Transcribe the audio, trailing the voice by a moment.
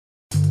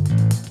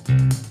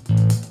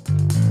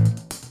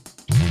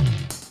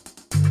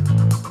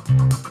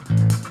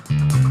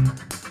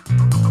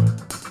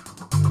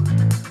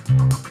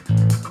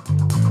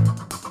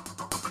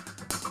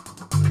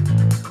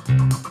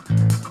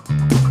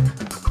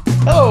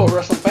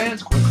wrestling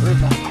fans, Quick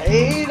Charisma.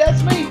 Hey,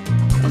 that's me.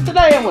 And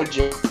today I'm with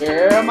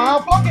Jeremiah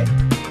Plunkett.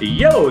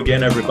 Yo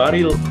again,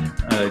 everybody.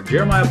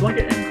 Jeremiah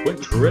Plunkett and Quick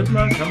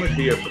Charisma coming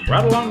to you from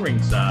right along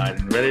ringside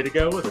and ready to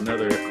go with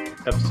another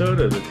episode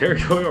of the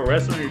Territorial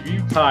Wrestling Review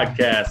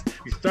Podcast.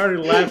 You started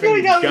laughing,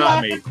 you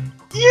got me.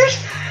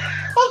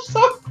 I'm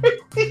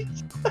sorry.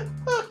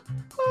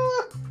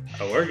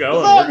 Oh, we're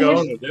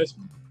going with this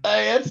one.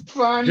 Hey, it's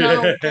fine. I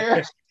don't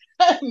care.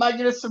 Might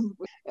get us some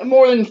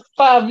more than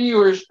 5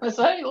 viewers. I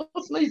say, hey,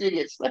 listen to these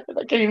idiots.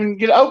 They can't even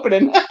get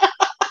opening.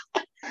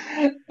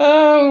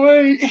 Oh,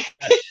 wait.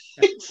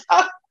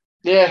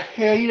 Yeah,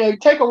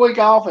 take a week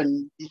off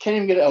and you can't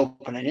even get it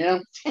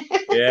opening,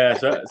 Yeah,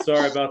 so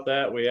sorry about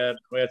that. We had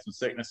some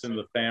sickness in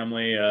the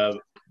family.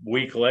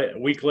 Week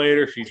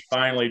later, she's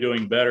finally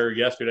doing better.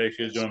 Yesterday,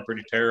 she was doing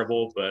pretty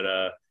terrible,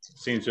 but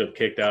seems to have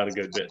kicked out a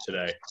good bit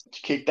today.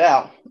 She kicked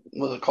out.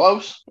 Was it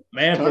close?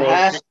 Man,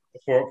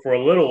 for a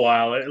little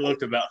while, it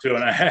looked about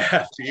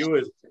 2.5. She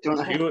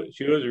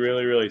was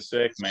really, really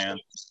sick, man.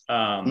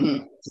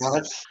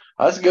 Well,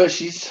 that's good.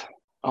 She's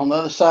on the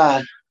other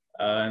side.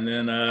 And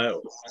then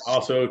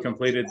also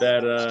completed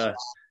that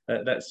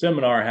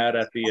seminar I had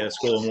at the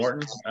School of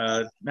Morton.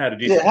 Had a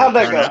decent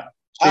turnout.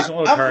 Decent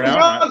little turnout,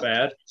 not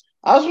bad.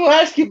 I was going to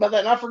ask you about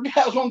that, and I forgot.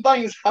 That was one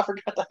thing I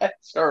forgot to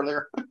ask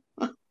earlier.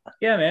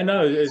 Yeah, man,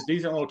 no, it's a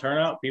decent little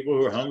turnout. People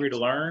who are hungry to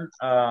learn.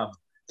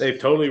 They've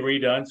totally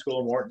redone School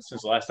of Morton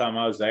since the last time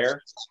I was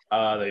there.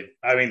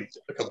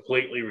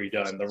 Completely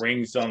redone. The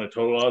ring's on the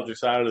total other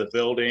side of the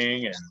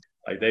building, and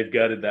like they've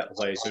gutted that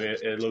place.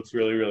 It looks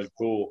really, really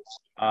cool.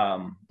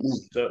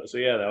 So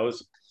yeah,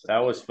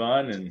 that was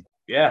fun, and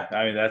yeah,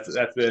 I mean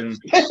that's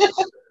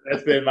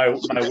been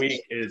my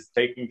week is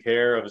taking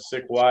care of a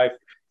sick wife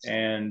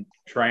and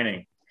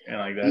training, and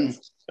like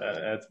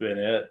that's been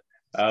it.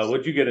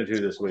 What'd you get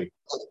into this week?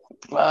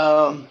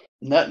 Nothing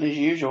as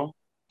usual.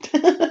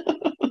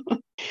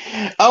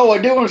 Oh,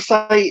 I do want to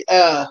say,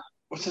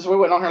 since we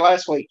went on here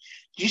last week,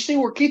 did you see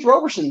where Keith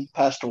Roberson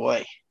passed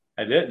away?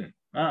 I didn't.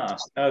 No,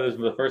 this is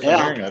the first time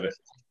hearing of it.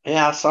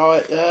 Yeah, I saw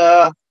it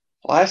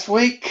last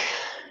week.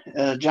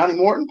 Johnny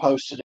Morton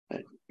posted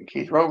it.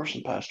 Keith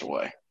Roberson passed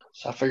away.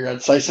 So I figured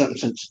I'd say something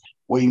since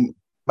we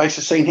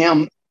basically seen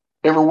him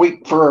every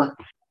week for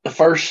the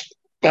first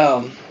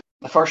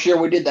year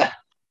we did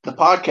the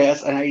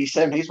podcast in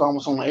 '87. He's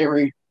almost on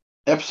every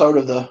episode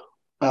of the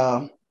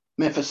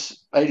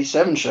Memphis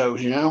 '87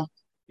 shows,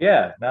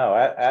 Yeah, no,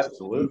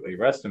 absolutely.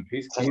 Rest in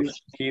peace,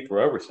 Keith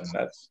Roberson.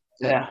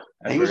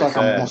 He was like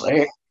almost.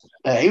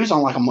 He was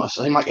on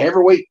like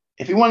every week.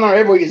 If he wasn't on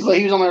every week,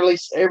 he was on there at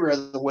least every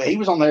other week. He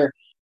was on there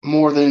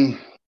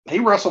he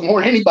wrestled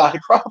more than anybody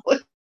probably.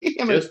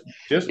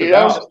 Just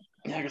about.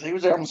 Yeah, because he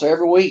was there almost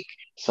every week.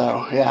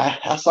 So yeah,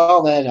 I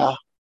saw that. I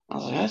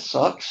was like, that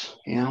sucks,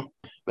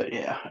 But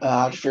yeah,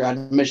 I just figured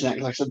I'd mention that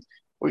because, like I said,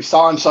 we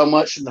saw him so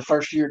much in the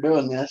first year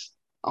doing this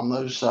on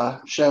those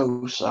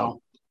shows.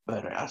 So,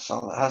 but I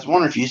saw that. I was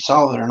wondering if you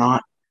saw that or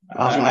not.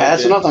 I was going to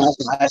ask another thing. I was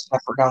going to ask. I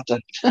forgot to.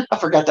 I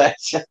forgot to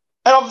ask you.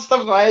 All the stuff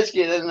I was going to ask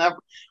you, and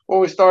when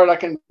we started, I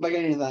couldn't think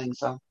of anything.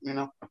 So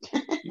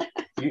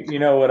You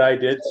know what I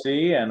did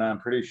see, and I'm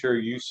pretty sure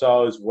you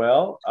saw as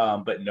well,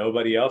 but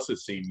nobody else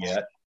has seen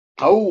yet.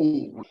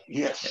 Oh,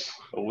 yes.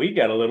 We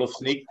got a little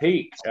sneak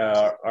peek.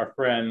 Our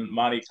friend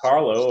Monte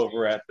Carlo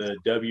over at the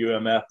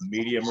WMF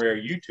Medium Rare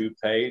YouTube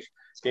page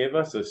gave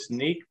us a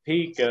sneak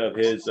peek of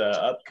his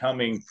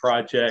upcoming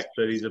project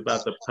that he's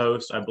about to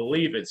post. I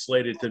believe it's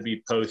slated to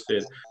be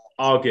posted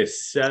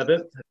August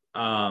 7th.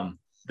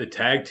 The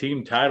tag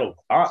team title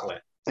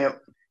gauntlet.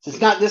 Yep.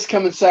 It's not this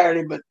coming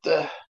Saturday, but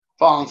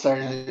following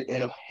Saturday,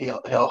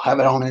 he'll have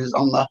it on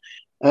the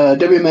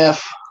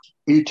WMF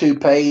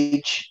YouTube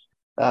page.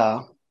 I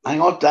ain't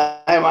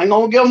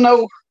gonna give him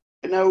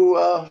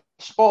no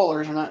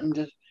spoilers or nothing.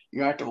 Just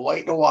you have to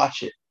wait to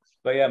watch it.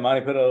 But yeah,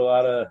 Monty put a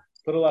lot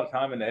of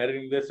time into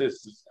editing this.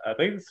 I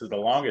think this is the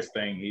longest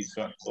debut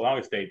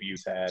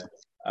he's had.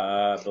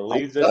 I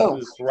believe this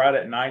is right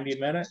at 90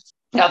 minutes.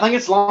 Yeah, I think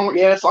it's longer.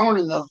 Yeah, it's longer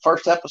than the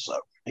first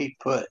episode he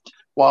put a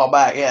while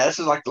back. Yeah, this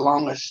is like the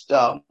longest.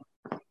 Yeah,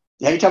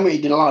 he told me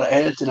he did a lot of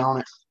editing on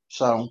it.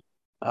 So.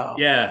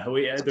 Yeah,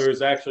 there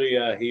was actually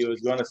he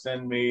was going to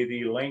send me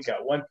the link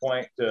at one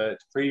point to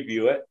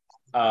preview it,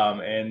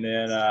 and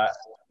then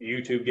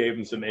YouTube gave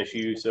him some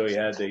issues, so he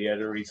had to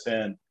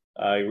resend,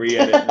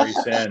 re-edit and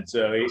resend.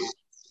 So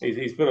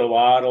he's put a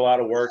lot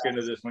of work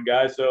into this one,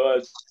 guys. So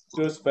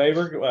do us a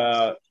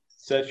favor,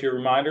 set your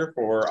reminder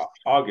for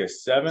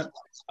August 7th.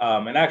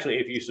 And actually,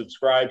 if you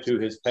subscribe to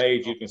his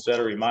page, you can set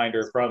a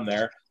reminder from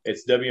there.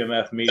 It's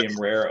WMF Medium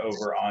Rare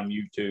over on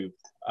YouTube.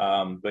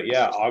 But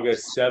yeah,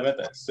 August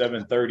 7th at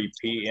 7:30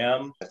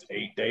 p.m. That's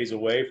 8 days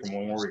away from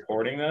when we're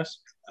recording this.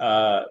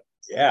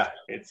 Yeah,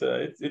 it's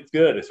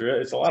good.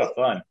 It's a lot of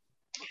fun.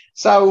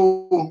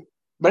 So,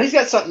 but he's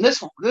got something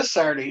this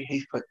Saturday.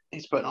 He's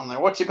putting on there.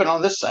 What's he putting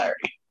on this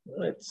Saturday?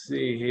 Let's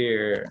see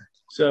here.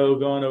 So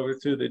going over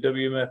to the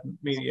WMF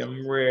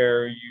Medium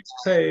Rare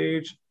YouTube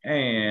page,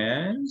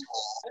 and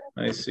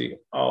I see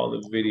all the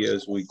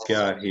videos we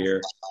got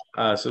here.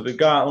 So the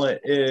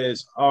gauntlet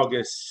is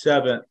August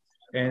 7th,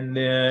 and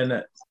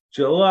then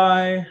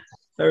July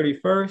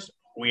 31st.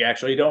 We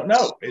actually don't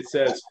know. It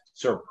says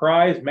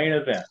surprise main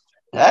event.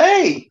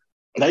 Hey,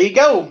 there you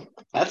go.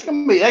 That's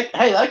gonna be.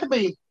 Hey, that could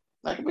be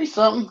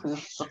something.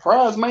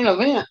 Surprise main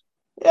event.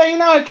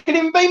 Yeah, it could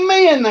even be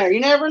me in there. You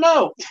never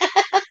know.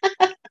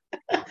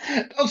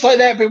 Don't say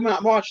that. People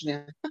not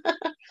watching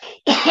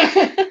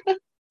it.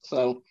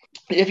 So,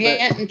 if you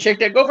hadn't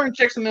checked that, go over and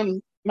check some of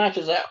them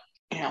matches out.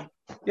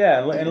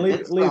 Yeah, and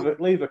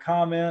leave a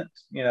comment.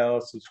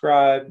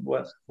 Subscribe.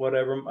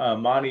 Whatever.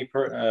 Monty,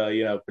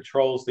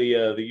 patrols the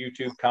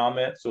YouTube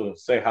comments. So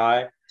say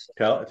hi.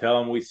 Tell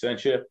them we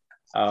sent you.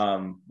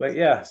 But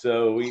yeah,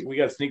 so we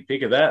got a sneak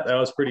peek of that. That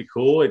was pretty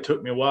cool. It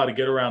took me a while to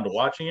get around to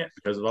watching it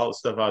because of all the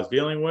stuff I was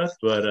dealing with.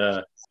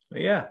 But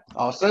yeah.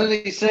 Oh, as soon as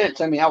he sent it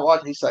to me, I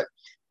watched.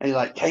 He's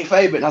like,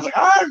 kayfabe it, and I was like,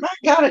 all right, I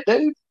got it,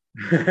 dude.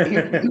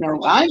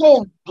 I ain't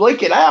gonna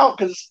bleak it out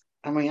because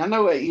I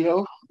know it.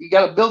 You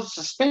got to build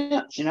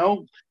suspense.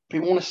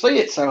 People want to see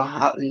it, so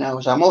and I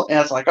was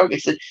like, okay. He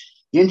said,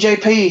 you and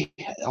JP,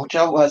 don't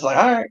y'all? I was like,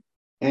 all right,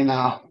 and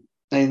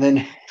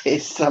then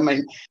as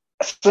soon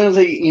as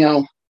he,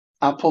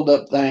 I pulled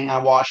up the thing, I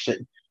watched it,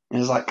 and it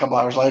was like a couple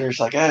hours later. It's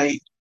like,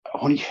 hey,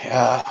 when you,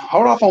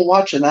 hold off on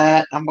watching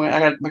that. I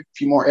got to make a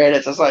few more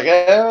edits. I was like,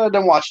 I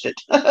done watched it.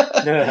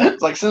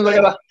 It's like as soon as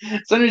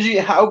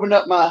I opened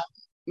up my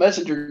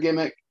messenger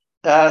gimmick,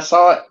 I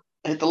saw it,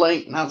 hit the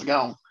link, and I was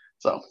gone.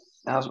 So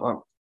I was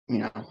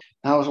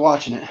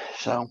watching it.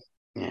 So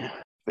yeah,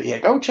 but yeah,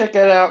 go check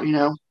that out.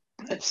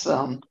 It's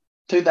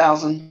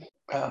 2000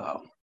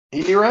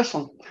 indie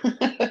wrestling.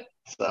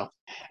 So,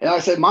 and like I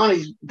said,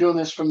 Monty's doing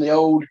this from the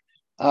old,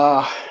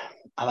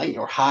 I think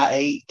your high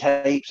 8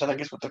 tapes. I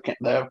think it's what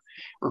they're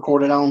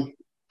recorded on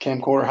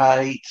camcorder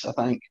high 8s, I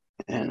think.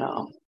 And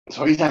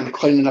so he's having to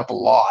clean it up a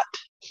lot.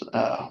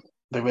 The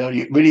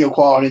video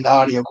quality, the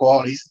audio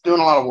quality. He's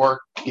doing a lot of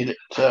work to get it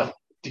to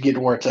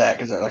where it's at.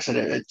 Because like I said,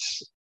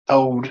 it's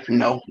old,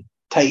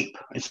 tape.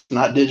 It's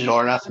not digital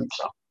or nothing.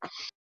 So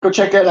go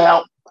check that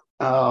out.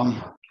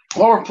 While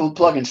we're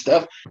plugging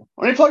stuff,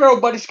 we need to plug our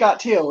old buddy Scott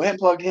Till. We haven't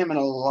plugged him in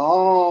a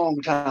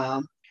long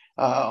time.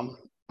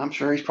 I'm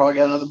sure he's probably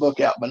got another book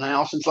out by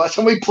now. Since last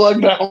time we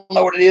plugged, I don't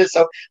know what it is.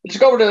 So just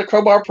go over to the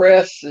Crowbar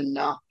Press and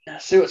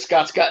see what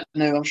Scott's got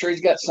new. I'm sure he's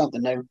got something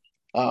new.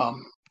 I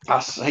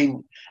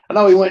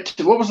know he went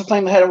to, what was the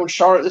thing they had over in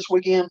Charlotte this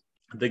weekend?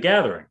 The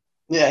Gathering.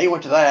 Yeah, he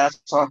went to that.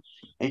 So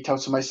he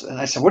told somebody, and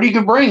I said, "What are you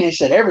gonna bring?" And he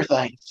said,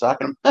 "Everything." So I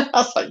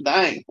was like,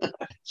 "Dang!"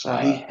 So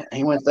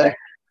he went there.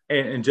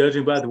 And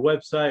judging by the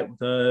website,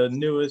 the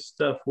newest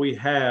stuff we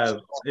have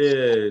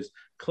is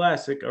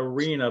Classic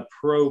Arena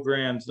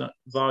Programs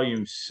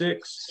Volume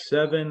 6,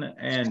 7,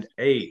 and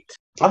 8.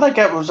 I think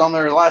that was on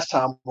there last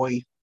time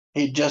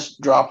he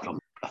just dropped them.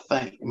 I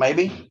think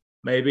maybe.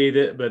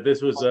 But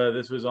this was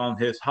on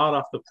his hot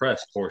off the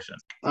press portion.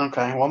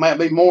 Okay, well, it might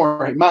be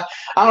more. I don't know.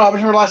 I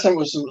remember last time it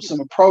was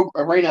some pro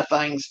arena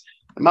things.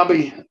 It might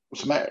be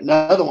some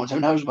other ones. Who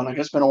knows? But I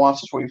guess it's been a while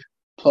since we've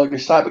plugged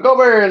his site. But go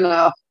over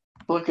and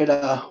look at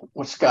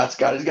what Scott's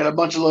got. He's got a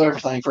bunch of little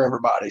everything for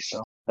everybody.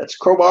 So that's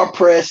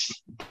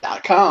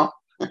crowbarpress.com.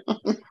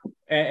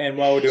 And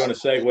while we're doing a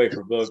segue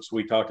for books,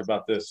 we talked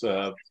about this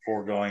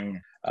before going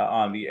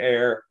on the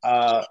air.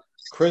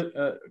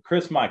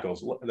 Chris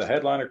Michaels, the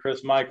headliner,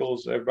 Chris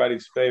Michaels,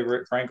 everybody's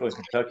favorite Franklin,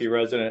 Kentucky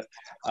resident,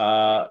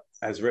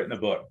 has written a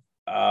book.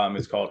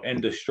 It's called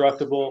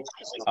Indestructible.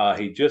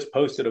 He just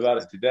posted about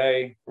it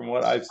today, from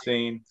what I've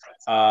seen.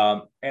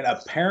 And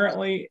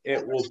apparently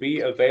it will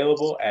be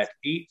available at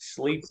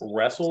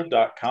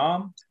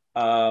eatsleepwrestle.com.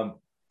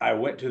 I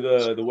went to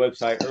the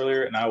website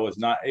earlier and I was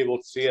not able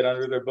to see it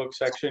under their book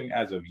section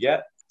as of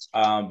yet.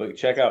 But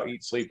check out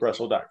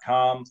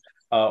eatsleepwrestle.com.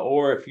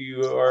 Or if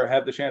you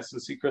have the chance to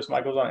see Chris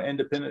Michaels on an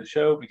independent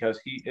show, because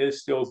he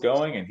is still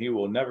going and he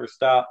will never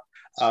stop.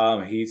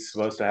 He's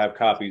supposed to have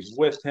copies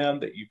with him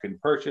that you can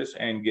purchase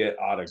and get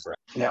autographed.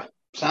 Yeah,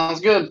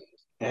 sounds good.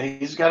 Yeah,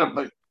 he's got a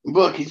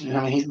book. He's been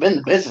in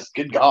the business.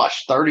 Good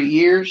gosh, 30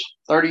 years,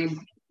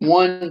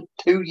 31,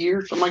 2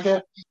 years, something like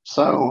that.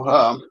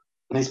 So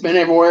he's been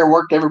everywhere,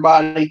 worked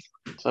everybody.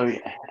 So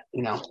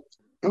yeah,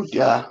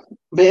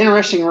 be an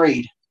interesting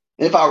read.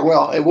 It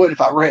would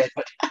if I read,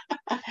 but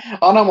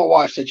I know my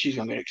wife said she's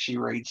gonna get it. She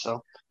reads,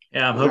 so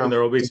yeah, I'm hoping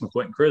there will be some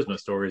Quentin Charisma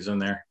stories in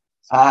there.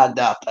 I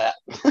doubt that.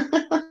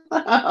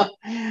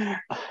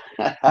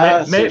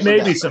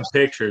 Maybe some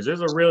pictures.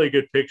 There's a really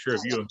good picture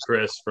of you and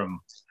Chris from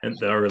in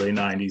the early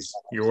 '90s.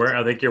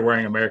 I think you're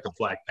wearing American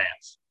flag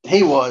pants.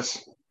 He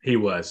was. I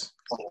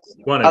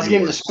was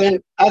giving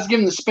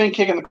the spin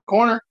kick in the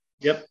corner.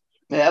 Yep.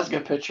 Yeah, that's a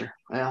good picture.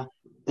 Yeah.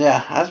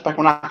 That's back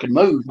when I could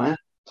move, man.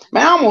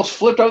 Man, I almost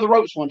flipped over the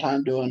ropes one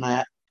time doing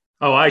that.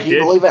 Oh, I did. Can you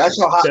believe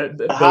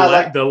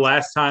it? The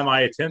last time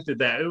I attempted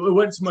that, it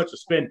wasn't so much a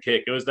spin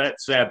kick. It was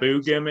that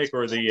Sabu gimmick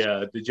or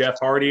the Jeff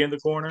Hardy in the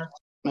corner.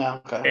 Yeah,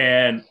 okay.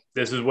 And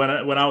this is when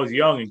I was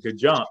young and could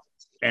jump.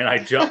 and I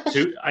jumped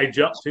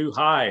too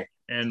high,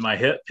 and my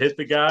hip hit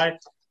the guy,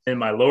 and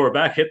my lower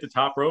back hit the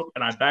top rope,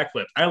 and I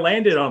backflipped. I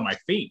landed on my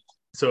feet,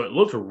 so it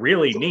looked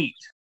really neat,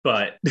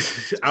 but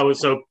I was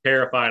so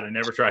terrified I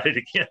never tried it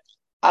again.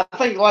 I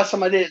think the last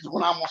time I did is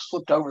when I almost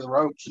flipped over the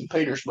ropes in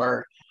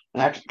Petersburg,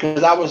 and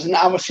because I was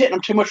hitting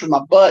them too much with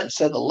my butt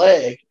instead of the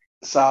leg,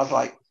 so I was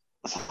like,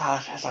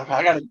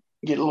 I got to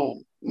get a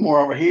little more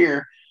over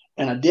here,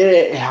 and I did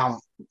it, and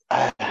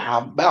I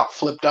about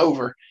flipped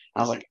over. I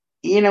was like,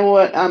 you know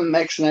what, I'm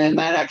Mexican,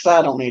 man, because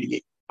I don't need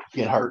to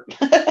get hurt.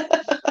 So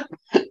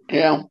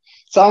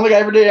I don't think I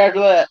ever did after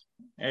that.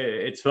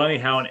 It's funny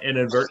how an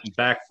inadvertent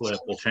backflip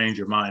will change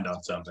your mind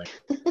on something.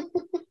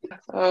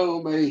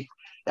 Oh me.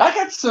 I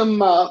got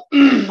some.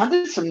 I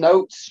did some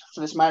notes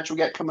for this match we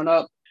got coming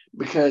up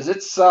because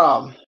it's.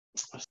 While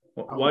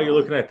you're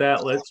looking at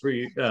that, let's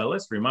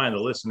remind the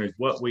listeners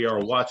what we are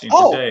watching today.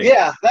 Oh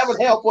yeah, that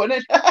would help,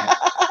 wouldn't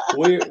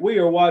it? we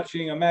are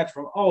watching a match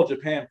from All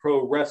Japan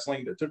Pro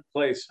Wrestling that took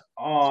place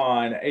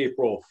on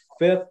April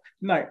 5th,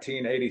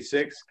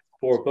 1986,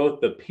 for both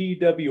the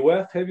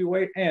PWF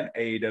Heavyweight and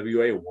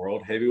AWA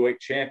World Heavyweight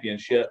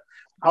Championship.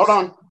 Hold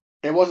on,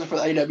 it wasn't for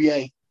the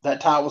AWA.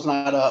 That tie was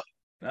not up.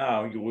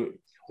 No,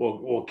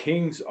 well,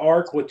 King's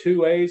Arc with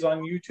 2 A's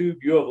on YouTube.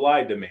 You have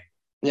lied to me.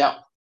 Yeah,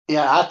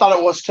 I thought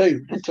it was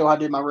too until I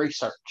did my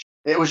research.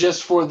 It was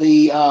just for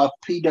the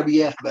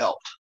PWF belt.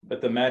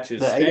 But the match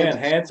is Stan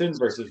Hansen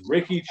versus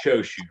Riki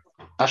Choshu.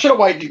 I should have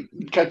waited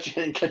to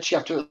cut you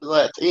up to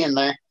the end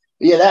there.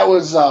 Yeah, that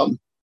was the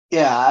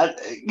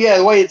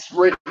way it's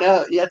written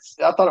up. Yeah,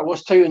 I thought it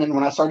was too, and then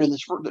when I started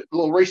this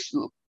little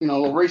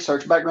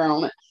research background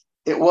on it,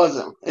 it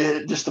wasn't.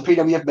 Just the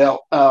PWF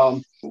belt.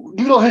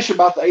 Give a little history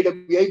about the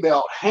AWA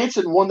belt.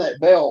 Hansen won that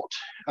belt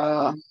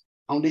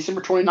on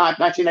December 29th,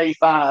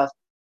 1985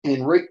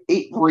 in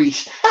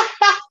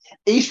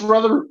East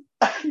Rutherford.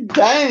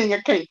 Dang,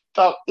 I can't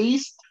talk.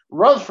 East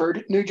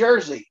Rutherford, New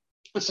Jersey.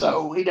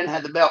 So he didn't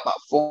have the belt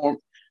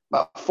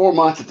about 4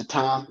 months at the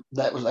time.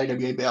 That was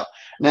AWA belt.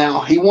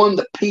 Now he won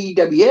the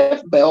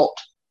PWF belt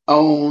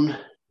on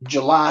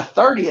July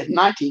 30th,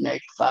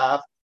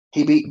 1985.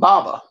 He beat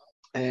Baba,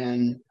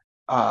 and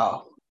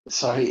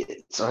so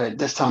at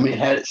this time he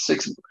had it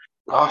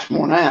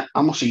more than that,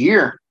 almost a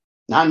year,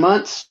 9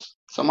 months,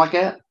 something like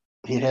that.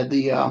 He had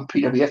the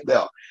PWF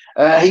belt.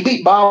 He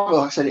beat Baba.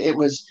 Like I said,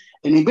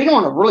 and he beat him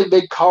on a really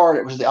big card.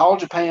 It was the All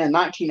Japan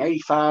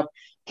 1985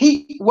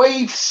 Heat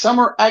Wave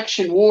Summer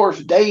Action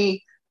Wars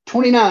Day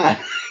 29.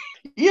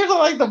 They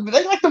like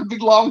the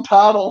big long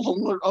titles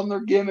on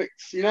their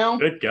gimmicks,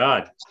 Good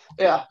God.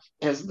 Yeah,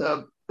 that's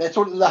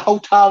what the whole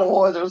title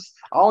was. It was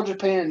All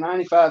Japan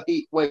 95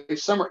 Heat Wave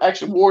Summer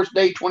Action Wars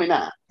Day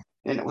 29,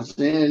 and there's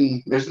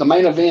the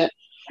main event.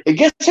 And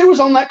guess who was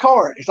on that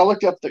card? Because I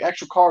looked up the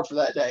actual card for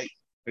that day.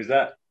 Who's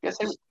that? Guess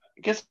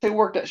who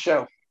worked that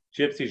show?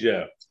 Gypsy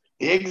Joe.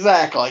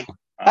 Exactly.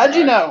 How'd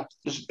you know?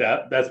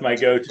 That's my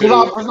go-to.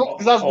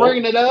 Because I was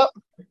bringing it up.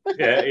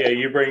 Yeah.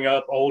 You bring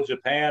up Old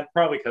Japan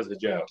probably because of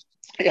Joe.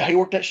 Yeah, he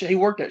worked that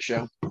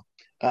show.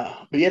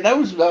 But yeah,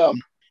 those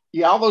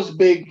all those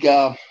big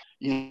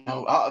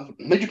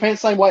New Japan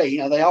same way.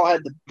 They all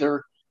had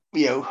their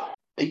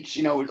each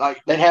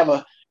like they'd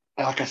have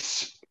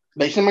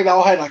they seemed like they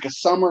all had like a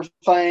summer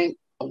thing,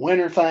 a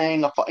winter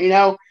thing,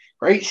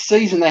 for each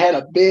season they had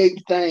a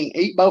big thing.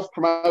 Eat both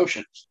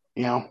promotions.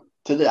 I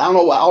don't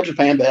know what All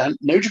Japan, but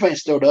New Japan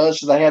still does.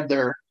 So they have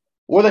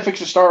where they fix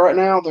to start right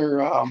now.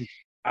 Their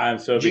I'm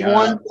so G1.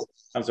 behind.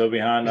 I'm so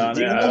behind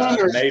on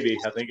it. Maybe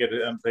I'm thinking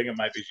it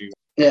might be G1.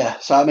 Yeah.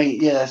 So I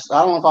mean, yes,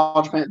 I don't know if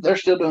All Japan they're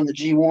still doing the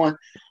G1,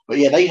 but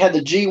yeah, they had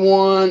the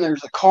G1.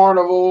 There's the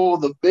Carnival,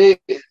 the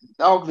big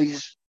both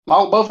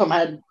of them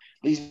had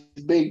these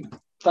big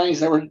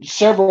things. There were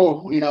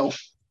several.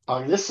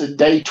 This is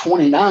day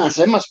 29,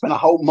 so it must have been a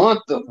whole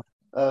month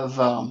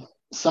of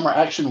Summer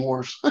Action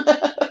Wars.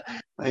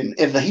 And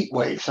the Heat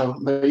Wave. So,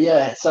 but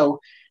yeah.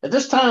 So at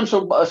this time,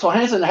 so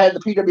Hansen had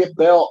the PWF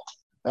belt.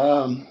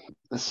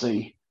 Let's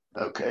see.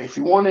 Okay, if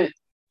you want it,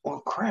 well,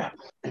 crap.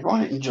 He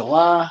won it in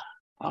July,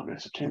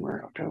 August,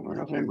 September, October,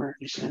 November,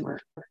 December,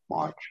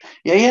 March.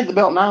 Yeah, he had the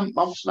belt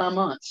almost 9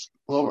 months.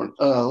 A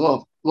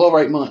little over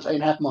 8 months,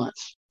 8.5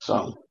 months.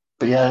 So,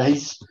 but yeah,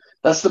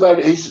 that's about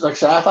it. He's like I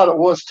said, I thought it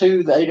was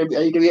too. The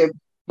AWF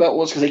belt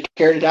was because he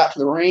carried it out to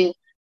the ring.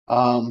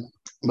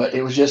 But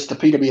it was just the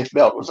PWF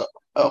belt was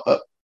up.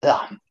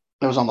 Yeah,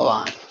 it was on the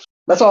line.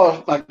 That's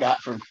all I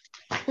got from.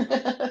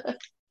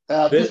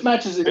 This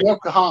match is in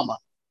Yokohama.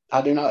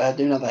 I do know that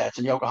it's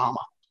in Yokohama,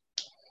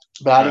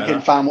 but I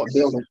couldn't find what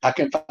building. I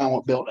couldn't find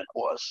what building it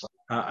was.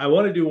 I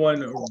want to do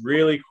one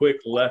really quick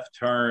left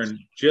turn,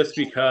 just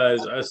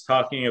because us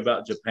talking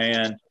about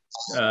Japan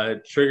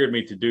triggered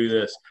me to do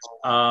this.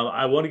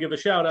 I want to give a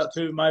shout out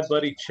to my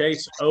buddy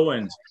Chase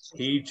Owens.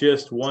 He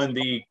just won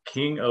the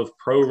King of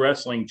Pro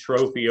Wrestling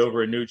trophy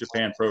over in New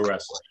Japan Pro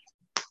Wrestling.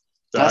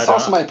 So I saw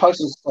somebody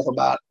posting stuff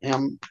about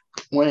him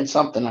winning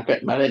something. I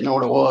didn't know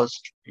what it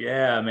was.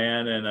 Yeah,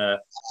 man, and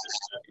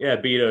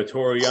beat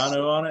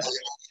Toriano on it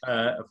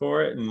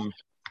for it, and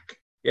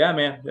Yeah,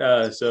 man.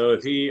 So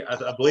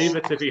I believe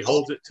it's if he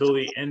holds it till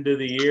the end of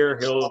the year,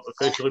 he'll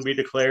officially be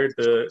declared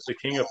the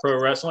king of pro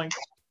wrestling.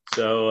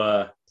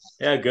 So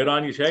yeah, good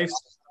on you, Chase.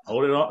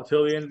 Hold it on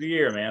till the end of the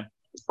year, man.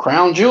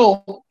 Crown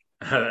jewel.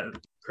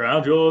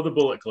 Crown jewel of the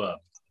Bullet Club.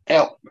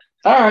 Yep.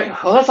 All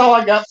right. Well, that's all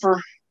I got for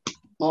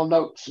little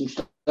notes and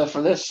stuff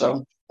for this.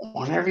 So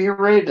whenever you're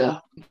ready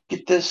to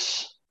get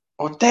this,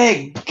 oh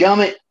dang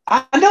gummit,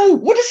 I know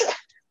what is it,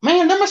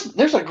 man?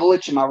 There's a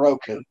glitch in my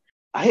Roku.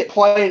 I hit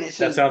play and it That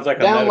says sounds like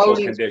a medical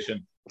downloading.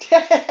 condition.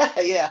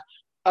 Yeah,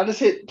 I just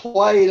hit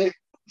play and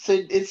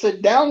it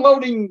said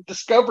downloading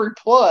Discovery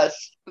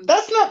Plus.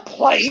 That's not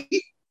play.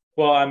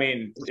 Well, I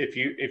mean, if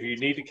you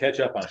need to catch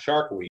up on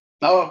Shark Week,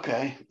 Oh,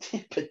 okay,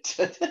 but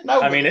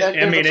no, I mean,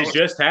 it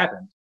just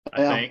happened,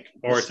 I yeah, think,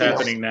 or it's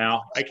happening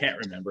now. I can't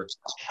remember.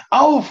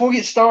 Oh, before we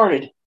get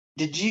started,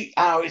 did you?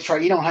 Oh, it's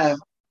right. You don't have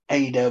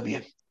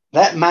AEW.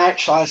 That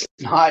match last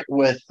night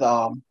with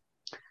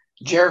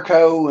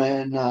Jericho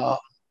and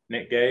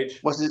Nick Gage.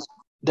 was it,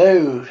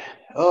 dude?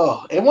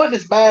 Oh, it wasn't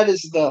as bad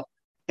as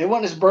it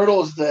wasn't as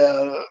brutal as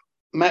the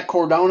Matt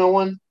Cordona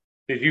one.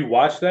 Did you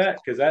watch that?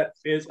 Because that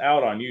is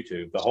out on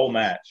YouTube. The whole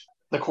match.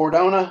 The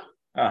Cordona.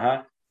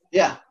 Uh-huh.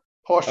 Yeah,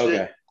 watched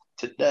Okay.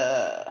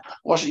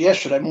 watched it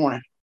yesterday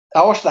morning.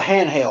 I watched the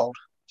handheld.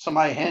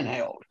 Somebody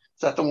handheld.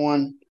 Is that the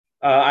one?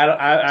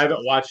 I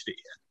haven't watched it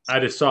yet. I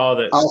just saw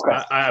that.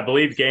 Okay. I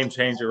believe Game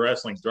Changer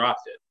Wrestling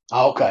dropped it.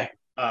 Okay.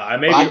 I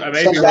may be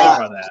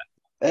wrong on that.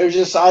 It was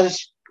just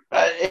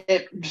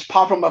it just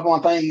popped up on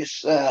one thing,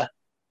 and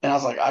I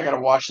was like, I gotta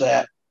watch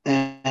that.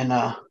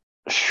 And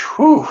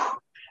whew.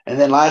 And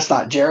then last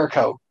night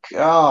Jericho,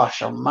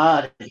 gosh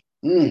almighty,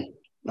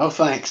 no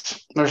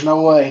thanks. There's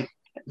no way,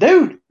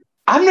 dude.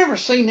 I've never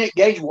seen Nick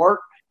Gage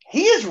work.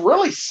 He is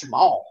really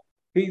small.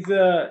 He's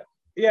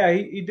yeah,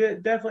 he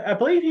did definitely. I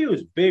believe he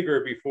was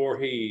bigger before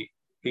he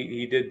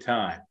did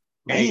time.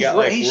 And he got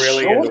like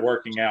really into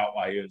working out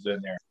while he was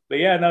in there. But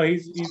yeah, no,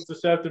 he's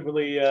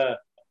deceptively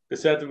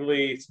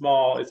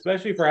small,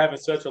 especially for having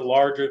such a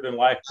larger than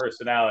life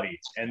personality.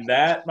 And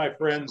that, my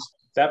friends,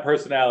 that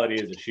personality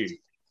is a shoot.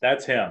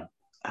 That's him.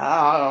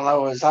 I don't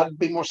know. I'd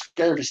be more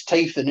scared of his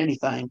teeth than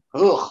anything.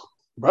 Ugh.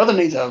 Brother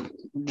needs to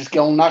just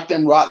go knock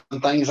them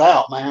rotten things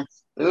out, man.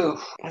 Ugh,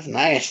 that's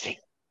nasty.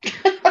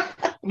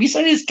 Have you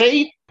seen his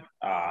teeth?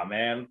 Ah,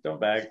 man,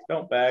 don't bag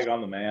on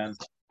the man.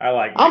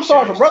 I'm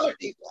sorry for brother.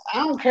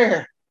 I don't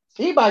care.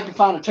 Anybody can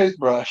find a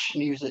toothbrush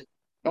and use it.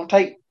 Don't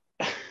take.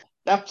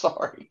 I'm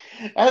sorry.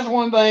 That's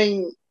one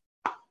thing.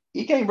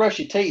 You can't brush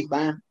your teeth,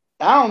 man.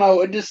 I don't know.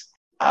 It just.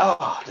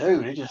 Oh,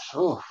 dude. It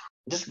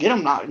just get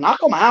them knock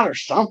them out or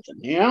something.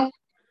 You know.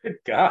 Good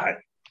God.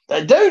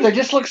 Dude, they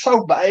just look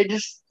so bad.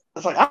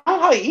 It's like I don't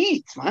know how he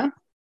eats, man.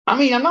 I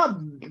mean, I'm not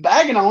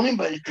bagging on him,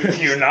 but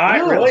you're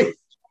not really.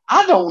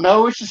 I don't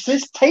know. It's just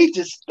his teeth.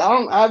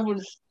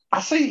 I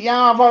see.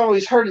 Yeah, I've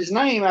always heard his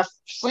name. I've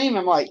seen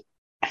him. Like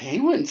he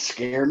wouldn't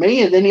scare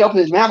me, and then he opened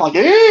his mouth like,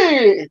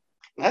 "Hey!"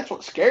 That's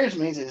what scares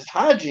me is his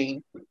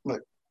hygiene.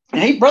 But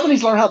brother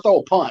needs to learn how to throw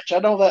a punch. I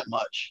know that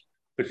much.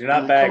 But you're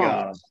not bagging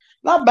on him.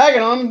 Not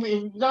bagging on him.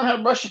 You learn how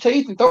to brush your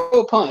teeth and throw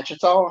a punch.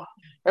 It's all.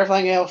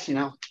 Everything else,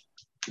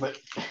 But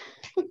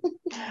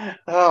I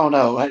don't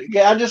know. I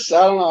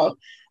don't know.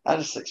 I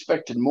just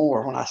expected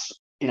more when I've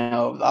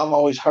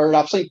always heard,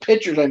 I've seen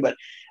pictures of him, but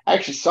I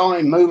actually saw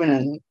him moving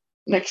and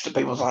next to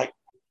people. Was like,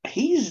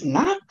 he's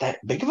not that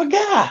big of a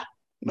guy.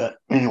 But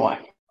anyway.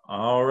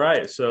 All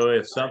right. So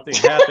if something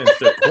happens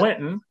to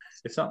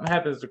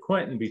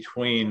Quentin,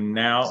 between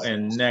now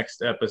and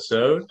next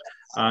episode,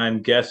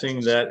 I'm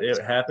guessing that it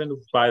happened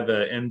by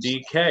the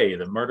MDK,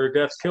 the Murder,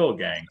 Death, Kill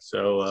Gang.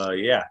 So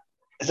yeah.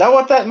 Is that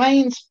what that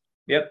means?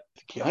 Yep.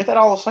 Ain't that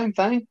all the same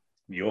thing?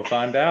 You'll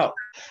find out.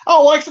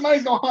 Oh, like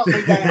somebody's gonna hunt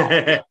me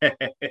down.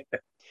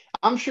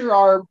 I'm sure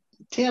our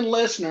 10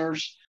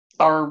 listeners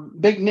are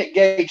big Nick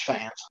Gage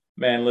fans.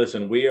 Man,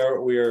 listen,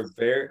 we're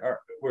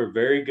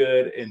very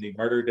good in the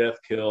murder, death,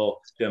 kill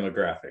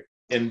demographic.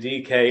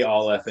 MDK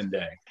all effing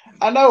day.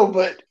 I know,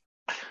 but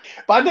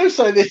I do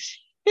say this.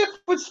 It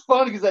was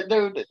funny because that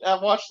dude,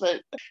 I watched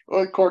that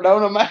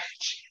Cordona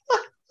match.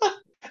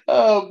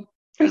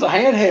 It was a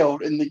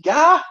handheld, and the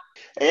guy,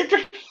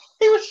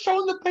 he was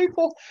showing the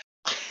people.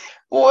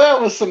 Boy,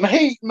 that was some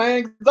heat,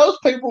 man. Those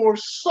people were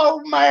so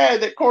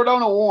mad that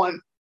Cordona won.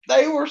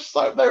 It was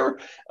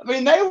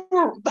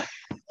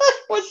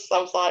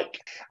like,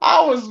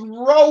 I was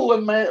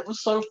rolling, man. It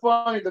was so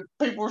funny. The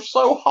people were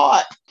so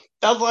hot.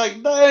 I was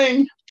like,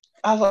 dang.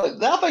 I was like,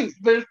 I think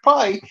there's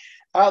probably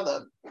out of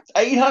the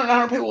 800,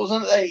 900 people was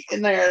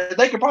in there.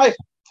 They could probably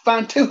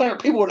find 200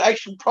 people that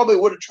actually probably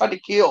would have tried to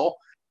kill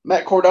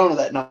Matt Cordona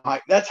that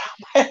night. That's how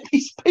mad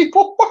these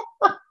people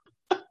were.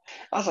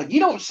 I was like, you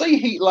don't see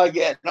heat like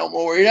that no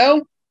more,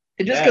 just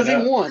because he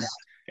won.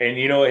 And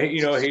you know what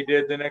he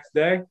did the next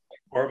day,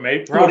 or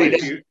maybe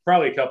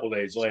probably a couple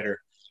days later,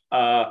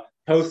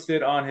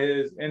 posted on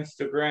his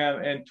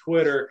Instagram and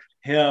Twitter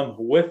him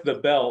with the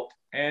belt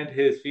and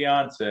his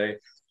fiance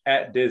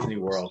at Disney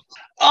World.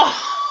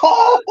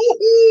 Oh,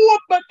 I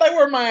bet they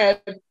were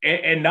mad.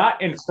 And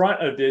not in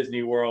front of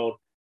Disney World,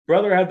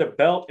 Brother had the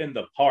belt in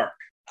the park.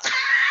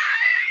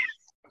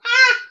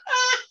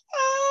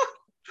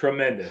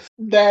 Tremendous.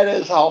 That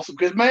is awesome.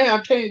 Because, man,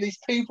 I'm telling you, these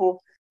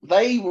people,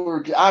 I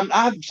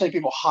haven't seen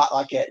people hot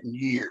like that in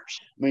years.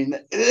 I mean,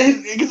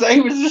 because they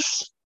was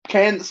just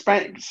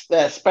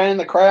spanning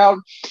the crowd.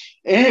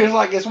 And it was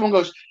like this one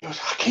goes, I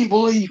can't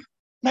believe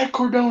Matt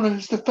Cardona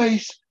is the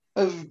face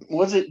of,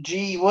 was it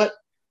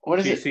what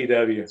is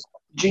GCW. it?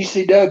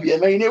 GCW. I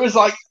mean, it was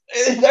like,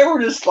 they were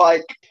just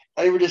like,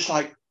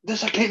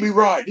 this can't be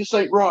right. This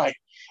ain't right.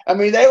 I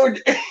mean, they were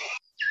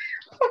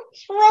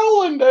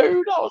rolling,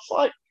 dude. I was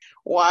like,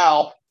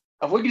 wow.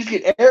 If we could just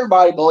get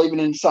everybody believing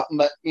in something,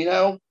 but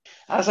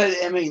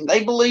I mean,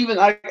 they believe in.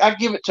 I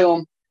give it to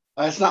them.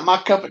 It's not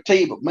my cup of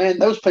tea, but man,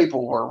 those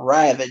people were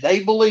rabid.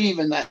 They believe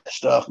in that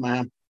stuff,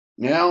 man.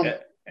 Yeah,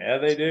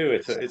 they do.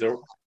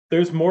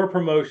 There's more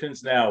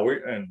promotions now.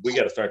 We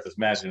got to start this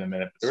match in a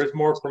minute. But there's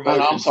more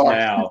promotions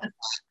now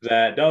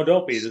that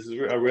don't be. This is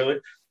a really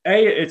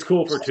it's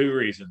cool for two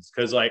reasons.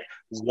 Because like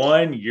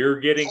one, you're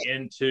getting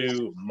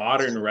into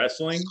modern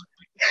wrestling,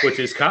 which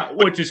is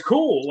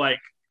cool. Like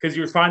because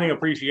you're finding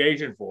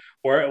appreciation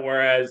for it.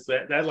 Whereas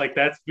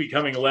that's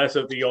becoming less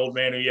of the old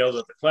man who yells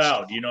at the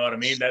cloud. You know what I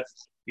mean?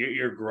 That's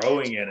you're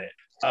growing in it.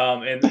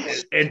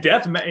 And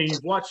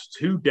you've watched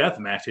 2 death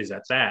matches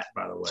at that,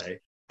 by the way.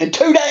 In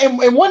 2 days,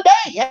 in 1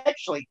 day,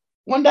 actually,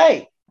 1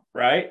 day.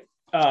 Right.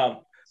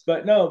 But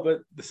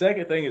the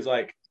second thing is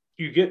like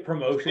you get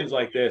promotions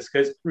like this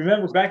because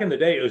remember back in the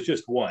day it was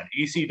just one.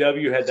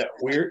 ECW had that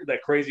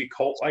crazy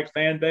cult like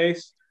fan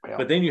base. Yeah.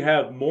 But then you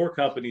have more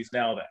companies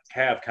now that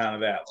have kind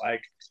of that.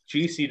 Like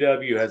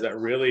GCW has that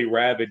really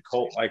rabid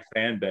cult-like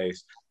fan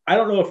base. I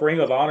don't know if Ring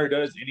of Honor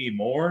does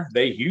anymore.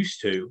 They used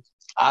to.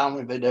 I don't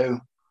think they do.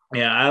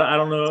 Yeah, I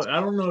don't know.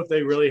 I don't know if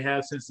they really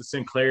have since the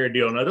Sinclair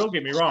deal. Now, don't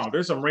get me wrong.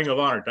 There's some Ring of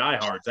Honor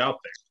diehards out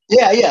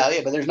there. Yeah,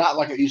 but there's not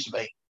like it used to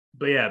be.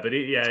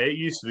 It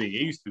used to be.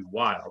 It used to be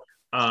wild.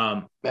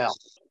 Yeah.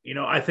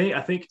 I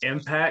think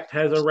Impact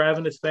has a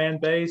ravenous fan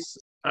base.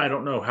 I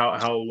don't know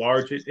how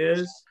large it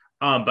is.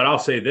 But I'll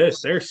say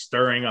this, they're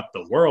stirring up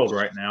the world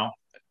right now.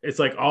 It's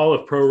like all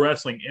of pro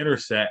wrestling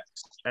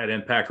intersects at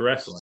Impact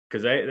Wrestling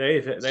because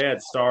they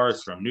had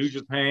stars from New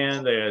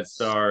Japan. They had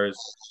stars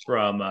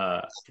from,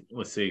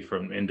 from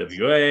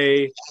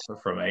NWA,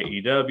 from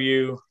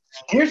AEW.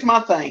 Here's my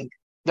thing.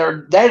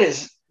 That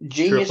is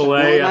genius AAA, of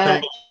doing that. I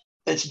think.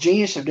 It's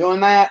genius of doing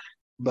that,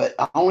 but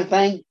the only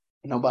thing,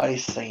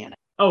 nobody's seeing it.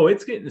 Oh,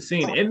 it's getting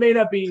seen. It may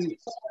not be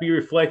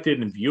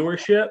reflected in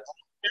viewership.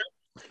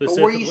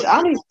 Where you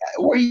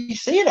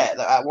see it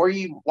at? Where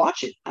you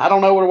watch it? I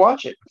don't know where to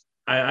watch it.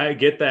 I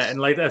get that, and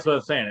like that's what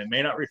I'm saying. It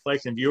may not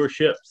reflect in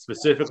viewership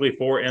specifically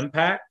for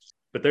Impact,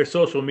 but their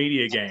social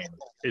media game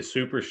is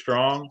super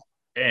strong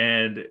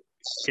and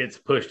gets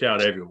pushed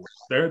out everywhere.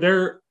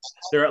 They're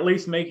at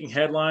least making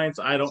headlines.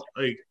 I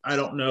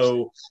don't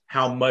know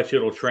how much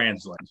it'll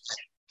translate.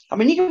 I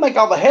mean, you can make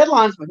all the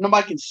headlines, but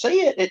nobody can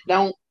see it. It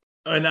don't.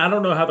 And I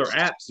don't know how their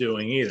app's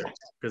doing either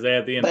because they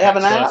have the Impact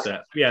Plus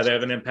app. Yeah, they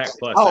have an Impact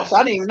Plus. Oh, app. So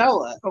I didn't even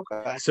know that.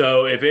 Okay.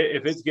 So if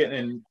it's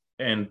getting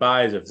in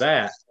buys of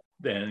that,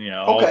 then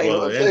Okay.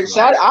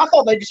 I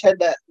thought they just had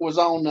that was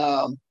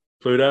on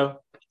Pluto.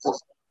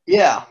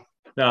 Yeah.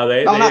 No,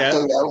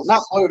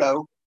 not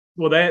Pluto.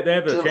 Well, they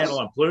have a channel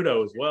on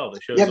Pluto as well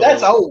that shows. Yeah,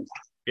 that's old.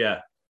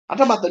 Yeah. I'm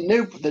talking about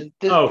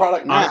this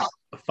product now.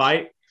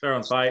 Fight. They're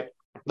on Fight.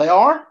 They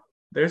are.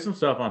 There's some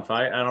stuff on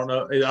Fight. I don't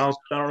know. I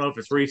don't know if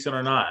it's recent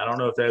or not. I don't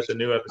know if they have the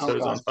new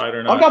episodes on Fight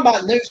or not. I'm talking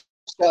about new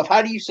stuff.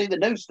 How do you see the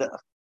new stuff?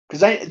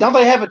 Because don't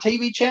they have a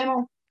TV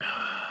channel?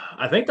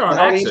 I think they're on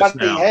Access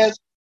now.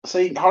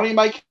 Hardly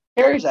anybody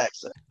carries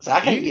Access. So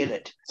I can't get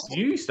it.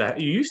 You used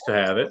to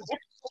have it.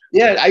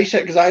 Yeah, I used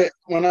to because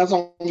when I was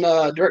on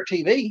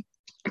DirecTV,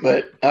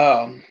 but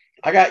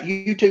I got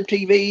YouTube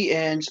TV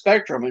and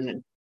Spectrum, and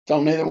it's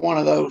on neither one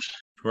of those.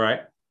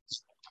 Right.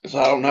 So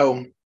I don't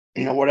know,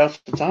 what else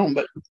it's on,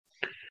 but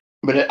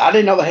I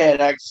didn't know they had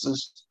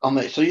access on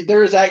that. So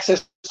there is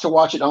access to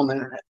watch it on the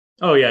internet.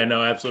 Oh yeah,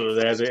 no,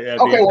 absolutely. Okay,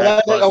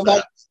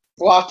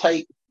 well I'll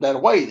take that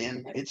away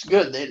then. It's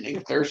good then.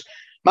 If there's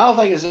my whole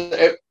thing is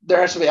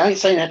there has to be. I ain't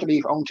saying it has to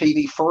be on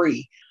TV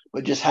free,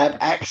 but just have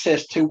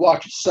access to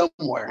watch it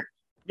somewhere.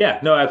 Yeah,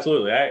 no,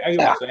 absolutely. I get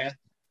what you're saying.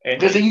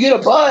 Because you get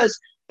a buzz,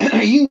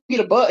 you can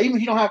get a buzz even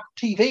if you don't have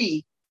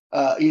TV.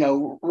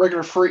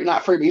 Regular free,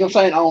 not free, but you know what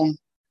I'm saying,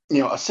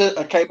 on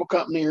a cable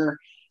company or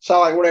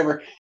satellite,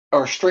 whatever,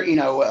 or straight,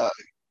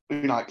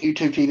 like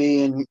YouTube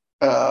TV and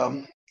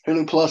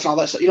Hulu Plus and all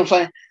that stuff. You know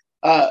what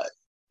I'm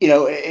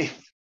saying?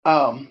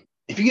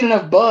 If you get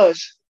enough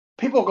buzz,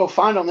 people will go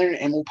find on there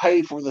and will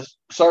pay for the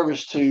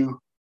service to,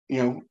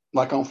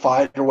 like on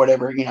Fight or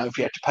whatever. If you have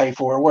to pay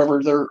for it, or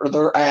whatever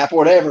their app, or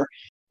whatever,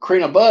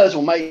 creating a buzz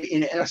will make.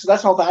 And so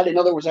that's all. I didn't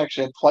know there was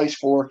actually a place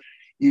for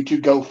you to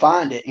go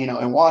find it,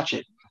 and watch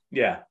it.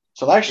 Yeah.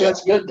 So actually,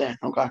 that's good then.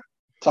 Okay.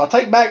 So I'll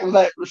take back what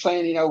that was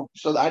saying,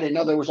 so I didn't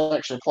know there was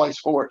actually a place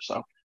for it.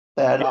 So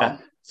that. Yeah.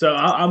 So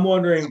I'm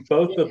wondering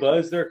both the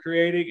buzz they're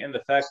creating and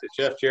the fact that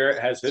Jeff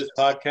Jarrett has his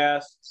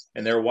podcast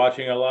and they're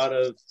watching a lot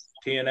of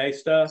TNA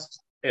stuff.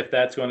 if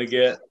that's going to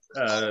get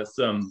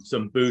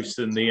some boosts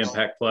in the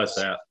Impact Plus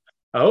app.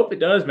 I hope it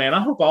does, man. I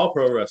hope all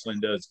pro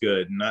wrestling does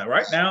good. And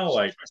right now,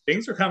 like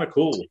things are kind of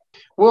cool.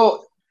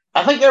 Well,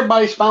 I think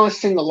everybody's finally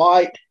seen the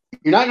light.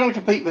 You're not going to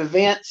compete with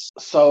Vince,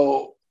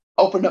 so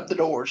open up the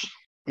doors.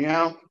 You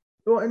know.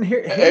 Well, and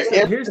here's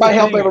everybody the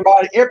help thing.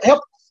 everybody.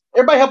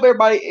 Everybody help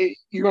everybody.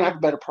 You're going to have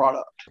a better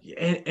product.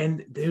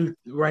 And dude,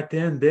 right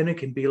then it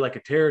can be like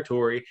a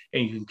territory,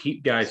 and you can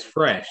keep guys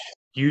fresh.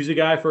 Use a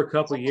guy for a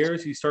couple of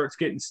years, he starts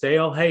getting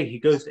stale. Hey, he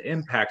goes to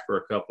Impact for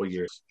a couple of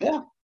years.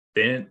 Yeah.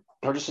 Then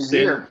or just a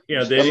year.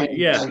 And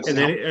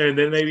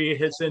then maybe he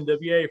hits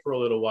NWA for a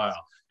little while.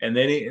 And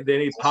then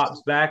he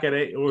pops back at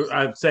it.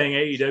 I'm saying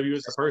AEW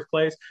is the first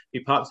place. He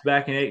pops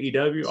back in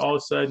AEW. All of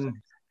a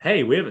sudden,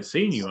 hey, we haven't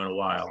seen you in a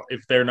while.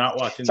 If they're not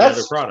watching the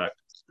other product,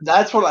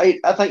 that's what I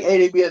think.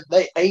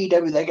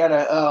 AEW they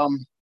gotta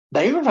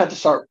they even have to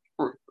start.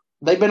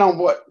 They've been on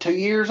what 2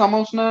 years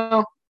almost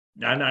now.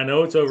 I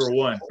know it's over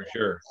 1 for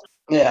sure.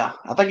 Yeah,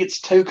 I think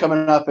it's 2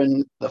 coming up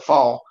in the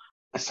fall.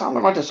 It's time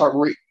they're going to start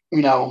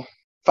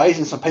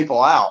phasing some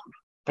people out.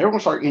 People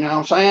gonna start, what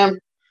I'm saying?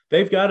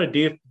 They've got a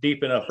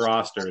deep enough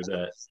roster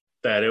that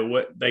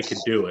they could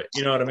do it.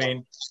 You know what I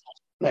mean?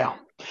 Yeah.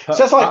 So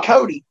that's like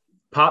Cody.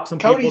 Pop some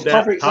people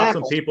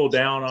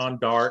down on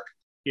Dark.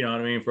 You know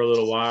what I mean, for a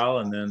little while,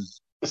 and then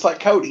it's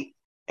like Cody.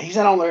 He's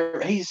not on there.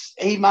 He's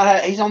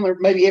on there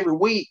maybe every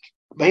week,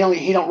 but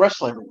he don't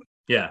wrestle every week.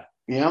 Yeah.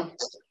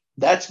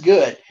 That's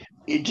good.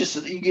 You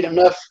get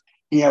enough.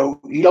 You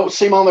don't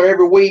see him on there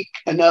every week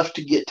enough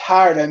to get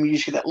tired of him. You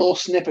just get that little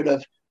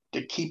snippet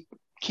to keep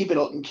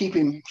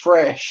him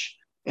fresh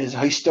as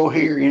he's still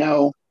here.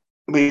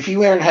 But if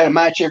you haven't had a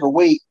match every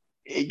week,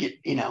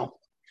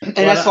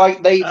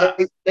 like they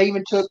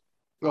even took.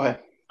 Go ahead.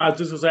 I was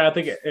just gonna say, I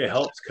think it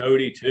helps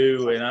Cody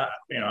too, and I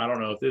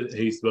don't know if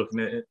he's looking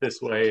at it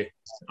this way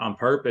on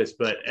purpose,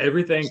 but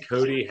everything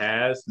Cody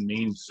has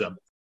means something.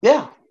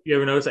 Yeah. You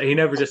ever notice that he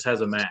never just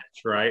has a match,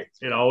 right?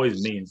 It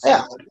always means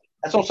something.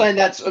 That's what I'm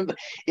saying.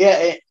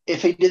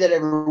 If he did that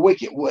every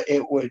week, it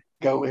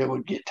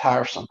would get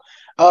tiresome.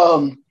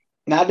 Now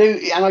I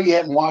know you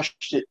haven't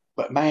watched it,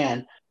 but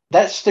man,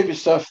 that stupid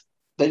stuff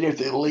they did with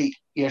the Elite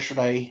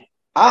yesterday.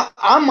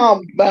 I'm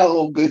all about a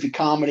little goofy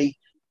comedy,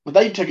 but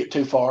they took it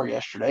too far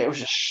yesterday. It was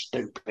just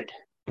stupid.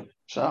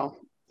 So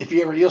if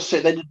you'll see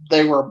they're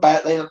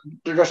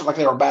dressed like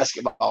they were a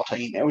basketball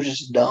team. It was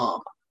just dumb.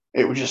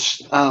 It was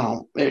just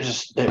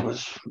it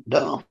was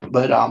dumb.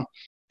 But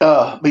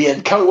yeah,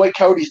 the way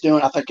Cody's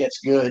doing, I think that's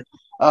good.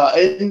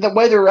 And the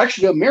way they're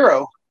actually doing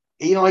Miro,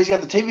 he's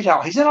got the TV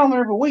title. He's in on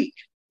there every week,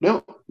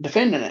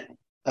 defending it.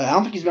 I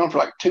don't think he's been on for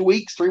like 2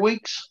 weeks, 3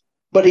 weeks,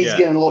 but he's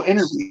getting a little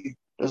interview,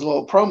 does a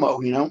little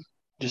promo,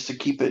 just to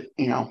keep it,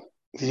 Yeah,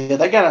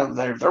 they got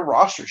their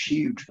roster's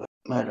huge, but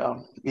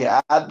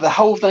the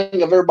whole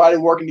thing of everybody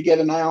working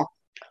together now,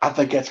 I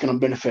think that's going to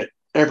benefit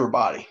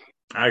everybody.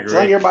 I agree. So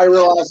I think everybody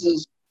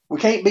realizes we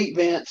can't beat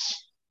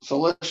Vince, so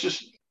let's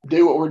just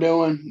do what we're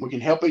doing. We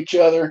can help each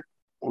other.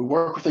 We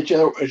work with each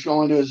other. It's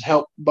going to do is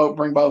help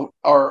bring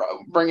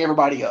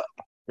everybody up.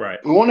 Right.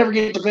 We won't ever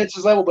get to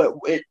Vince's level, but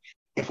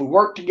if we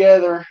work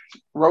together,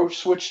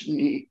 switch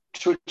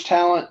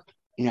talent,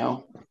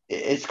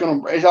 it's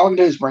all we can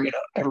do is bring it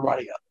up,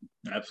 everybody up.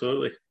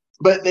 Absolutely.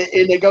 But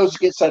and it goes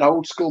against that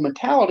old school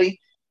mentality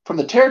from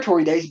the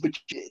territory days, but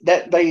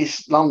that day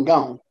is long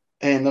gone.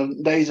 And the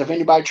days of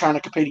anybody trying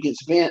to compete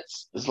against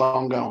Vince is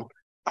long gone.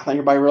 I think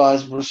everybody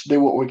realizes we'll just do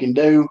what we can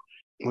do.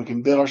 We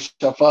can build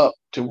ourselves up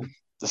to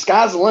the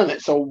sky's the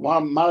limit. So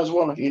might as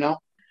well,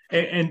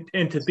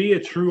 And to be a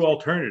true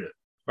alternative,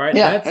 right?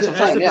 Yeah, that's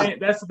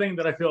the thing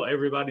that I feel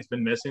everybody's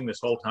been missing this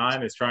whole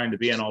time is trying to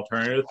be an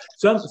alternative.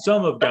 Some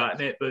have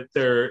gotten it, but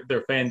their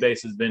fan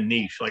base has been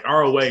niche. Like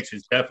ROH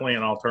is definitely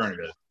an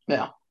alternative.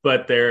 Yeah.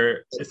 But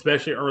they're,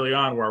 especially early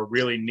on, were a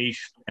really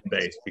niche fan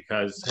base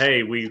because,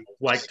 hey, we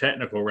like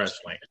technical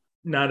wrestling.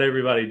 Not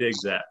everybody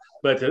digs that.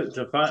 But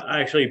to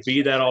actually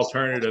be that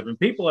alternative, and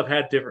people have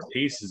had different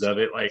pieces of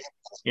it. Like,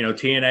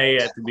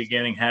 TNA at the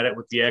beginning had it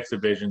with the X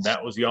Division.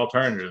 That was the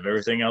alternative.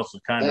 Everything else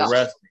was kind of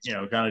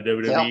kind of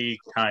WWE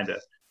kind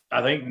of.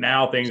 I think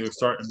now things are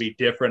starting to be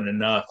different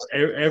enough.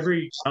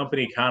 Every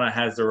company kind of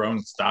has their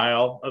own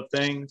style of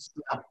things,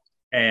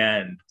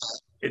 and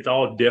it's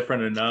all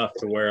different enough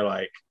to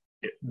where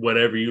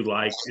whatever you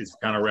like is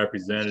kind of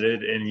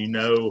represented. And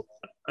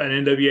an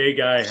NWA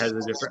guy has a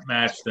different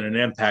match than an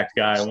Impact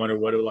guy. I wonder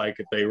what it would like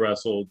if they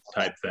wrestled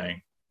type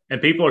thing. And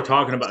people are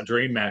talking about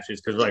dream matches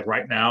because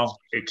right now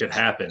it could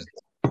happen.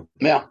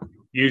 Yeah.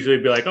 Usually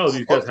it'd be like, oh,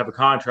 these guys have a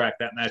contract.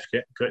 That match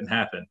couldn't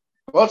happen.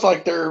 Well, it's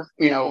like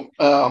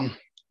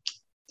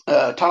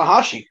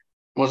Tanahashi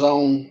was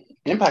on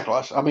Impact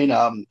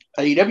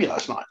AEW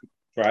last night.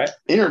 Right.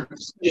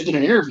 Just did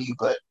an interview,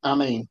 but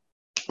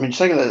just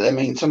think of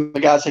that. Some of the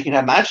guys he can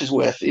have matches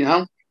with,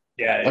 Yeah,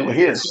 over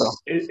here. So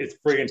it's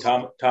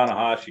friggin'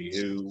 Tanahashi,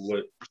 who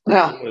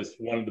was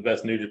one of the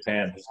best New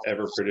Japan has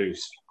ever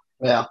produced.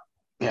 Yeah.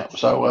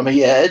 So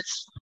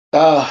it's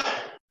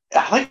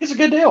I think it's a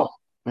good deal.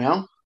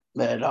 That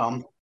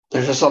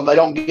there's just something they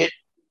don't get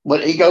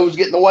but egos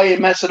get in the way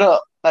and mess it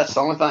up. That's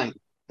the only thing,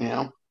 you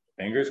know.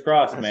 Fingers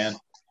crossed, man.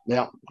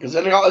 Yeah, because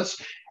then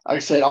it's like I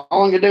said, all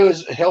I'm gonna do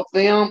is help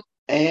them,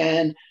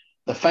 and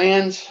the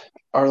fans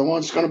are the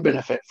ones going to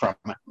benefit from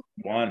it.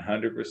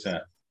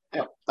 100%.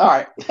 Yeah. All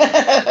right,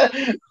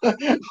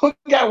 we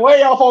got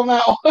way off on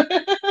that one.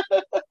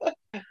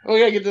 We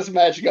gotta get this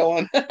match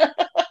going.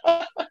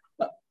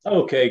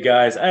 Okay,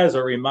 guys. As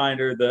a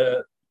reminder,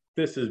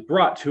 this is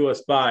brought to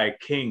us by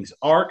King's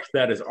Arc.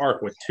 That is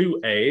Arc with two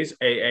A's,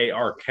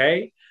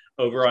 AARK.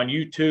 Over on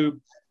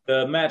YouTube,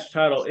 the match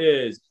title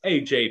is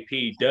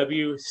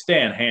AJPW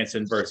Stan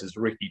Hansen versus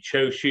Riki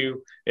Choshu.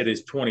 It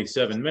is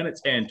 27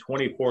 minutes and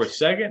 24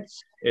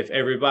 seconds. If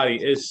everybody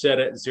is set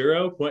at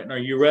 0, Quentin, are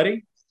you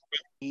ready?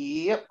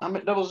 Yep, I'm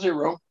at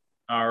 00.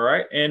 All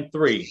right. And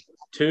 3,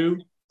 2,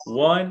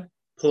 1,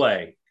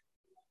 play.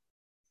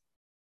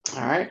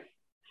 All right.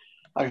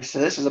 Like I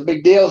said, this is a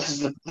big deal. This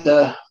is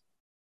the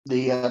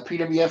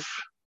PWF.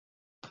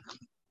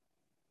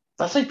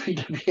 I say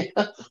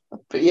PWF,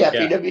 but yeah.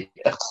 PWF.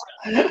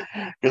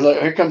 Because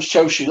look, here comes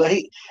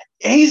Choshu.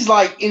 He's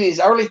like in his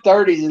early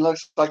 30s. He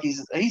looks like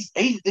he's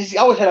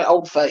always had an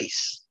old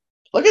face.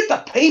 Look at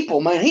the people,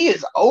 man. He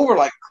is over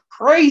like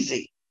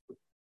crazy.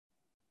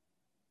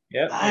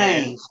 Yep.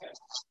 Dang.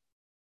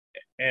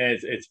 And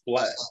it's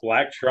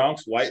black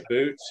trunks, white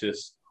boots,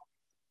 just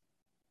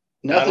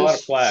not a lot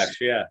of flash.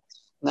 Yeah.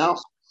 No,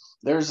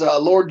 there's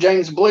Lord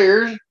James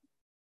Blair's,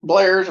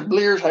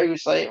 how you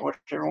say it,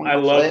 whichever one. I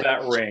love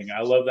that ring.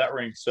 I love that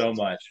ring so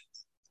much.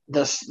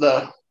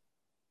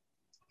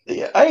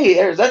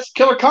 Hey, that's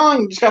Killer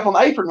Kong just got on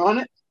the apron,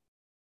 wasn't it?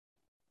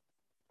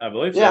 I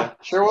believe so. Yeah,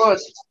 sure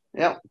was.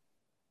 Yep.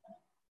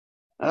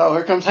 Oh,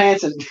 here comes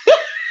Hansen.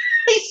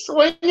 He's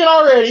swinging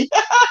already.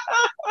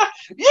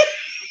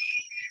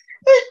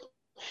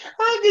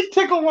 I get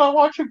tickled when I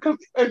watch him come.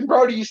 And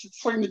Brody used to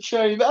swing the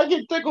chain. I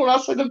get tickled when I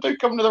see them two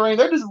coming to the ring.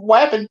 They're just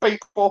whapping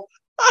people.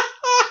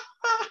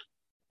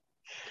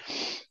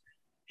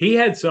 He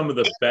had some of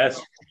the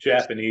best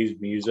Japanese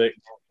music.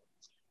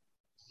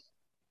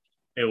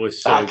 It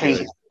was so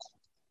good.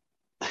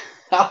 I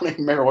don't even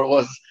remember what it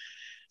was.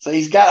 So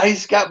he's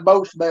got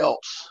both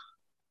belts.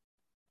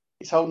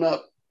 He's holding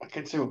up. I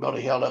can't see what belt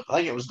he held up. I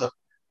think it was the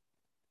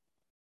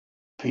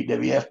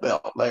PWF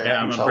belt there.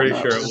 Yeah, I'm pretty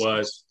sure it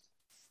was.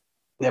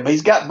 Yeah, but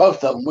he's got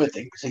both of them with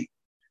him because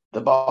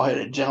the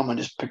bald-headed gentleman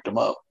just picked him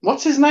up.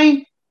 What's his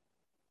name?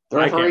 The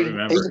referee. I can't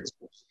remember.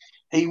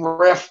 He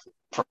ref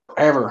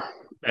forever.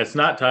 That's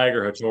not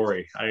Tiger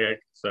Hattori.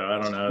 So I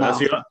don't know.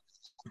 No.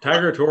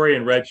 Tiger Hattori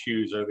and Red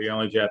Shoes are the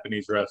only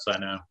Japanese refs I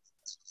know.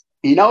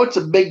 You know, it's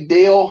a big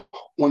deal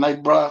when they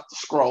brought out the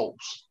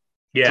scrolls.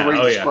 Yeah. To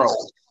read the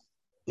scrolls.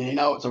 You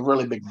know, it's a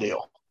really big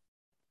deal.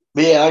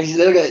 But yeah,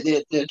 look at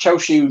the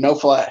Choshu, no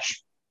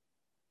flash.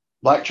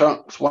 Black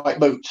trunks, white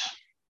boots.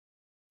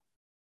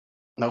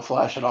 No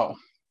flash at all.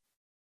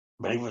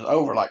 But he was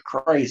over like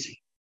crazy.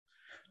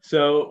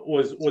 So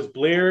was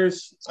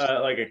Blears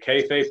like a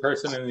kayfabe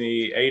person in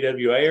the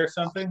AWA or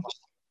something?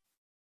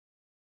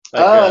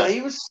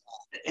 He was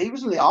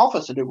in the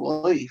office, I do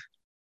believe.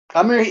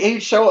 I mean,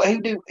 he'd show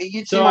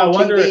you'd see him on I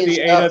wonder TV if the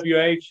stuff.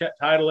 AWA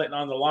title it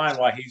on the line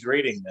while he's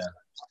reading them.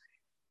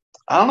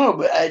 I don't know,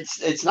 but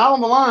it's not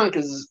on the line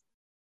because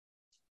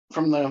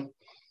from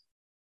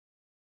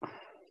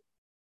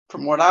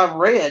what I've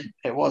read,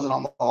 it wasn't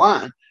on the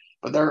line.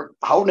 But they're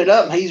holding it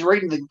up, and he's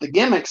reading the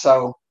gimmick.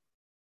 So,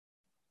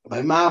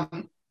 my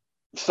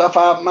stuff,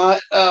 my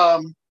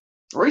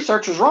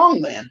research was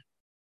wrong then.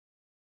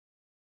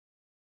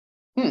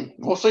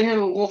 We'll see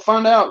here. We'll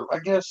find out, I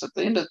guess, at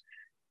the end of.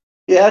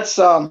 Yeah, it's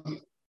Killer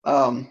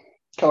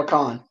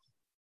Khan.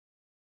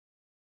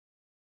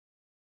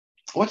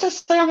 What's that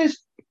say on these?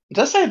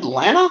 Does that say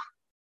Atlanta?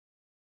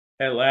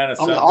 Atlanta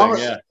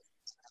something, yeah.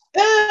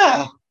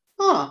 Yeah.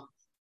 Huh.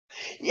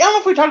 Yeah, I don't know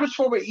if we talked about this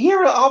before, but you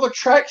hear all the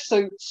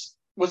tracksuits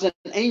was in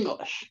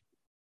English.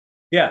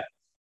 Yeah.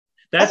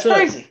 That's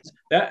crazy.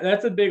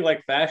 That's a big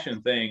like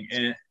fashion thing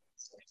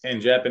in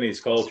Japanese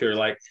culture.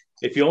 Like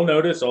if you'll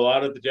notice, a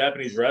lot of the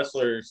Japanese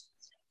wrestlers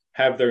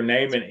have their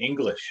name in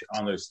English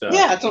on their stuff.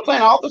 Yeah, that's what I'm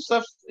saying. All the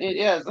stuff,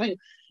 yeah.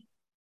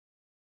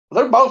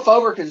 They're both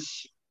over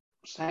because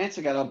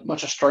Hansen got a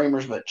bunch of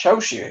streamers, but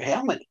Choshu,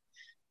 helmet,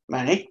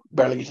 man, he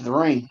barely gets to the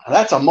ring.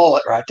 That's a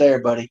mullet right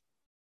there, buddy.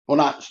 Well,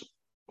 not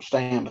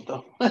Stan, but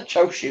the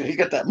Choshu, he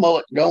got that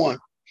mullet going.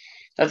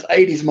 That's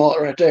 80s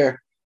mullet right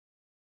there.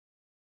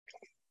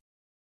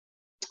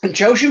 And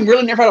Choshu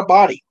really never had a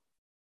body.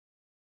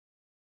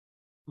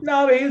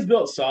 No, but he's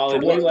built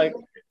solidly. Like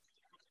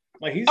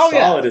he's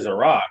solid as a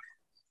rock.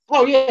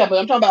 Oh yeah, but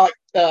I'm talking about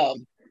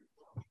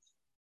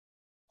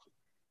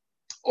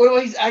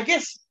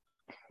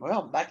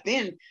back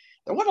then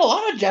there wasn't a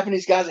lot of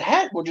Japanese guys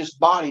that were just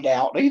bodied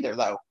out either,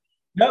 though.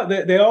 No,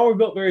 they all were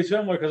built very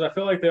similar because I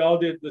feel like they all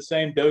did the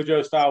same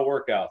dojo style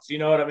workouts. You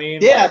know what I mean?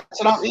 Yeah,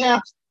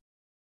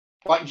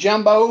 like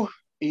Jumbo,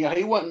 he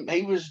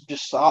was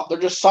just solid. They're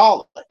just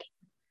solid.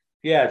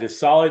 Yeah, just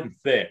solid and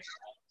thick.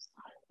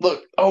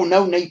 Look,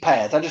 no knee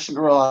pads. I just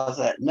realized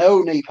that.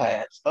 No knee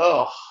pads.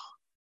 Oh.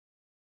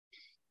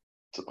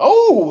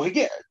 Oh, I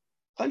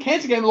think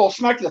Hanson gave him a little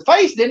smack to the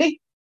face, didn't he?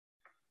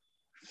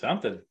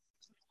 Something.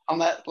 On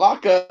that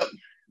lockup.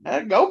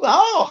 Go.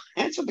 Oh,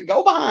 Hanson to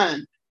go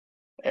behind.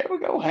 There we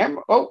go.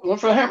 Hammer. Oh, went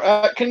for the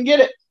hammer. Couldn't get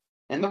it.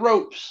 And the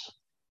ropes.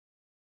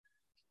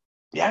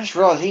 Yeah, I just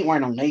realized he ain't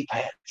wearing no knee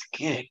pads.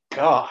 Good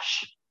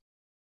gosh.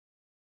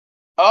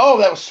 Oh,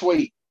 that was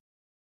sweet.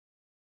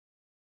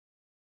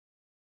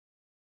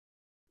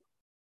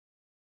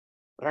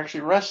 They're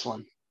actually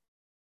wrestling.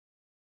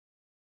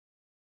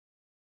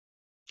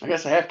 I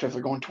guess they have to if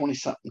they're going 20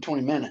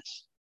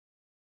 minutes.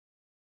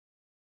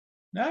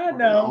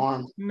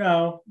 No.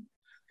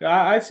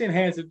 I've seen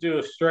Hanson do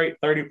a straight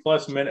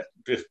 30-plus minute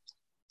just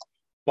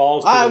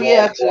balls. Oh,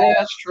 yeah,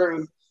 that's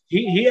true.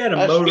 He had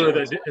a motor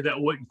that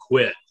wouldn't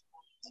quit.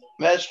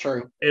 That's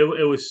true.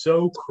 It was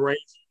so crazy.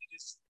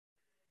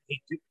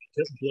 He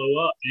couldn't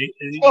blow up.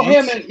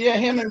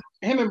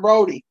 Him and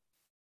Brody.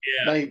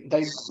 Yeah, they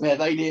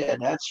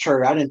did. That's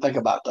true. I didn't think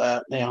about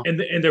that. Yeah,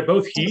 and they're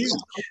both huge.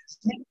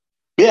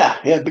 Yeah,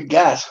 big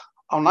guys.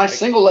 Oh, nice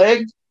single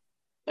leg.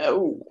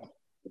 Oh,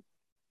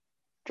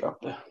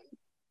 dropped the.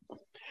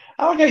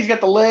 Okay, he's got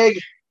the leg.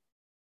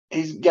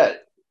 He's got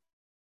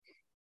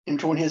in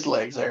between his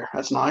legs there.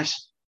 That's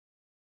nice.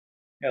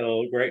 Got a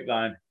little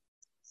grapevine.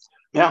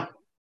 Yeah.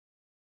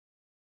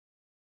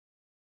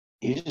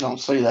 You just don't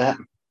see that.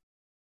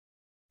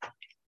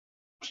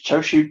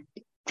 Choshu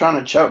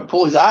trying to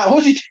pull his eye.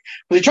 Was he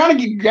trying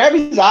to grab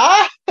his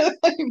eye?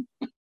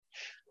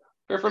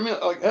 Or from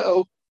it, like,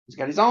 he's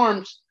got his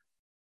arms.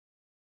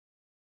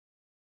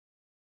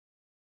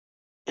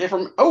 Yeah, that's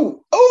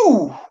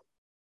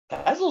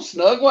a little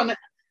snug, wasn't it?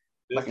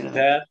 Back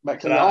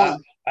to the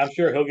arm. I'm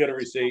sure he'll get a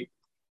receipt.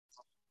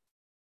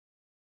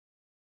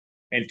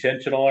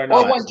 Intentional or not.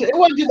 Well, it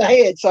wasn't to the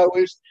head, so it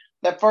was,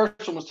 that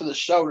first one was to the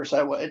shoulder,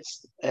 so it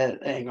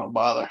ain't gonna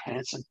bother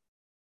Hanson.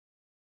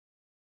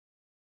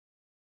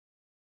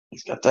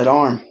 He's got that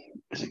arm.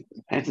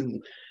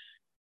 Hanson.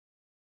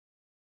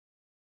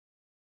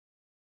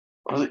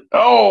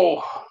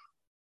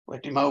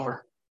 Flicked him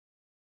over.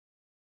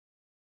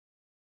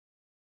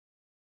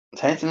 Is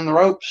Hanson in the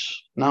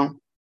ropes? No.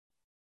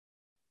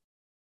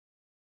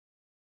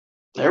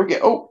 There we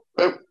go.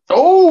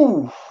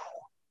 Oh.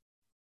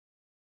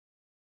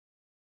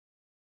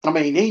 I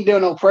mean, he ain't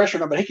doing no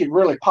pressure, but he could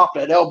really pop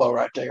that elbow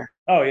right there.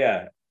 Oh,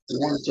 yeah. He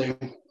wanted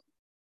to.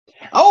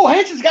 Oh,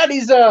 Hanson's got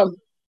he's got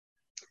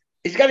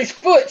his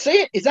foot.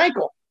 See it? His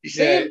ankle. You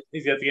see him?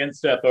 He's got the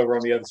instep over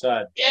on the other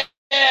side. Yeah.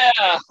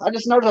 I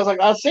just noticed. I was like,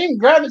 I see him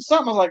grabbing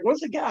something. I was like,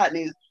 what's he got?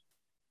 And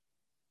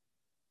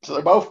so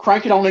they're both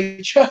cranking on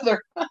each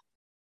other.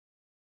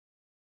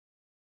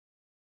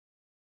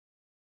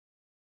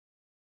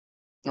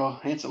 Oh,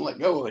 Hanson let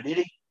go of it, did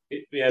he?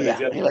 Yeah,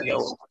 he let go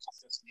of it.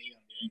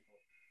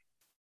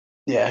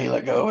 Yeah, he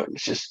let go of it.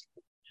 It's just,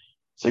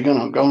 so he's going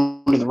to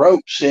go to the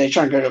ropes. Yeah, he's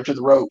trying to get up to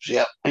the ropes.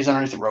 Yep, he's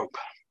underneath the rope.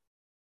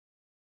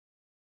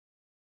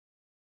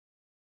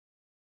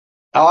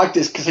 I like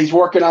this because he's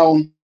working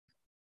on,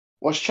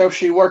 what's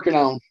Choshu working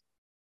on?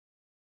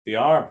 The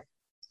arm,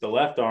 the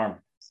left arm,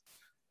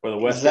 where the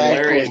Western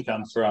lariat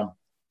comes from.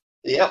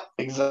 Yep,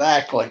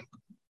 exactly.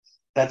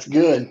 That's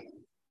good.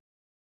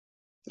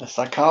 That's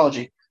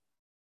psychology.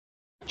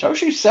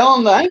 Choshu's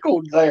selling the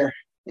ankle there,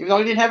 even though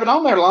he didn't have it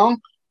on there long.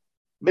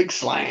 Big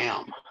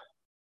slam.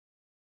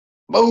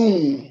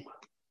 Boom.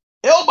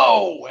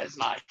 Elbow. That's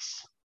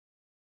nice.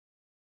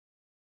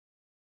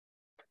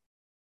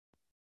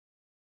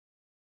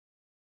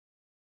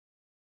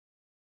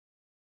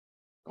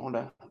 Going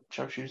to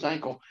Choshu's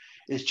ankle.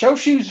 Is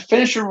Choshu's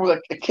finisher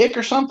with a kick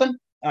or something?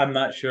 I'm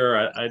not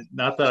sure.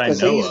 Not that I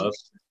know of.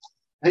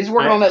 He's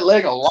working on that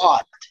leg a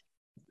lot.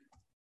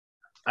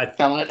 I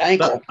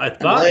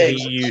thought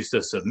he used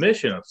a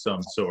submission of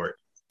some sort.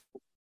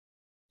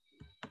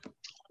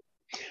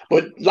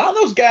 But a lot of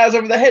those guys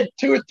over there had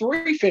 2 or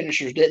 3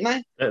 finishers, didn't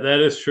they? That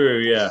is true,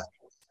 yeah.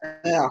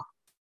 Yeah.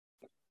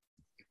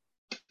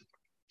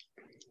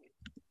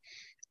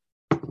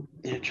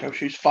 Yeah,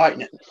 Choshu's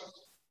fighting it.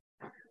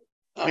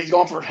 Oh, he's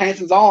going for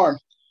Hanson's arm.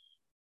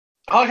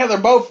 I like how they're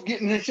both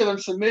getting each other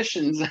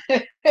submissions.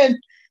 And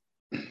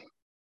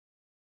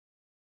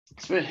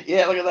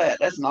yeah, look at that.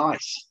 That's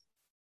nice.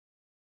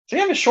 Does he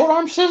have his short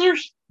arm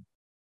scissors?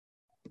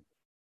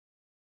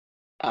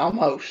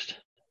 Almost.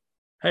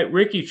 Hey,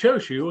 Ricky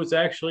Choshu was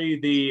actually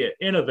the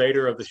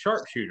innovator of the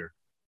sharpshooter.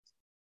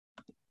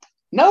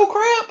 No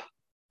crap.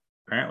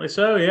 Apparently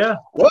so, yeah.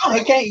 Well,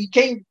 you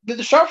can't do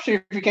the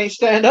sharpshooter if you can't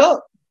stand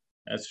up.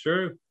 That's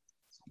true.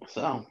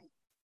 So,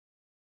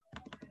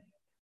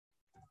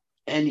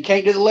 and you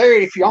can't do the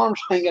lariat if your arm's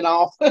hanging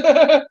off.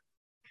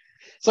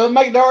 So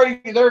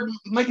they're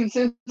making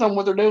sense on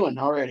what they're doing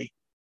already.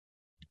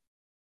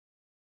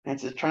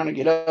 That's just trying to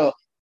get up.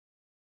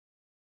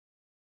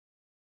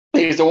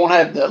 Because the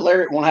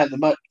lariat won't have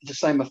the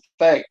same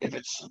effect if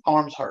its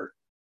arms hurt.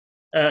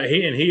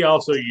 He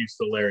also used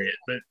the lariat,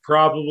 but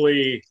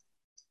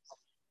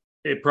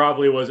it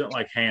probably wasn't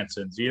like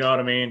Hanson's. You know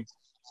what I mean?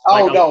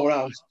 Oh, like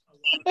no.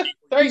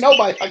 There ain't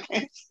nobody like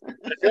Hanson. I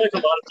feel like a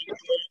lot of people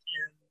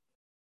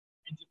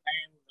in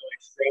Japan were like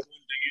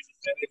struggling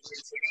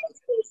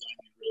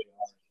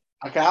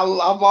Okay, I've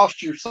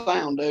lost your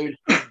sound, dude.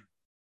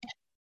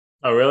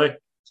 Oh, really?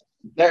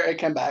 There, it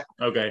came back.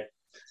 Okay.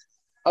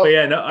 Oh, but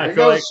yeah, no, I there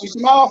feel goes. like Shoots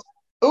him off.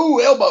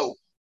 Ooh, elbow.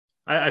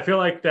 I feel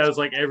like that was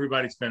like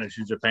everybody's finish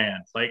in Japan.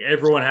 Like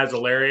everyone has a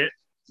lariat.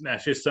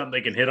 That's just something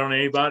they can hit on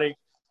anybody.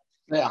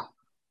 Yeah.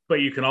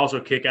 But you can also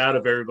kick out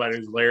of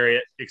everybody's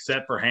lariat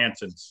except for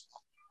Hanson's.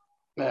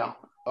 Yeah.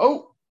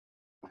 Oh.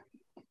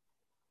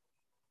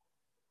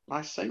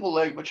 Nice single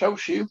leg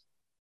Machoshu.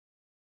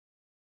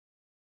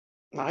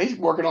 Now he's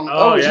working on.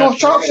 Oh, Oh, he's yeah. going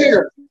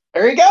sharpshooter.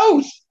 There he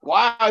goes.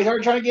 Wow, he's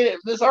already trying to get it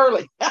this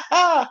early.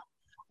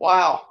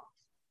 Wow.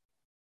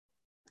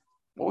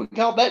 Well, we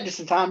called that just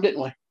in time,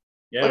 didn't we?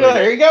 Yeah, Look at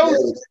that. Here he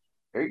goes.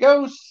 Here he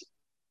goes.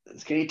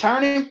 Can he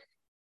turn him?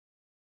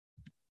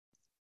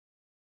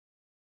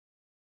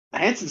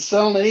 Hanson's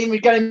selling it. Even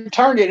got him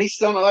turned it. He's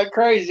selling it like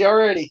crazy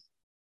already.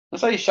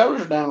 Let's say his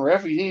shoulders are down,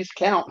 ref. He needs to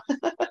count.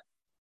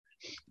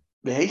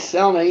 But he's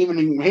selling it. He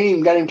ain't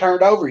even got him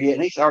turned over yet,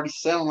 and he's already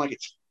selling like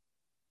it's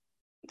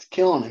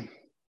killing him.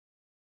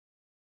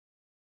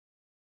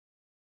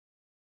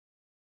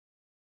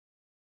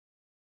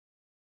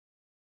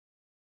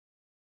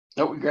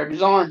 Nope, we grabbed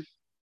his arm.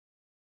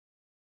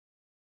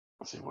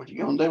 I said, what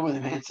you going to do with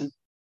him, Hanson?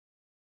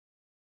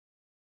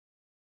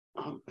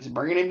 Oh, is he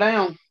bringing him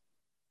down?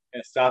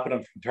 And stopping him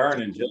from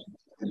turning.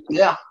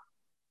 Yeah.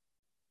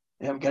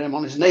 Yeah, we got him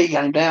on his knee,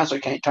 got him down so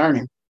he can't turn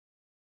him.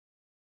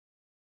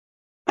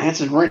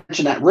 Hanson's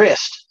wrenching that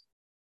wrist.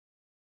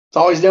 That's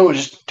all he's doing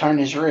is just turning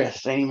his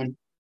wrist. Ain't even,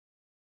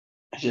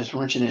 it's just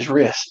wrenching his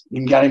wrist.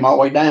 You got him all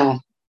the way down.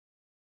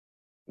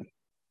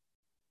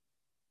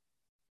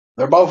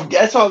 They're both,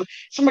 that's all,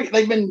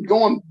 they've been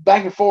going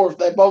back and forth.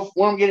 They both,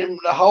 one of them get him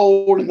to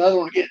hold and the other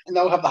one get, and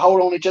they'll have the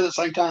hold on each other at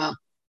the same time.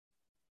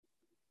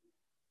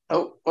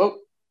 Oh.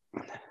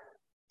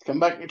 Come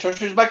back,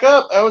 Churchill's back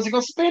up. Oh, is he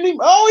going to spin him?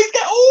 Oh, he's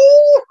got,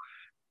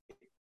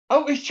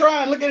 oh, he's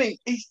trying. Look at him.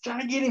 He's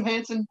trying to get him,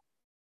 Hanson.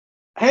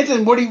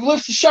 Hanson, when he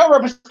lifts his shoulder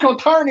up, it's going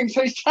to turn him.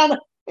 So he's trying to,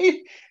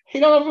 he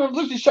don't know if he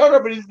lifts his shoulder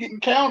up, but he's getting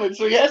counted.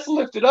 So he has to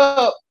lift it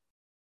up.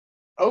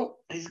 Oh,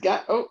 he's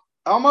got,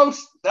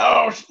 almost.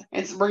 Oh,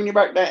 Hanson bringing you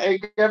back down. Hey,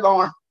 grab the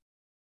arm.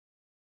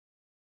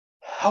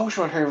 I wish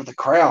I'd hear with the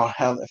crowd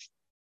how the,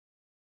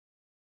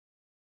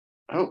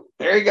 oh,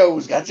 there he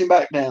goes. Got him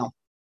back down.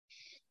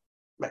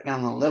 Back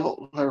down the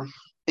level. They're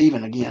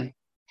even again.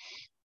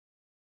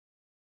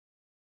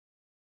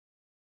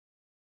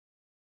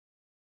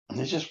 And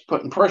he's just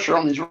putting pressure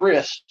on his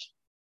wrist.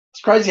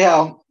 It's crazy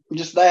how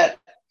just that.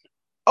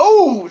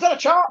 Oh, is that a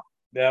chop?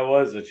 That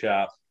was a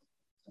chop.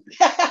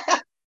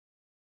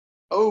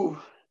 Oh,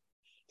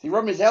 is he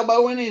rubbing his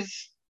elbow in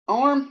his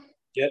arm?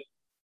 Yep.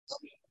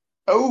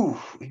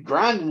 Oh, he's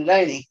grinding it,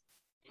 ain't he?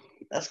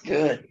 That's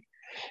good.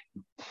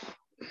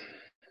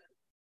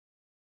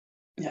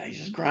 Yeah, he's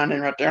just grinding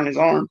right there on his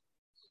arm.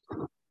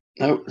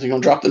 Nope. Is he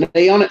going to drop the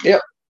knee on it?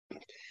 Yep.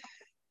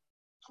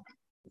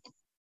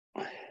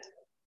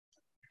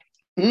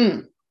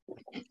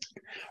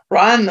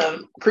 Riding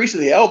the crease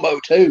of the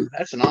elbow, too.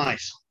 That's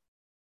nice.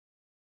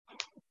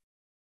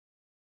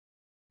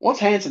 What's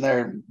Hanson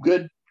there?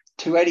 Good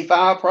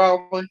 285,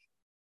 probably?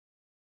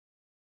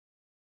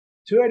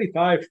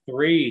 285.3.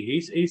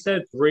 He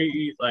said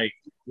 3 like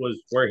was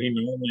where he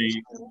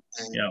normally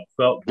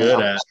felt good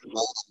at.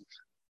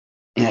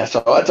 Yeah,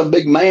 so that's a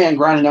big man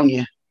grinding on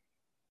you.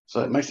 So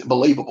it makes it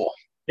believable.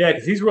 Yeah,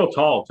 because he's real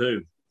tall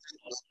too.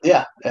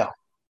 Yeah.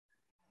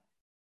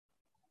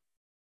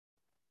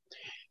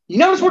 You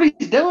notice what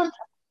he's doing?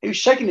 He was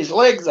shaking his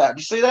legs out. Did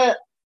you see that?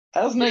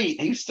 That was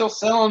neat. He was still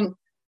selling.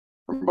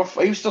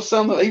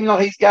 Even though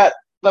he's got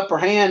the upper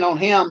hand on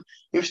him,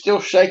 he was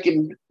still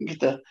shaking.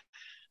 Get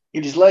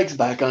his legs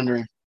back under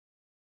him.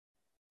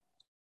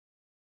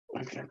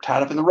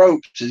 Tied up in the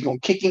ropes. He's going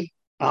to kick him.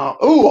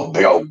 A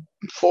big old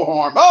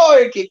forearm. Oh,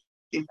 he kicked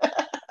him.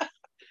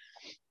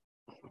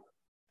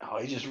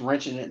 He's just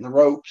wrenching it in the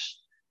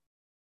ropes.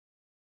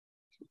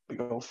 Big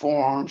old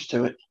forearms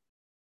to it.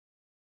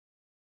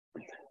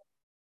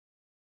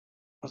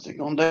 What's he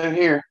going to do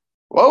here?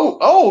 Whoa.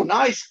 Oh,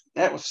 nice.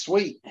 That was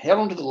sweet. Held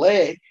onto the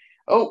leg.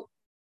 Oh.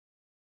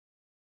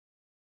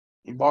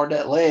 He barred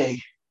that leg.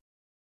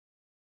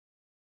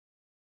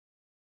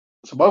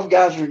 So both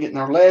guys are getting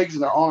their legs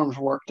and their arms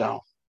worked on.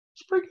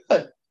 It's pretty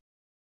good.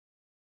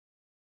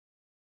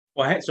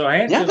 Well, so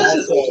Hanson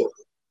also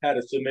had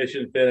a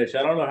submission finish.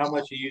 I don't know how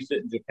much he used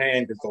it in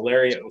Japan because the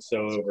lariat was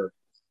so over.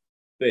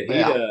 But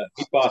he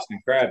Boston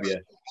Crab you.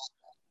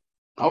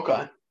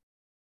 Okay.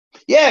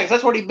 Yeah, because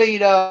that's what he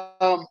beat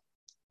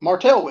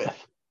Martel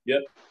with.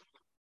 Yep.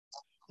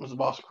 Was the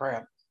Boston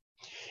Crab.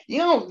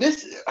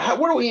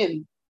 What are we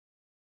in?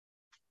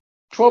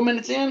 12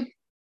 minutes in?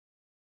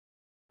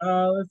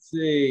 Let's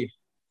see.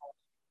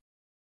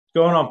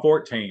 Going on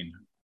 14.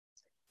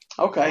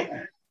 Okay.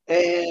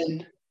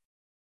 And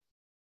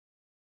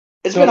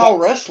it's been all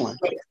wrestling.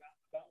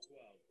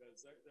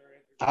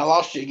 I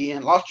lost you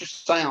again. Lost your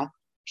sound.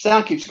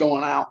 Sound keeps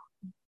going out.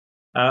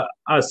 I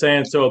was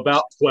saying, so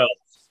about 12.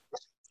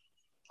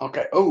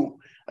 Okay. Oh,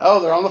 Oh,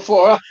 they're on the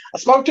floor. I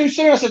spoke too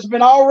soon. I said it's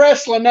been all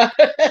wrestling.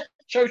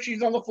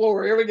 Choshi's on the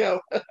floor. Here we go.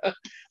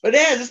 But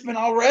yeah, it's been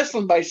all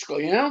wrestling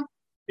basically, you know?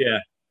 Yeah.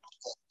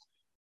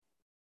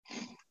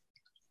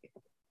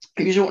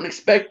 You usually wouldn't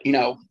expect,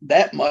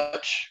 that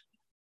much,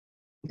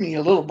 a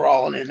little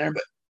brawling in there,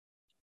 but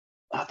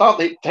I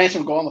thought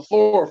Hanson would go on the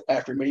floor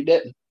after him, but he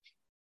didn't.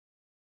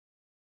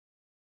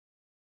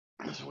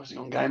 So what's he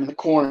going to get him in the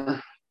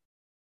corner?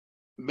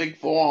 Big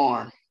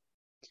forearm.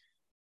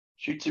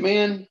 Shoots him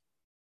in.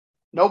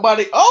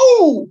 Nobody.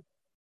 Oh!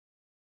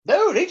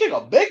 Dude, he took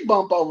a big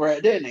bump over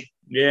it, didn't he?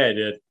 Yeah, he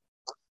did.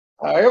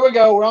 All right, here we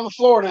go. We're on the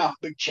floor now.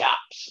 Big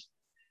chops.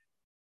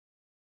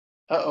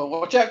 Uh-oh.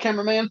 Watch out,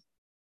 cameraman.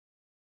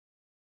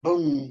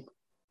 Boom.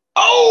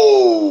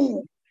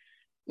 Oh!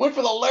 Went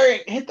for the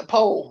lariat and hit the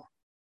pole.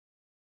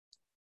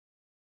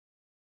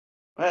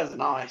 That's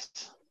nice.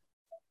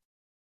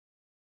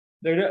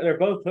 They're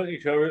both putting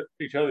each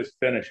other's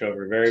finish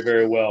over very,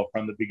 very well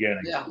from the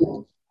beginning. Yeah.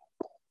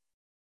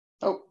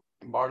 Oh,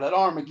 barred that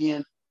arm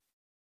again.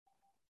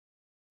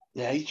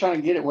 Yeah, he's trying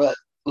to get it where that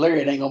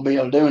lariat ain't gonna be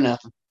able to do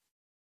nothing.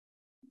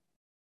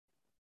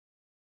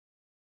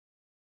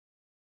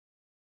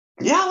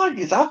 Yeah, like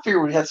this. I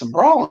figured we had some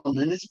brawling,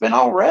 and it's been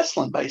all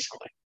wrestling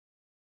basically.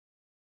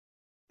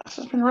 This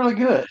has been really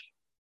good.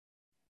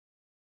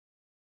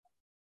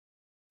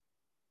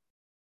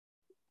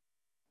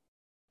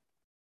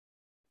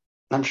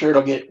 I'm sure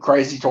it'll get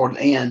crazy toward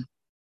the end.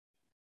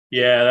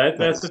 Yeah,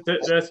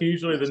 that's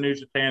usually the New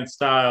Japan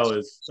style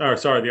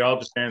the All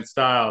Japan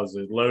style is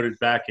a loaded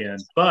back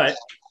end, but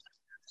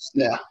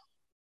yeah,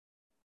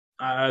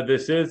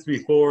 this is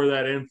before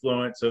that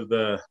influence of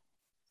the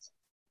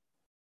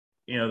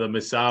the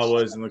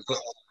Misawas and the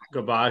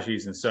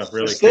Kabashis and stuff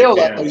really still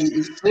kicked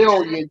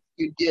though,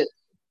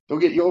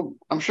 in.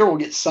 I'm sure we'll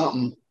get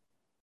something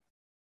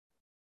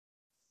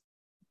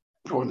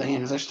toward the end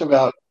because they still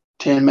got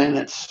 10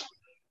 minutes.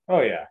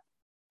 Oh yeah.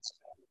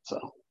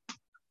 So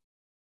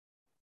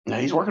yeah,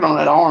 he's working on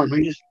that arm.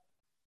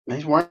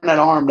 He's wearing that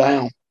arm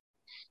down.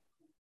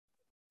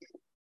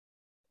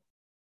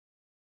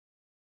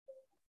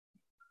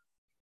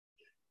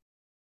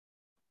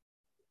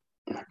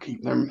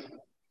 Keep them.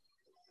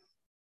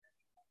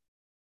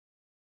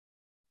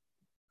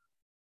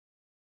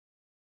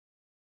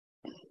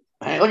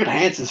 Man, look at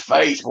Hanson's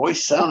face, boy.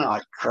 He's sounding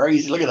like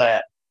crazy. Look at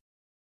that.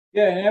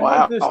 Yeah, and everyone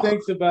Wow. just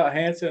thinks about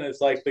Hanson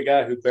as like the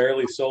guy who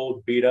barely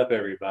sold, beat up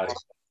everybody.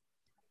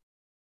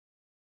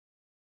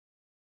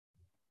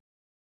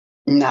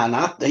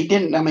 Nah, they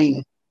didn't. I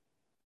mean,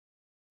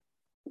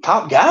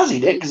 top guys he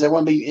didn't because they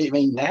wouldn't be. I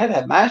mean, they had to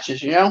have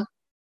matches, you know.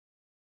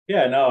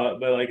 Yeah, no,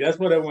 but like that's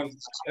what everyone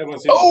seems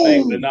to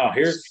think. But Oh, no,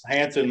 here's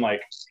Hanson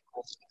like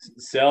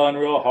selling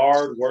real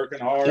hard, working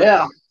hard.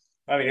 yeah,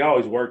 I mean, he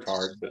always worked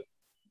hard, but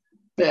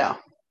yeah.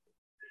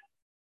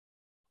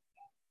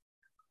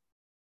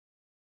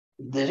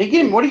 Did he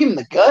give him? What did he give him?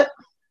 The gut?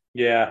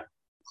 yeah.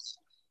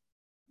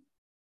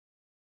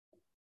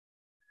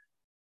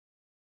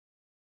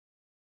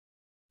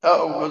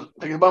 Oh,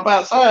 take a bump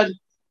outside.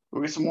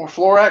 We'll get some more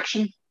floor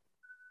action.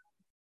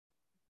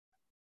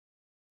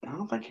 I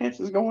don't think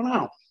Hanson's going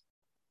out.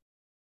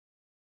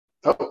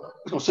 Oh,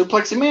 he's gonna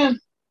suplex him in.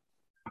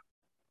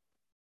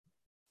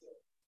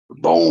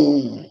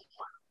 Boom.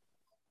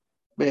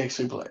 Big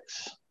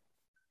suplex.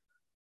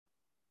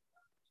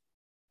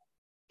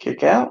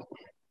 Kick out.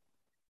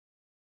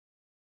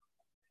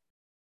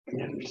 And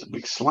there's a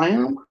big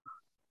slam.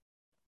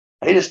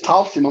 He just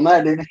tossed him on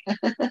that, didn't he?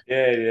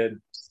 Yeah, he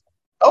did.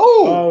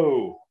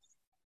 Oh,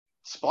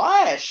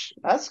 splash.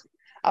 I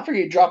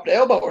figured he dropped the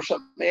elbow or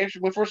something. He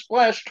actually went for a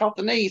splash, caught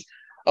the knees.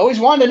 Oh, he's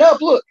winding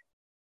up. Look.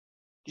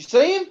 You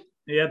see him?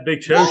 Yeah, big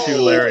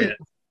Choshu lariat.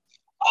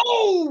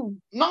 Oh,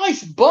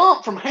 nice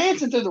bump from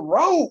Hanson through the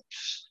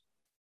ropes.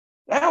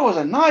 That was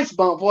a nice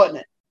bump, wasn't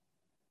it?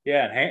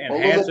 Yeah,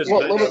 and Hanson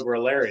putting over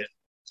a lariat.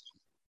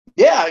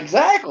 Yeah,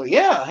 exactly.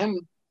 Yeah, him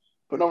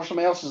putting over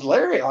somebody else's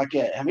lariat like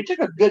that. I mean, he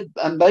took a good.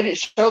 They didn't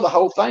show the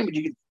whole thing, but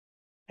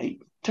he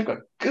took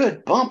a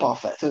good bump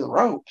off that through the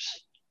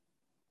ropes.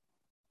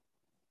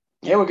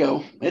 Here we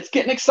go. It's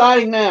getting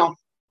exciting now.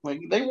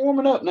 They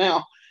warming up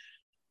now.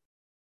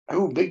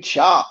 Oh, big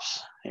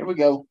chops. Here we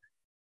go.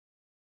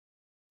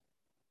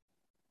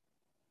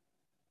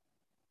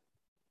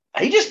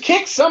 He just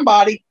kicked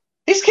somebody.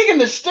 He's kicking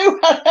the stew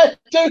out of that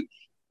dude.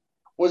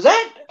 Was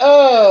that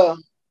oh,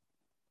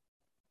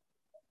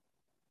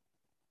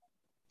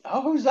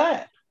 who's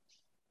that?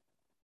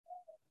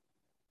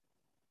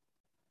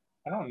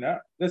 I don't know.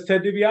 That's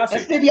Ted DiBiase.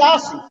 That's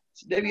DiBiase.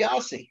 It's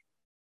DiBiase.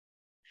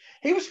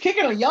 He was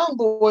kicking a young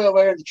boy over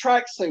there in the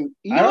tracksuit.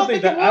 I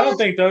don't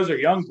think those are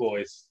young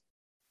boys.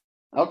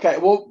 Okay,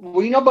 well,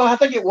 but I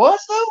think it was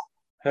though.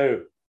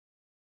 Who?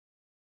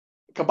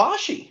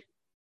 Kabashi.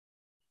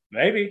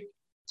 Maybe.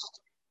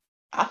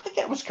 I think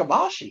that was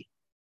Kabashi.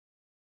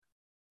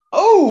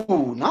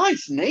 Oh,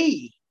 nice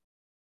knee.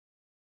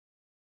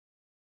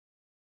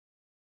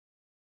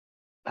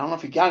 I don't know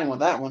if he got him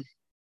with that one.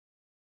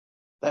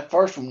 That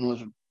first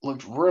one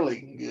looked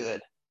really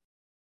good.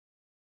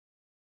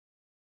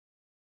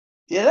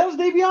 Yeah, that was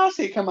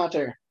DiBiase come out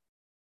there.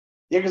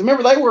 Yeah, because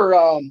remember they were.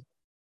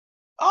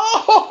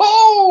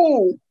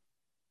 Oh,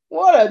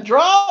 what a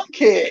drop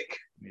kick!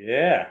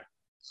 Yeah.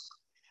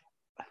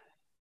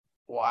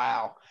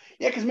 Wow.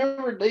 Yeah, because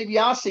remember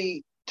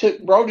DiBiase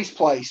took Brody's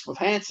place with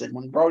Hanson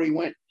when Brody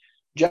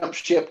jumped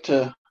ship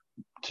to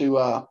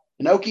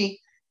Inoki.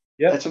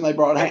 Yep. That's when they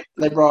brought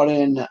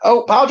in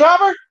pile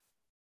driver.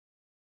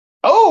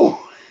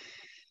 Oh,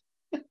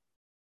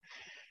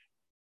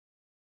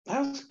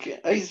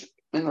 he's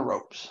in the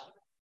ropes.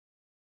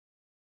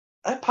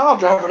 That pile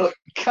driver looked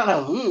kind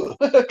of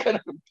could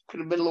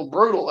have been a little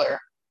brutal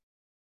there.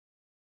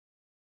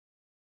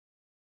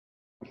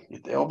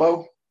 Get the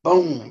elbow,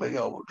 boom, big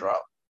elbow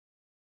drop.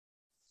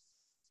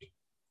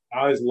 I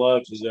always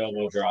loved his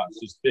elbow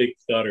drops, his big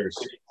thudders.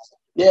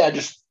 Yeah,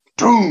 just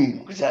boom,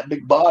 because that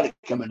big body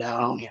coming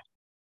down on you.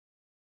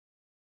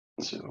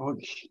 So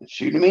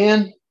shoot him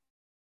in.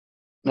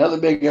 Another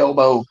big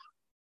elbow.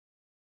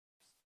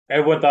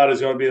 Everyone thought it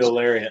was going to be the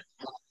lariat.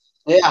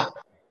 Yeah.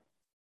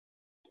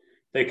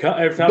 They come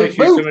every time he shoots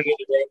him into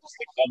the ropes,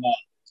 they come up.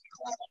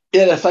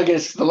 Yeah, I think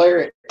it's the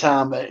lariat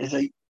time, but it's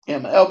an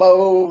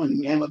elbow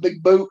and a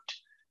big boot.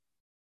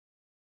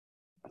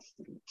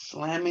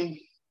 Slam him.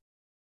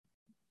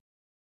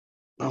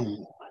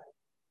 Boom.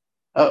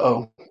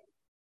 Uh-oh.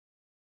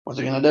 What's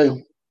he going to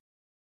do?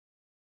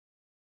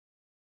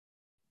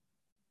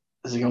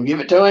 Is he going to give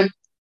it to him?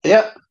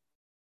 Yep.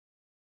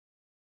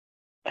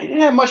 He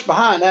didn't have much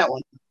behind that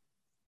one.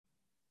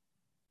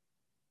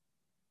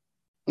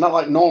 Not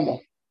like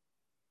normal.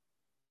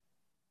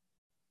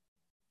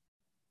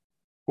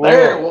 Whoa.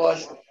 There it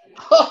was.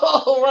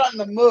 Oh, right in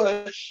the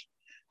mush.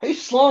 He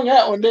slung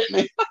that one, didn't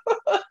he? Is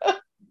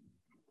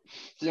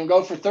he going to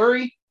go for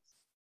 3?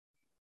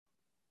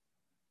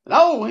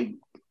 No, he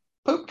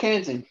poop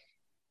cans him.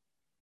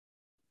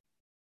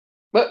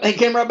 But he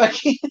came right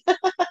back in.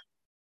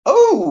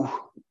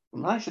 Oh,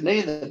 nice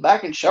knee to the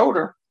back and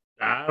shoulder.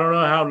 I don't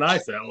know how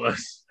nice that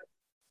was.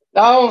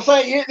 I don't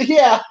say it.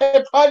 Yeah,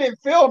 it probably didn't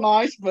feel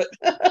nice, but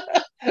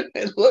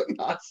it looked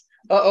nice.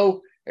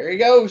 Uh-oh, there he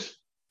goes.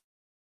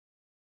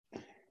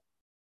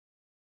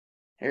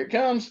 Here it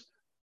comes.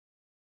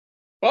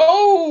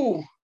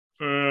 Oh!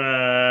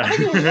 I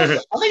think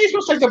he's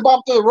supposed to take the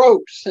bump to the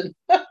ropes, and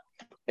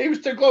he was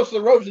too close to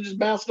the ropes and just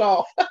bounced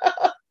off.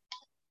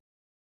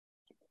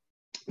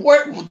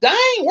 Where'd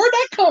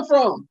that come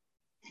from?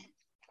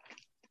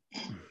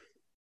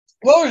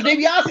 Well, there's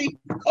DiBiase.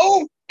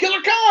 Oh,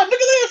 Killer Khan, look at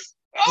this.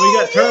 Oh, we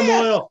got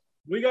turmoil.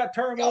 We got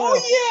turmoil.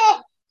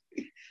 Oh,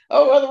 yeah.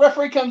 Oh, the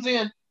referee comes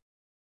in.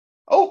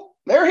 Oh,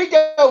 there he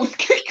goes.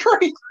 Kick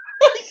creep.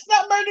 He's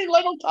not made any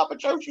leg on top of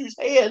Choshu's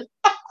head.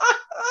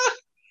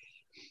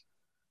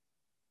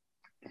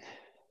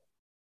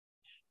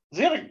 Is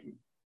he got a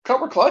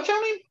Cobra clutch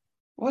on him?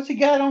 What's he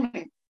got on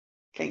him?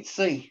 Can't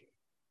see.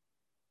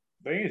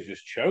 I think he's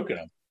just choking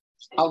him.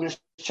 Oh, just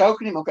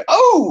choking him? Okay.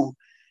 Oh!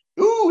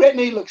 Ooh, that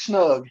knee looks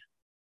snug.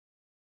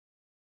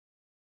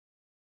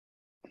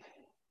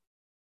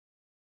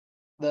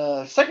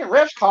 The second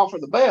ref's call for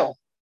the bell.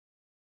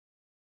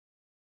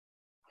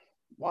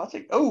 What's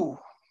it? Oh.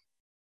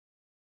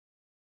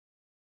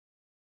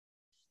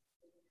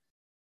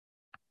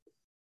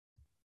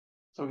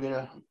 So we get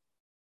a.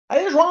 Hey,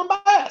 there's Ron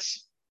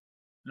Bass.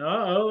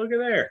 Oh, look at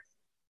there.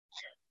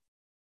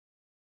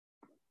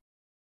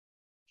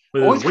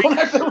 Oh, he's going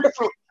after the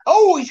referee.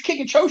 Oh, he's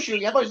kicking Choshu.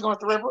 I thought he was going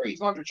after the referee. He's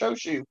going after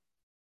Choshu.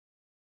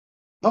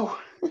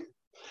 Oh.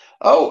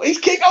 Oh, he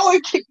kicked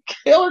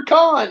Killer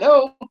Khan.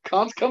 Oh,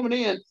 Khan's coming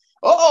in.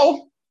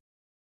 Uh-oh.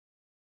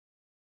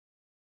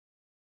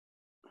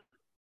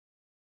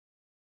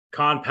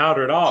 Khan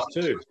powdered off,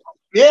 too.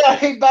 Yeah,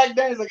 he backed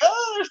down. He's like,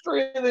 oh, there's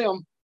 3 of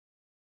them.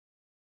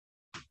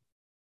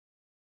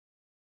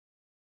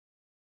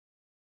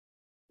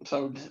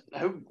 So, did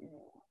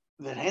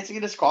Hanson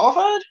get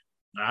disqualified?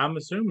 I'm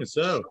assuming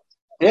so.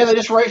 Yeah, they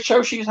just raised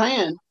Choshu's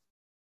hand.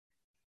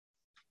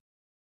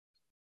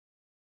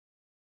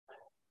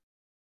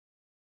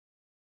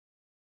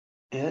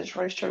 Yeah, they just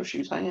raised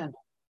Choshu's hand.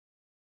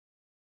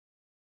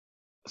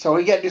 So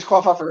he got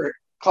disqualified for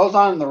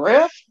clothesline the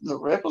ref. The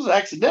ref was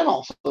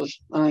accidental. So,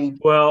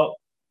 well,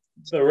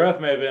 the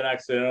ref may have been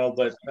accidental,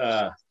 but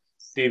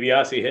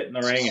DiBiase hitting the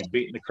ring and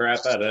beating the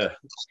crap out of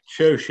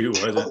Choshu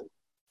wasn't.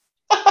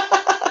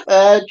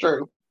 That's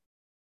true.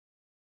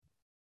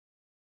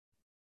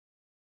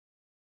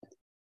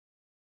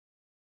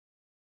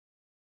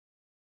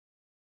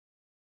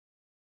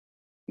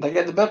 They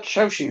got the belt to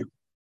Choshu.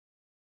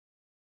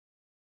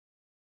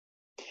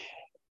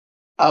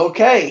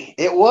 Okay,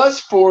 it was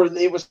for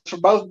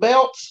both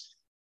belts.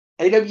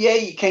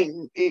 AWA,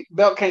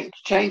 belt can't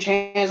change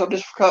hands on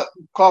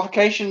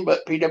disqualification,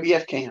 but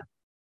PWF can.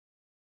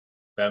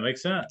 That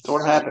makes sense. That's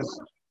what happened.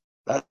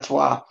 That's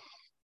why.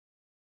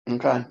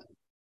 Okay.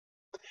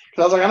 Because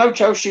I was like, I know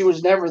Choshu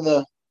was never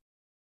the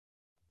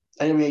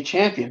AWA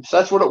champion, so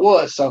that's what it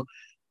was. So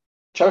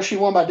Choshu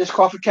won by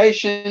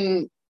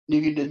disqualification.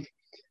 You did.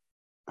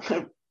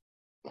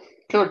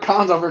 Killer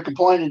Khan's over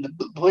complaining to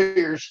the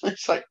players.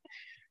 It's like,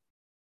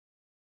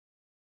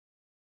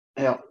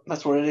 Yeah,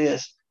 that's what it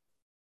is.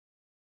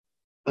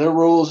 There are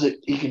rules that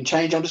you can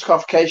change on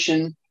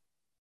disqualification.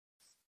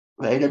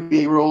 The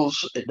AWA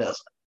rules, it doesn't.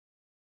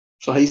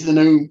 So he's the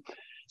new.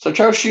 So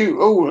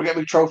Choshu, I got a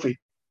big trophy.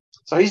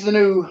 So he's the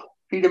new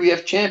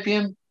PWF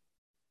champion.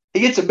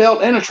 He gets a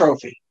belt and a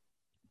trophy.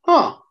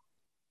 Huh.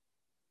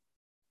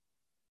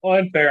 Well,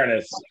 in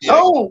fairness. Yeah.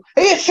 Oh,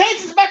 he has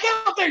chances back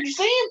out there. Did you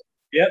see him?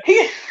 Yep.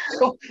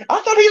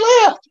 I thought he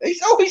left.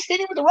 He's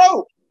hitting with the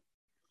rope.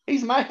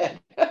 He's mad.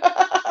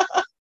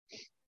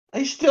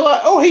 He's still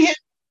out.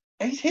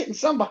 He's hitting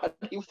somebody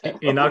with that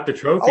He knocked the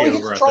trophy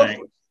over, I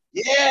think.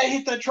 Yeah, he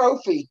hit the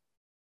trophy.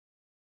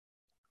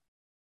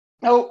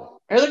 Oh,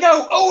 here they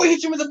go. Oh, he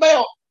hits him with the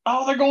belt.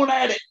 Oh, they're going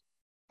at it.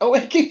 Oh,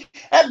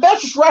 that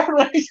belt's just wrapping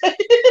around his head.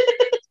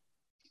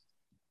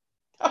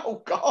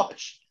 Oh,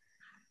 gosh.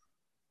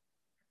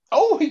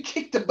 Oh, he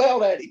kicked the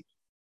belt at him.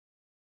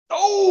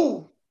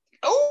 Oh,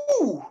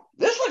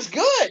 this looks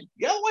good.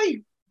 Yeah,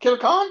 wait, Killer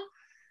Khan.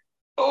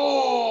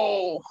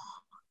 Oh,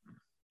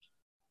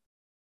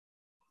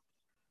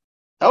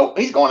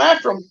 he's going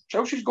after him.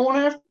 Choshu's going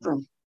after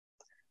him.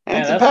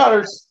 Hanson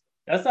Powders.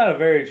 That's not a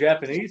very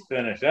Japanese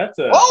finish. That's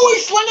a. Oh,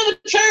 he's slinging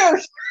the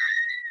chairs.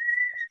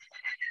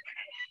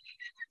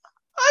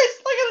 He's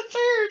slinging the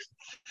chairs.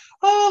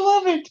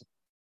 Oh, I love it.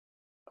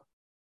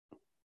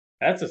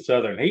 That's a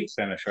Southern Heat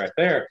finish right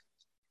there.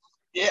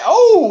 Yeah.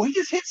 Oh, he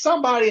just hit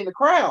somebody in the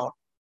crowd.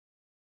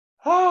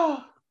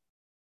 Oh.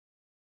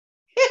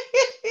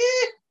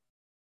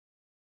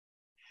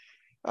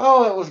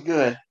 Oh, that was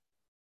good.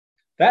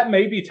 That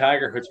may be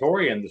Tiger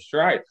Hattori in the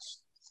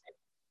stripes.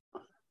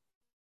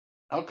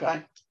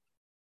 Okay.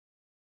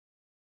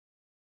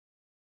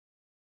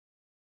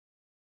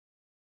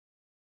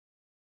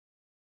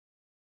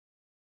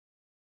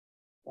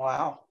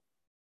 Wow.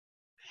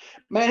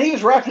 Man, he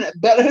was wrapping it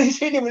better than he's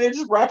hitting him, and it's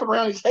just wrapping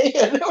around his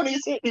head when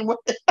he's hitting him with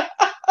it.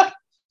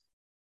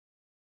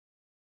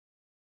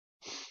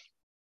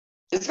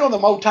 It's got the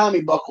old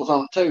timey buckles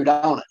on it too,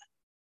 don't it?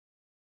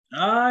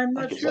 I'm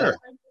not sure.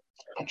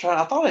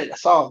 I thought I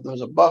saw there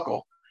was a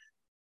buckle.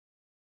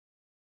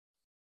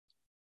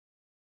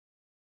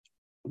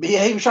 But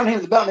yeah, he was trying to hit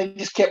him with the belt, and he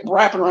just kept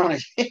wrapping around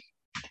his head.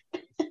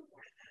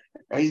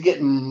 He's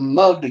getting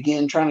mugged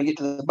again, trying to get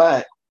to the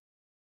back.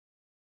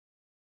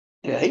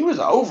 Yeah, he was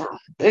over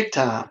big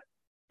time.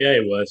 Yeah, he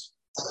was.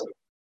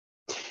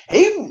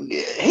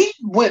 He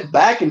went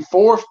back and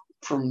forth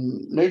from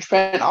New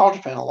Japan to All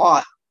Japan a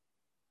lot.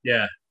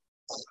 Yeah.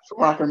 From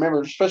what I can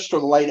remember, especially to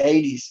the late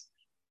 80s.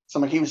 So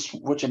like he was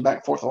switching back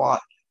and forth a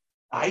lot.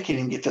 I can't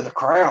even get to the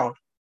crowd.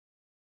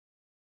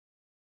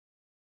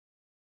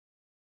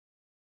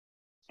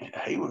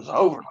 Yeah, he was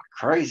over like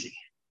crazy.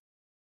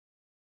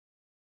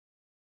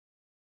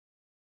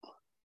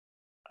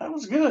 That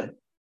was good.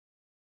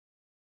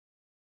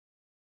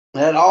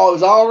 It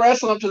was all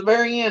wrestling up to the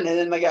very end, and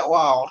then they got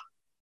wild.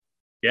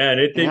 Yeah, and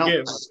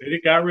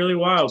it got really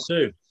wild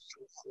too.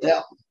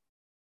 Yeah.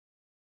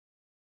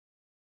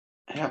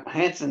 Yeah,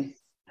 Hanson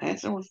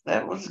was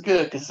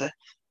good because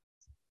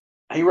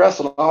he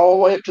wrestled all the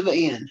way up to the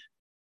end.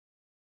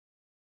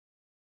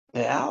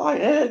 Yeah, I like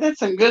it. That's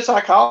some good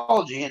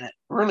psychology in it.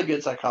 Really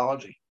good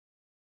psychology.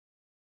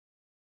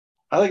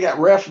 I think that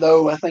ref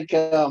though, I think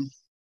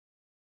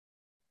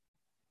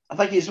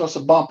he's supposed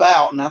to bump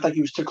out, and I think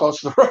he was too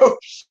close to the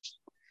ropes.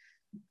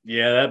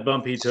 Yeah, that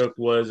bump he took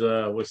was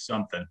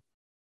something.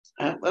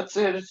 That's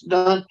it. It's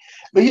done.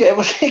 But yeah, it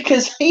was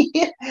because he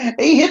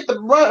hit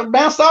the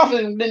bounced off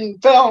and then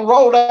fell and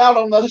rolled out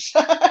on the other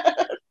side.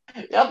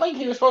 I think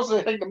he was supposed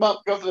to take the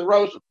bump, go through the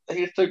ropes.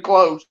 He was too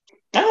close.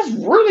 That was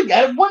really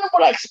good. It wasn't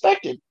what I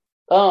expected.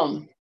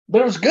 But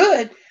it was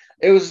good.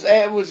 It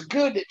was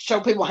good to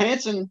show people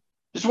Hanson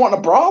just wanting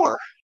a brawler.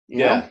 You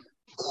know?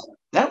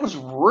 That was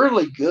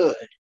really good.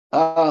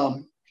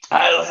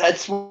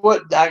 That's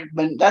what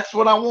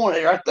I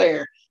wanted right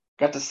there.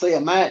 Got to see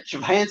a match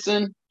of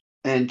Hanson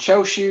and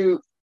Choshu,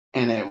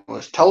 and it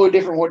was totally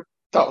different what I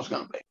thought it was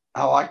going to be.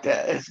 I like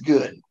that. It's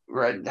good.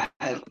 Right?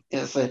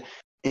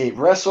 It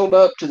wrestled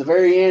up to the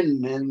very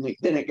end, and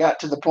then it got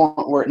to the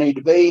point where it needed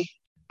to be.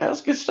 That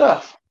was good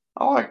stuff.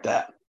 I like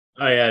that.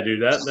 Oh yeah,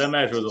 dude, that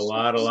match was a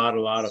lot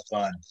of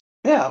fun.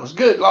 Yeah, it was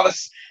good.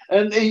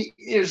 And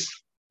it was,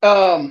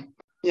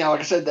 like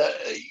I said,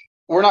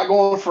 we're not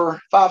going for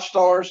 5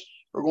 stars.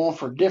 We're going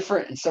for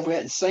different and stuff we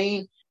hadn't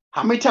seen.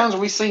 How many times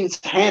have we seen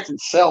Hanson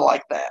sell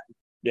like that?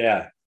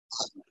 Yeah.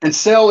 And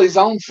sell his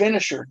own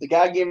finisher. The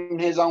guy gave him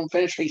his own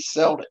finisher. He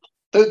sold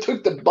it.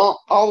 Took the bump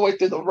all the way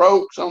through the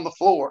ropes on the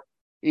floor.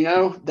 You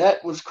know,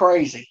 that was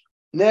crazy.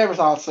 Never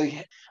thought I'd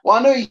see. Well,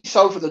 I knew he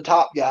sold for the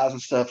top guys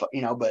and stuff,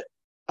 but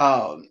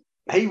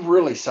he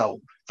really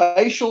sold.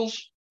 Facials,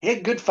 he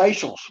had good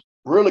facials,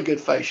 really good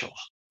facials.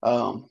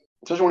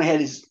 Especially when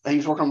he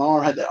was working on the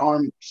arm, had that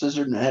arm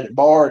scissored and had it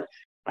barred.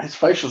 His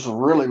facials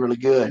were really, really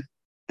good.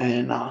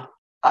 And I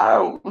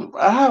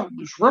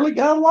was really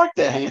I like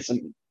that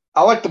Hanson.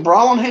 I like the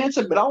brawling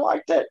Hanson, but I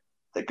like that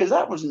because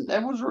that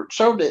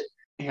showed that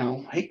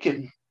he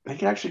can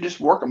actually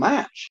just work a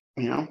match.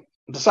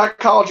 The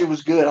psychology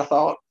was good, I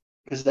thought,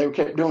 because they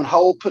kept doing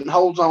putting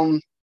holds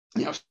on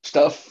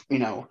stuff,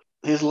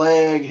 his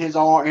leg, his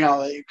arm,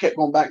 they kept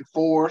going back and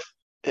forth.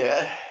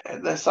 Yeah,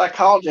 the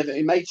psychology of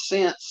it made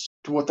sense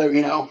to what they,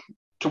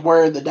 to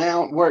where it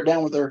down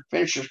with their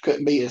finishers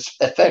couldn't be as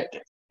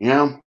effective.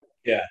 Yeah.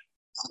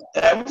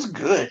 That was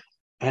good.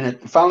 And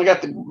it finally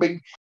got the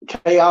big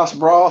chaos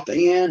brawl at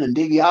the end, and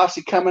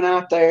DiBiase coming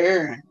out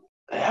there. And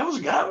that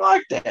was I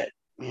like that.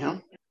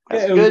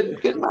 That's Yeah, a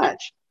good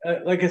match.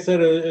 Like I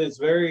said, it's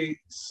very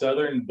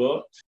Southern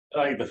booked,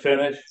 like the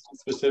finish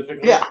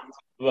specifically. Yeah,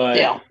 But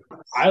yeah,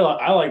 I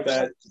like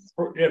that,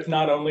 if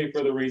not only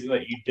for the reason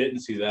that you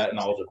didn't see that in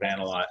All Japan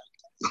a lot.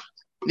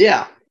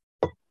 yeah.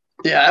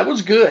 That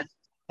was good.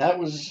 That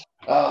was.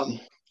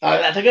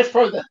 I think that's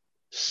probably the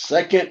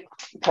second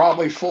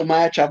probably full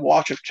match I've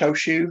watched of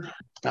Choshu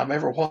I've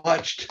ever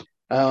watched.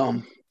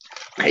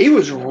 He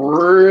was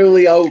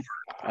really over.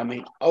 I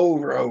mean,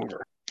 over.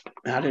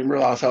 And I didn't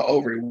realize how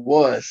over he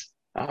was.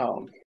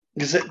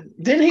 Because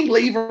didn't he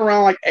leave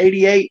around like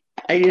 88,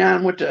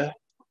 89, went to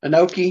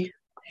Inoki?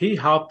 He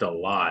hopped a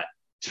lot.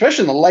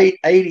 Especially in the late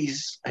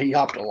 80s, he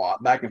hopped a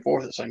lot. Back and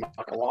forth, it seemed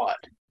like a lot.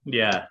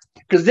 Yeah.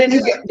 Because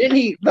didn't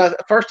he the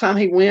first time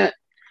he went,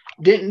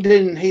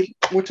 didn't he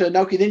went to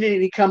Inoki, then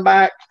didn't he come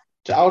back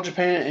to All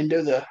Japan and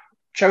do the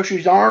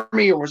Choshu's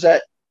Army, or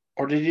did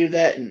he do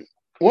that in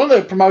one of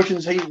the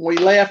promotions? We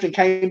left and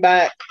came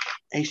back.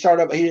 He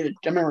started up. I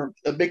remember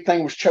the big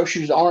thing was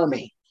Choshu's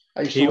Army.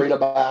 I used to read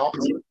about.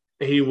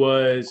 He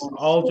was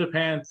All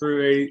Japan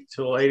through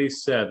till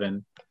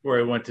 87, where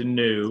he went to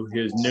New. He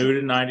was New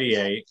to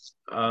 98.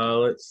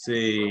 Let's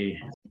see.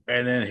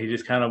 And then he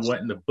just kind of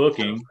went into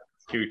booking.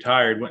 He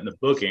retired, went into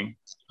booking.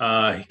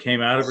 He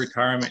came out of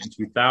retirement in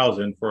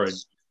 2000 for a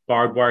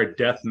barbed wire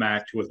death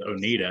match with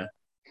Onita.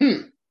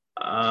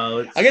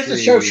 I guess the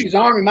Choshu's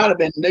Army might have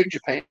been New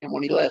Japan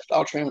when he left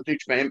All Japan with New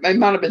Japan. It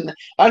might have been.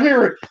 I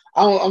remember.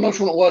 I don't know which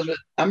one it was, but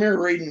I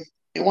remember reading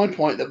at one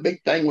point the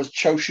big thing was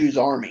Choshu's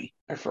Army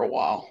there for a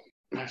while.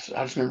 I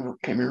just can't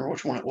remember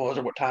which one it was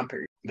or what time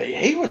period. But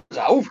he was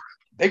over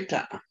big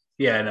time.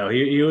 Yeah, no,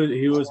 he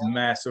was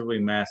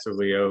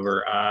massively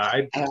over.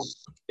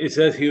 It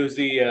says he was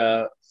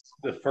the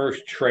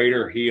first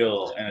traitor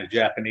heel in a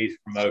Japanese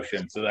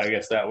promotion, so I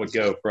guess that would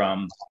go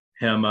from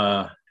him,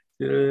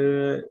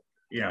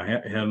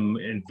 him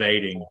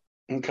invading.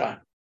 Okay,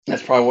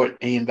 that's probably what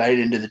he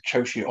invaded into the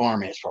Choshu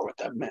Army. That's probably what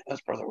that meant.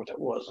 That's probably what that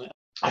was.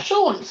 I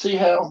still want to see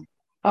how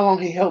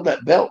long he held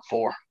that belt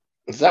for,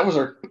 because that was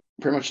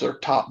pretty much their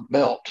top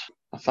belt,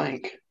 I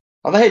think.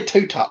 Oh, they had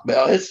two top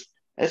belts.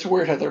 It's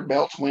weird how their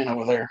belts went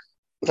over there.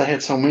 They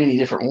had so many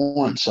different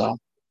ones. So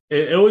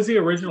it was the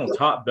original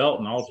top belt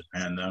in All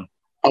Japan, though.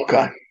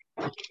 Okay.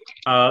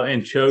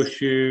 And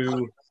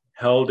Choshu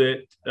held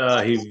it.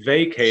 He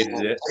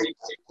vacated it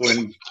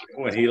when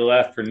he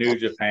left for New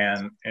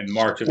Japan in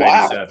March of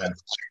 '87.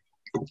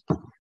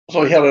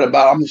 So he held it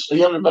about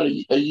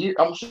a year,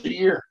 almost a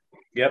year.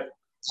 Yep.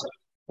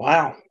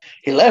 Wow.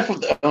 He left with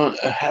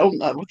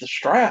with the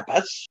strap.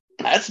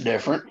 That's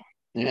different.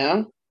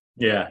 Yeah.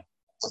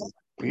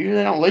 Usually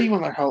they don't leave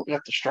when they're got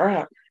the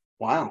strap.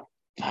 Wow.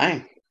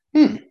 Dang.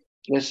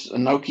 Guess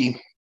Inoki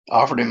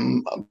offered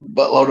him a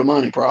buttload of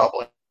money,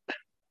 probably.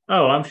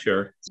 Oh, I'm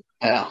sure.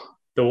 Yeah.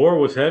 The war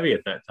was heavy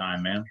at that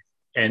time, man.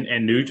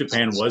 And New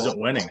Japan wasn't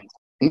winning.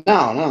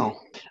 No.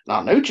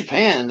 New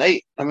Japan,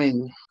 they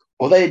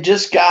had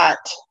just got,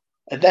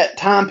 at that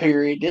time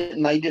period,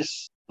 didn't they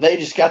just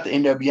got the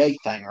NWA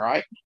thing,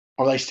 right?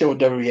 Or are they still with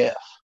WWF?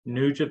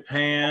 New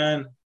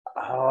Japan,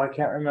 I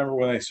can't remember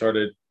when they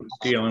started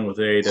dealing with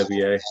the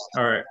AWA.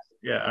 All right.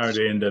 Yeah, or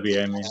the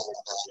NWA, I mean.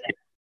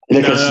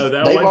 No,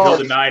 that wasn't until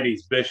the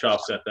 90s.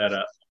 Bischoff set that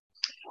up.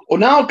 Well,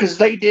 no, because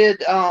they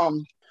did.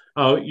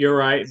 Oh, you're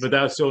right, but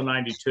that was still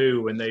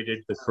 92 when they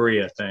did the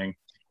Korea thing.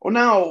 Well,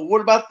 no, what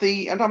about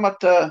I'm talking about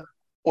the.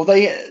 Well,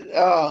 they.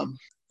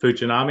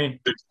 Fujinami?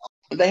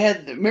 They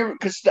had, remember,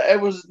 because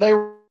they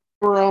were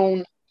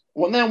on.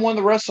 Wasn't that one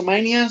of the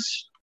WrestleManias?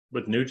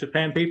 With New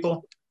Japan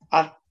people?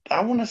 I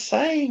want to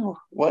say,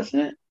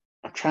 wasn't it?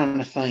 I'm trying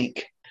to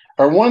think.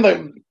 Or one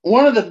of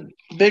the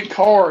big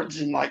cards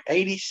in like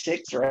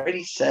 86 or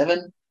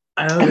 87.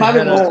 I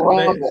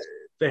know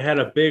they had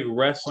a big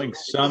wrestling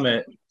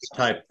summit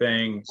type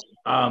thing.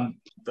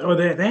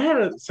 They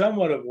had a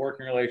somewhat of a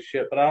working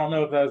relationship, but I don't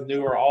know if that was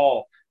new or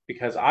all,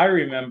 because I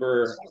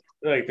remember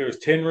like there was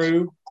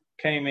Tenryu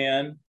came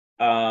in.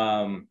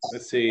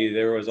 Let's see,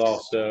 there was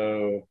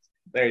also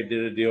they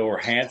did a deal where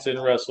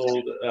Hansen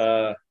wrestled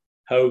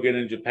Hogan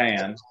in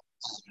Japan.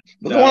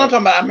 But the one I'm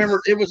talking about, I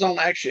remember it was a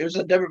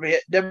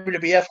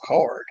WWF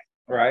card.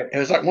 Right. It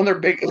was like one of their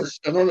big.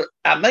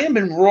 I may have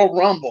been Royal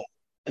Rumble,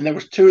 and there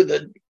was two of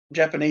the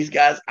Japanese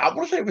guys. I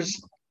want to say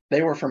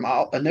they were from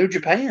New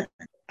Japan.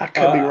 I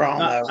could be wrong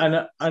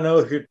though. I know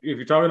if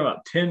you're talking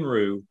about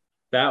Tenryu,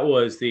 that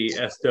was the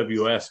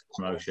SWS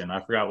promotion.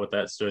 I forgot what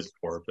that stood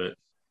for, but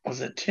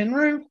was it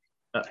Tenryu?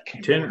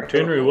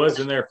 Tenryu was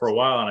in there for a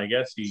while, and I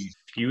guess he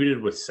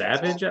feuded with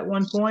Savage at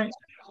one point.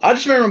 I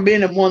just remember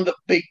being in one of the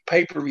big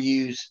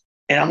pay-per-views,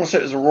 and I'm going to say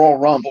it was a Royal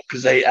Rumble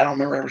because I don't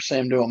remember ever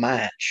seeing him do a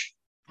match.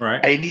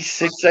 Right.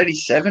 86,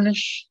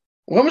 87-ish.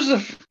 When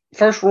was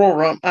first Royal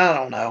Rumble. I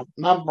don't know.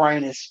 My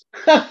brain is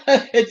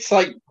it's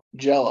like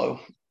Jello.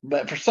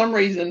 But for some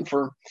reason,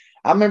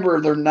 I remember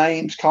their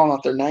names, calling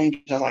out their names.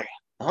 I was like,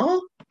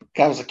 huh?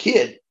 I was a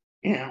kid,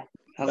 you know.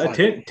 I was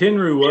like,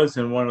 Tenru was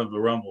in one of the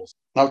Rumbles.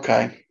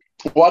 okay.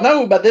 Well, I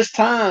know by this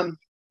time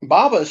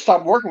Baba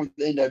stopped working with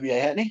the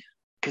NWA, hadn't he?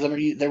 Because I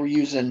mean, they were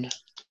using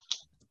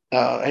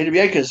AWA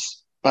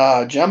because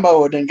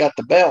Jumbo had done got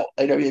the belt,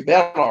 AWA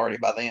belt already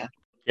by then.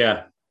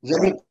 Yeah.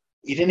 Didn't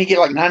he get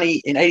like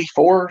 90 in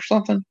 84 or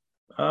something?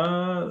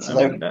 I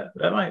mean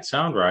that might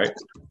sound right.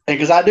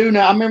 Because I do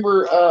know, I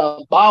remember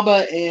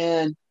Baba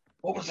and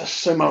what was the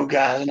sumo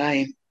guy's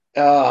name?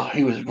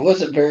 He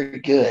wasn't very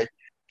good.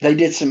 They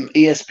did some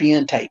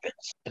ESPN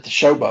tapings at the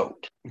Showboat.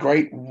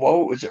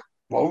 Was it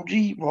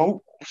Woji?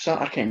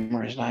 I can't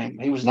remember his name.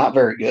 He was not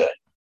very good,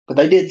 but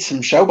they did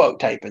some Showboat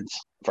tapings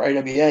for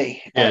AWA.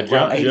 Yeah,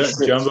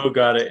 Jumbo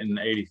got it in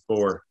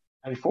 84.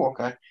 84,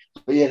 okay.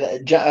 But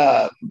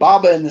yeah,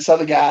 Baba and this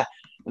other guy,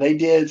 they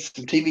did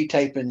some TV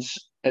tapings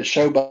at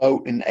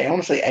Showboat in, I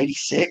want to say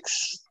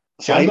 86.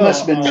 So Jumbo he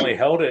must have been only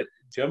held it.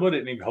 Jumbo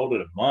didn't even hold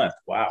it a month.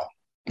 Wow.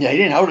 Yeah, he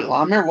didn't hold it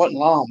long. I remember it wasn't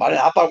long, but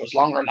I thought it was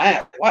longer than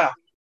that. Wow.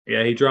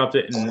 Yeah, he dropped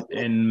it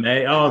in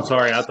May. Oh, I'm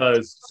sorry. I thought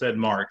it said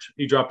March.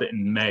 He dropped it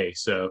in May,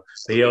 so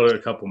he held it a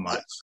couple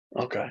months.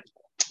 Okay.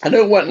 I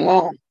knew it wasn't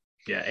long.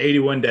 Yeah,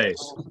 81 days.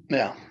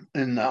 Yeah.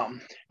 And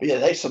yeah,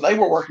 they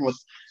were working with,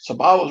 so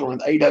Bob was working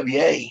with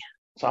AWA.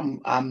 So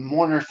I'm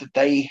wondering if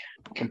they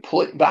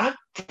but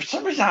for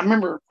some reason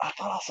I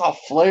thought I saw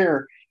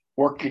Flair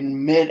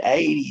working mid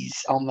 80s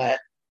on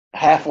that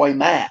halfway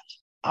match.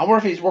 I wonder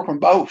if he's working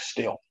both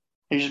still.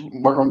 He's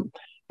working.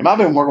 He might have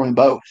been working with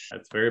both.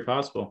 That's very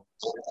possible.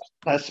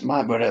 That's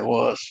what it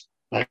was.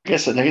 I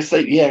guess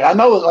they. Yeah, I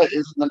know. It's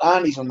in the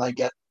 '90s when they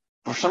got.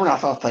 For some reason, I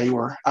thought they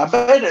were. I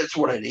bet it's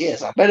what it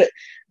is. I bet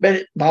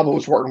it. Baba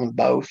was working with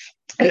both.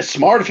 And it's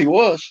smart if he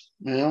was.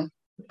 You know.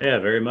 Yeah,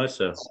 very much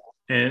so.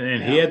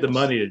 And he had the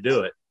money to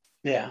do it.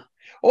 Yeah.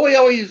 Oh,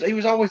 he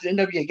was always the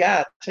NWA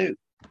guy too.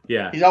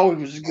 Yeah. He always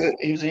was good.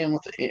 He was in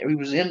with.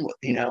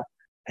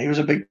 He was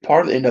a big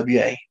part of the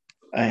NWA.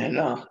 And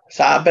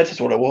so I bet that's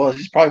what it was.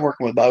 He's probably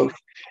working with both.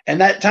 And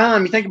that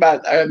time, you think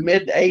about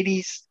mid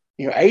 80s,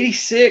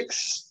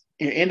 86,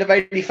 end of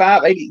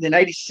 85, 80, then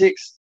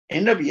 86,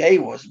 NWA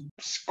was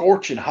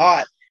scorching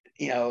hot,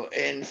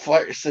 and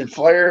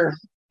Flair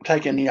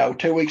taking,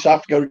 2 weeks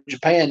off to go to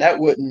Japan. I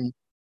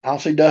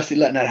don't see Dusty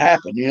letting that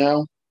happen,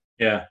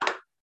 Yeah.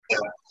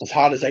 As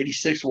hot as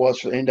 86 was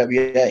for the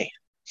NWA.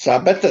 So I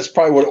bet that's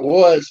probably what it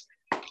was.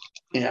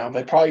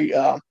 They probably,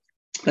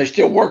 they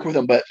still work with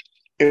them, but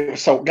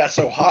it got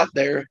so hot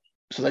there,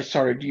 so they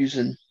started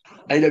using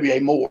AWA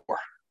more.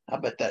 I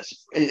bet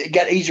it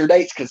got easier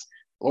dates because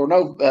Lord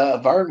knows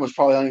Vern was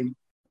probably only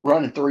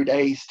running 2 or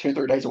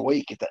 3 days a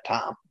week at that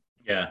time.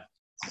 Yeah.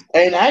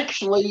 And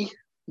actually,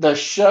 the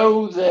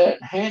show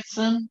that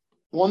Hanson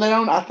won that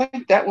on, I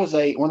think that was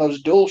one of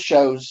those dual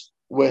shows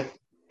with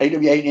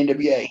AWA and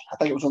NWA. I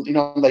think it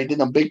was they did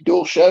them big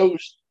dual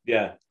shows.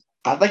 Yeah.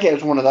 I think it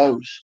was one of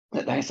those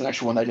that Hanson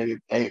actually won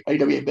the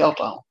AWA belt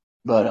on.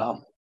 But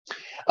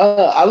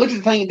I looked at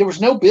the thing. There was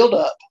no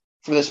build-up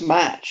for this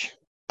match,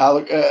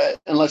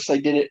 unless they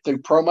did it through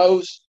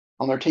promos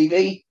on their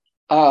TV.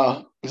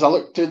 Because I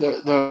looked through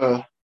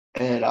the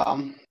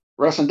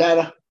wrestling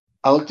data.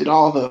 I looked at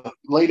all the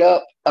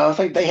lead-up. I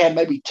think they had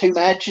maybe 2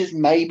 matches,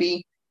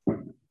 maybe,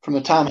 from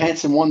the time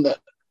Hanson won the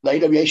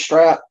AWA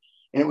strap,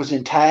 and it was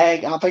in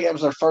tag. I think that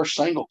was their first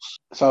singles.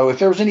 So if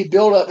there was any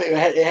build-up,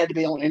 it had to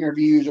be on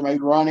interviews or maybe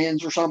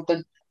run-ins or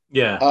something.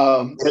 Yeah.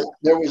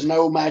 There was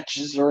no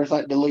matches or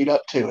anything to lead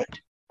up to it.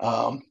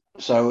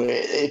 So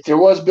if there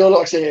was build-up,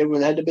 like I said,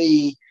 it had to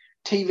be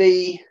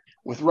TV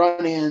with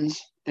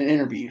run-ins and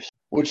interviews,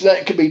 which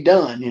that could be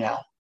done,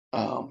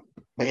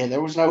 But yeah,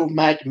 there was no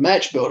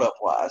match build-up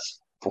wise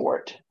for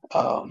it.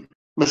 But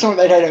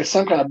they'd had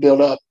some kind of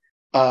build-up,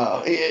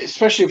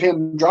 especially of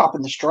him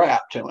dropping the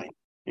strap to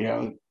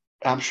him.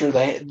 I'm sure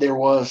there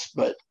was,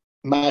 but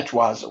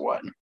match-wise it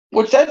wasn't.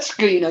 Which that's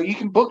good, you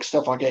can book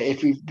stuff like that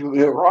if you do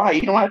it right.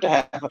 You don't have to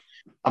have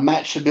a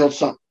match to build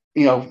something.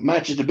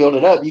 Matches to build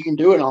it up. You can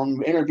do it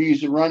on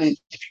interviews and run-ins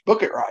if you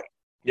book it right.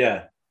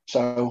 Yeah.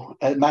 So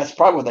that's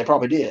probably what they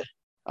probably did.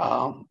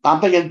 I'm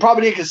thinking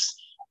probably did because,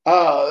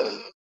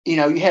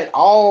 you had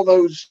all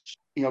those,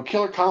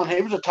 Killer Khan,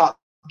 he was a top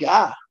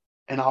guy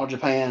in All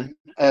Japan.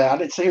 I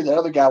didn't see who the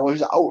other guy was.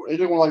 He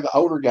was one of the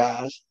older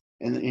guys.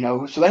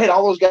 And, so they had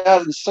all those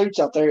guys in suits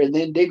out there. And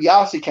then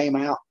DiBiase came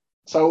out.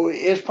 So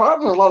it's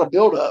probably a lot of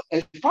build-up.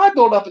 It's probably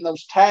built up in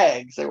those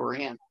tags they were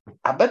in.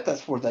 I bet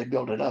that's where they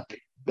built it up in.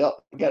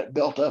 Got it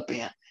built up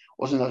in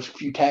wasn't those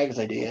few tags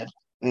they did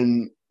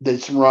and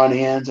did some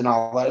run-ins and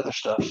all that other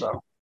stuff.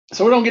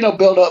 So we don't get no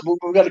build up.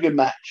 We got a good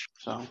match.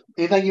 So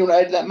anything you want to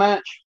add to that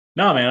match?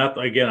 No, man. I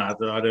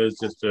thought it was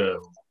just a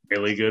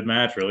really good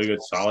match, really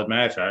good, solid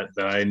match that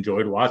I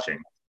enjoyed watching.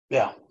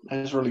 Yeah, it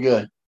was really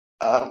good.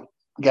 I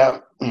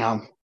don't want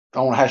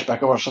to hash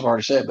back over what I've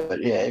already said,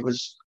 but yeah, it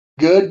was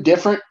good,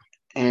 different,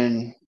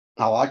 and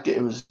I liked it.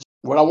 It was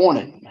what I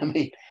wanted. I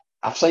mean,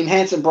 I've seen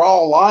Hanson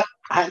brawl a lot.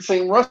 I hadn't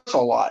seen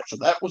Russell a lot, so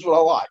that was what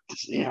I liked.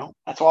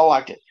 That's why I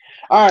liked it.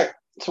 All right,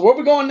 so where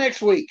we going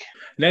next week?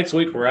 Next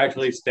week, we're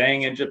actually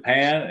staying in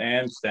Japan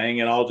and staying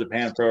in All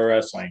Japan Pro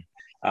Wrestling.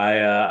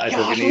 I took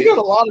Gosh, an we got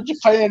a lot of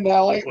Japan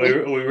now, ain't we?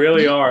 we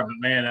really are, but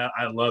man,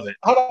 I love it.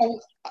 Hold on.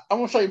 I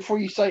want to say before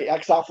you say it,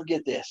 because I'll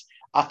forget this.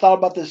 I thought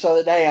about this the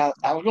other day.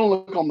 I was going to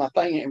look on my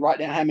thing and write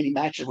down how many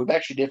matches we've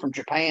actually did from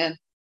Japan,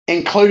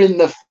 including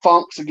the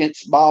Funks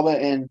against Baba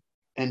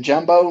and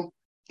Jumbo.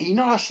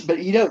 Here's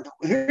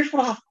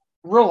what I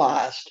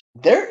realized: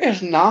 there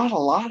is not a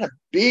lot of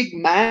big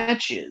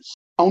matches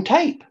on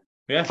tape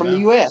from the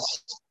U.S.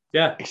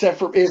 Yeah, except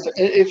for if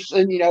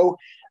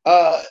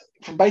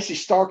from basically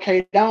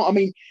Starrcade down. I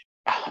mean,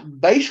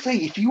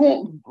 basically, if you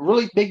want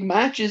really big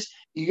matches,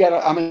 you got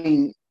to. I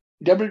mean,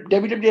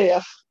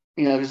 WWF,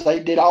 because they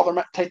did all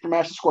their take their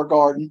Madison Square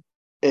Garden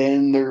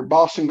and their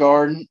Boston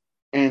Garden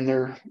and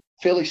their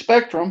Philly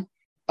Spectrum,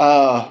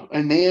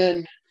 and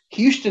then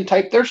Houston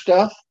taped their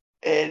stuff,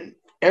 and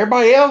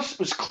everybody else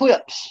was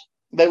clips.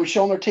 They would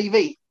show on their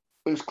TV.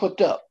 It was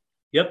clipped up.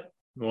 Yep,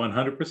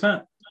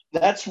 100%.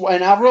 That's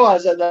when I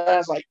realized that I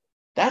was like,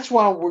 that's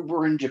why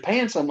we're in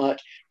Japan so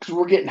much, because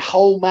we're getting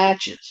whole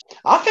matches.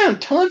 I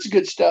found tons of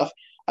good stuff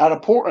out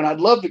of Portland. I'd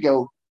love to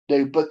go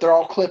do, but they're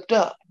all clipped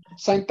up.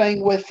 Same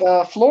thing with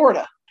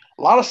Florida.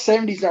 A lot of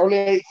 70s and early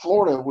 80s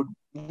Florida would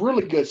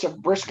really good stuff,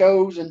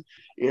 Briscoes, and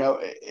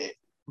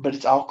but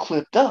it's all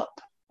clipped up.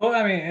 Well,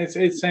 I mean,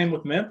 it's same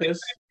with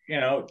Memphis.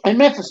 And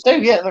Memphis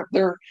too. Yeah,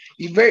 they're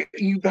you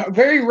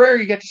very rare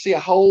you get to see a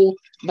whole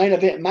main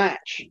event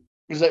match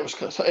because it was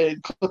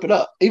clip it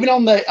up. Even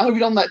on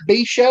that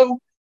B show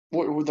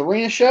with the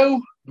arena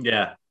show.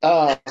 Yeah.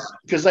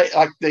 Because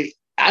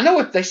I know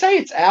what they say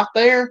it's out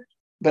there,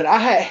 but I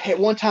had at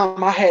one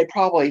time I had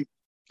probably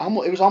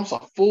it was almost a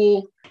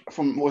full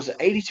from was it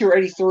 82 or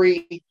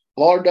 83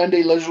 Lawler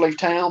Dundee Loser Leave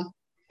Town,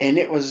 and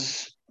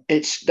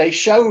they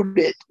showed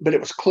it, but it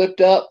was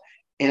clipped up.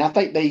 And I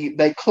think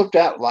they clipped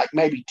out like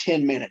maybe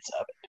 10 minutes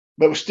of it,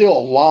 but it was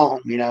still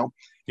long, Yeah.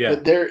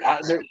 But there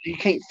you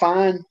can't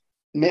find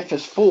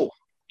Memphis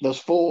those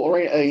full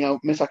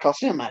Mid-South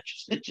Coliseum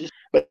matches.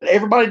 But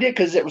everybody did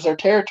because it was their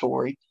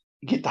territory.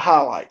 You get the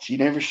highlights. You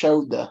never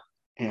showed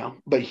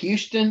but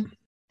Houston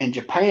and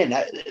Japan,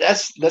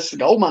 that's the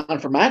gold mine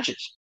for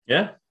matches.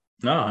 Yeah,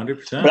 no,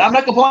 100%. But I'm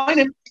not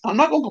complaining. I'm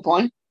not going to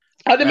complain.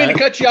 I didn't mean to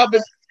cut you off,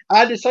 but I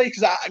had to say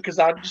because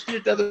I just did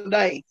it the other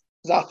day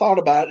because I thought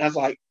about it and I was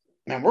like,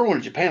 man, we're going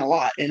to Japan a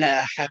lot. And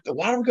I have to,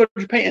 why do we go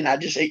to Japan? And I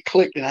just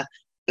clicked.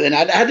 And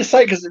I had to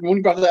say, because when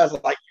you brought that, I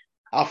was like,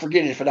 I'll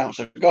forget it if I don't.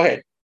 So go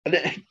ahead.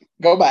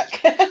 Go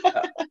back.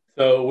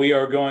 So we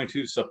are going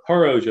to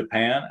Sapporo,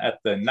 Japan at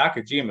the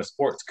Nakajima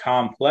Sports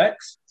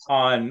Complex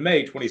on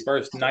May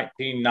 21st,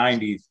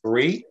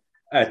 1993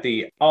 at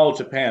the All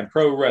Japan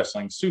Pro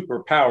Wrestling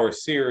Super Power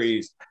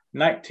Series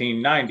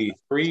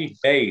 1993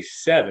 Day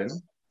 7.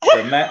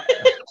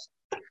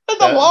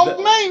 That's a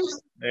long name.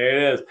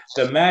 There it is.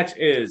 The match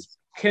is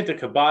Kenta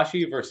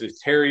Kobashi versus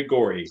Terry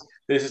Gordy.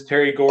 This is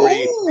Terry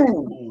Gordy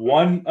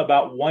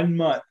about 1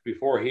 month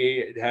before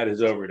he had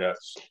his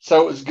overdose.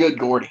 So it was good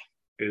Gordy.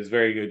 It was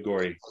very good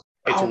Gordy.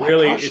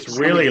 It's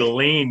really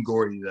lean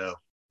Gordy though.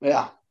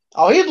 Yeah.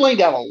 Oh, he had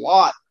leaned out a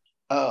lot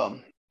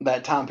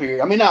that time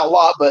period. I mean, not a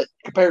lot, but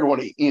compared to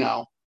what he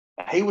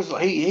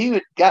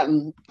had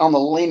gotten on the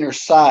leaner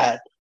side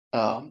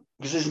because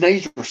his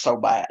knees were so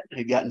bad.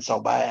 He'd gotten so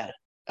bad.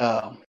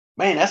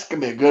 Man, that's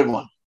gonna be a good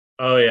one.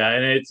 Oh yeah,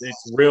 and it's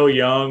real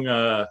young.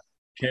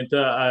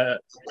 Kenta,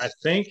 I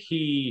think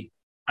he's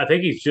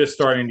just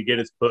starting to get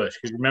his push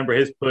because remember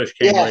his push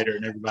came later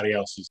than everybody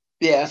else's.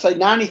 Yeah, I say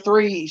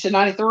 93. You said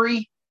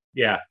 93.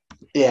 Yeah.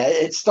 Yeah,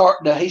 he's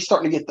starting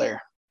to get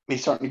there.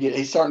 He's starting to get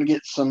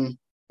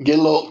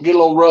a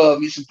little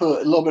rub, get a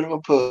little bit of a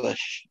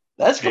push.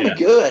 That's gonna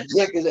be good.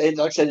 Yeah, because like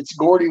I said, it's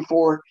Gordy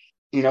for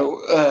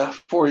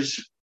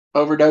his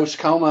overdose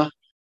coma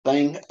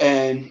thing,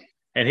 and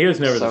he was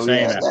never the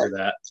same after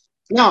that.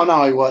 No,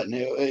 he wasn't.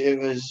 It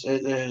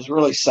was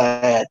really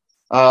sad.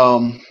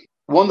 One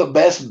of the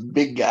best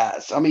big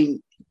guys. I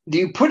mean, do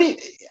you put him?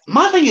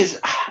 My thing is,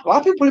 a lot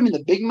of people put him in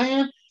the big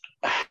man.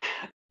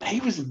 He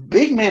was a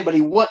big man, but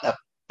he wasn't a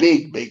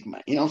big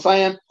man. You know what I'm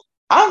saying?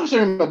 I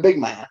consider him a big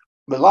man,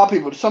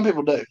 but some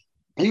people do.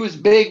 He was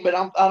big, but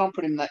I don't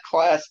put him in that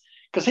class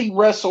because he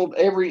wrestled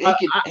every. I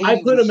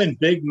put him in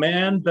big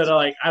man, but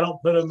I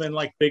don't put him in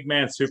like big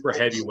man super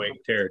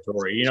heavyweight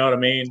territory. You know what I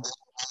mean?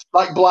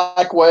 Like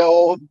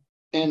Blackwell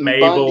and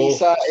Mabel.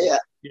 Bundy.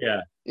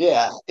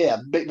 Yeah.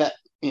 Big that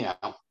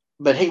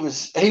But he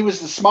was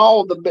the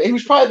small. He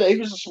was one of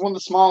the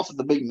smallest of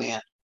the big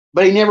men.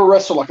 But he never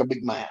wrestled like a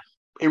big man.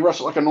 He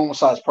wrestled like a normal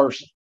sized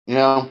person.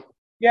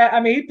 Yeah, I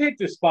mean, he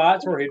picked his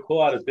spots where he'd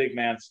pull out his big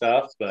man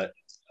stuff, but.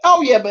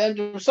 Oh yeah, but I'm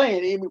just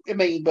saying. I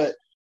mean, but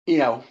he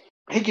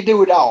could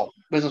do it all.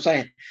 That's what I'm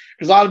saying.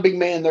 Because a lot of big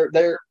men,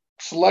 they're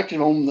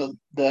selective on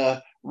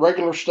the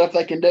regular stuff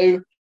they can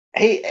do.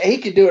 He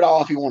could do it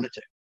all if he wanted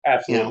to.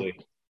 Absolutely.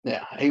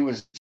 Yeah, he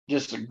was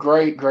just a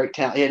great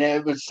talent. And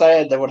it was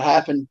sad that would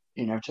happen,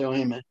 to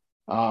him.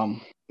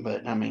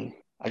 But I mean,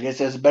 I guess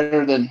that's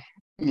better than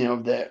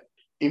that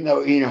even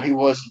though he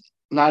was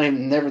not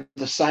even never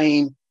the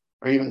same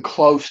or even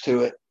close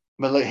to it,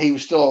 but look, he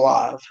was still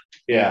alive.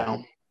 Yeah.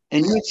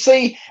 And you'd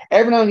see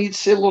every now and then you'd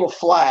see a little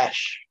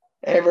flash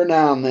every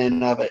now and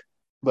then of it,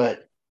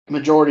 but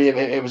majority of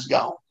it was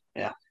gone.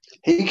 Yeah,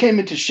 he came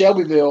into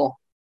Shelbyville.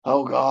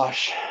 Oh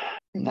gosh,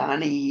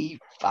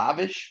 95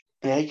 ish.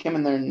 Yeah, he came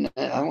in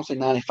there. I won't say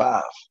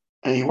 95,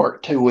 and he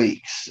worked 2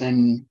 weeks,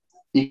 and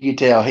you could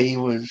tell he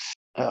was.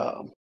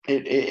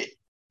 It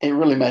it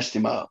really messed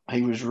him up.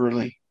 He was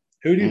really.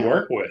 Who do you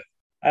work with?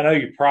 I know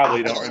you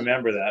probably don't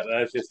remember that. But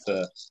that's just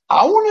a.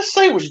 I want to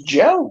say it was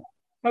Joe.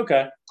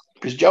 Okay.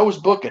 Because Joe was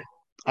booking.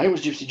 I think it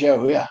was Gypsy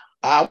Joe. Yeah.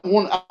 I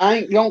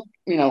ain't don't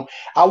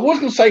I was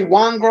gonna say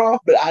Weingroff,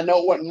 but I know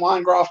it wasn't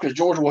Weingroff because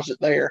George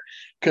wasn't there.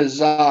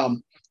 Because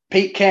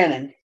Pete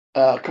Cannon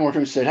come over to him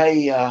and said,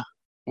 "Hey,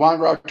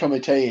 Weingroff told me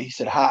to tell you." He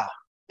said hi,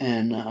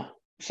 and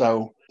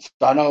so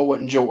I know it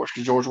wasn't George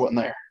because George wasn't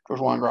there. George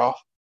Weingroff.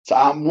 So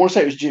I want to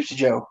say it was Gypsy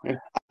Joe.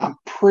 I'm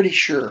pretty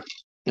sure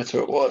that's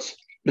who it was,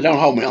 but don't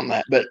hold me on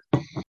that. But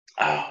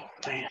oh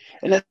man,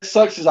 and that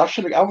sucks. Is I wish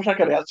I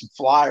could have got some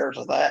flyers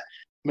of that.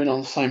 Been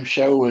on the same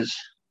show as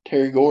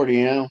Terry Gordy,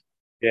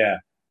 Yeah,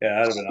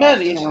 that'd have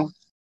been awesome.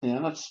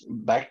 That's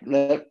back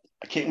that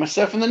I kicked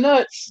myself in the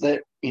nuts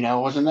that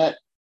wasn't that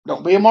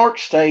don't be a mark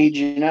stage,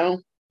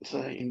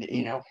 So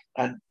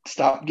I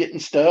stopped getting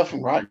stuff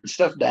and writing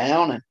stuff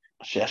down, and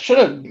I should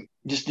have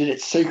just did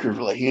it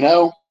secretly,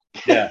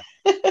 Yeah.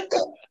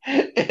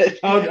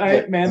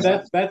 Man,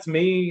 that's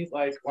me.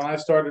 Like when I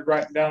started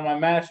writing down my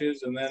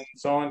matches, and then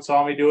someone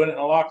saw me doing it in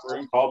the locker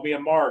room, called me a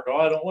mark. Oh,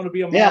 I don't want to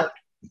be a mark. Yeah.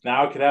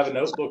 Now I could have a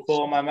notebook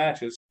full of my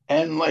matches.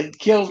 And what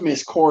kills me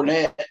is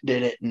Cornette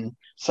did it and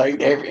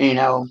saved every.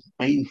 I look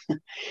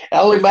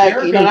back.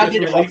 I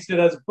just released it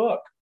as a book.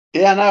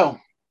 Yeah, I know.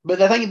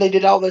 But I think they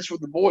did all this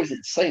with the boys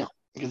at Sam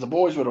because the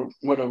boys would have,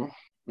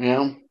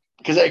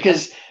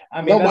 because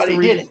I mean, nobody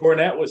did it.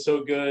 Cornette was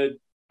so good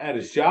at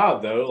his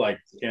job, though. Like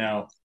he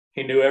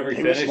knew every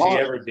finish he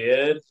ever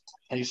did.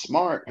 He's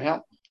smart,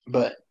 yeah.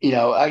 But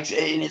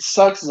and it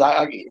sucks.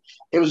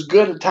 It was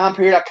good at the time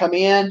period I come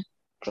in.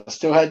 I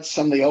still had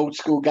some of the old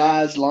school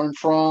guys learn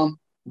from,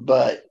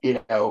 but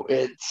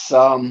it's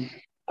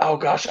oh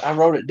gosh, I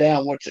wrote it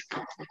down. What's it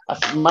called?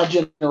 My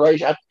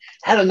generation. I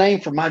had a name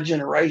for my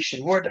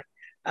generation.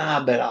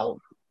 I bet I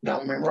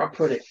don't remember where I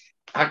put it.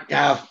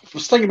 I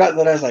was thinking about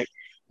that. I was like,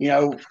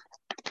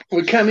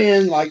 we come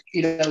in like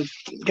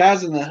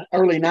guys in the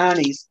early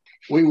 '90s.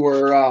 We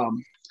were I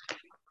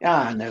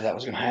knew that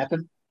was going to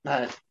happen.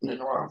 I didn't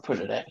know where I put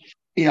it at.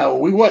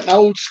 We wasn't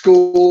old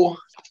school.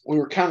 We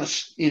were kind of,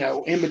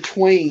 in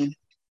between.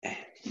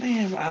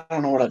 Man, I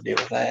don't know what I did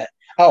with that.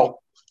 Oh,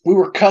 we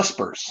were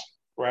cuspers.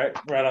 Right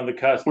on the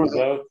cusp of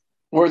both.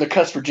 We're the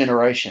cusper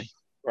generation.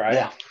 Right.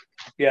 Yeah.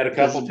 You had a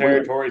couple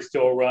territories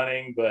still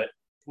running, but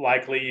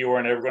likely you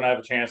weren't ever going to have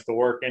a chance to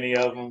work any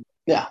of them.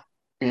 Yeah.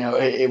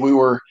 We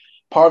were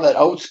part of that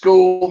old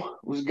school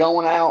was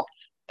going out,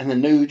 and the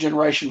new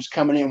generation was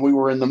coming in. We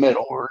were in the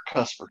middle. We were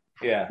cusper.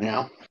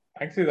 Yeah.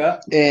 I can see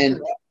that.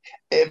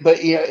 But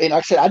and like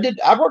I said,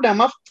 I wrote down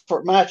my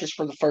matches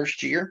for the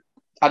first year.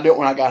 I do it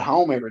when I got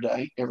home every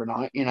night,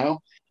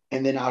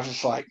 and then I was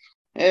just like,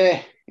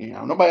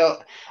 nobody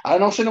else. I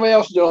don't see nobody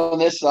else doing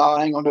this, so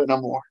I ain't gonna do it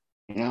no more.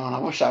 And I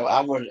wish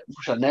I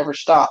never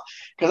stopped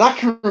because I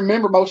can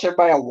remember most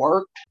everybody I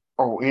worked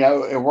or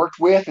worked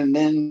with, and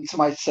then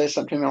somebody says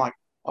something to me like,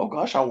 "Oh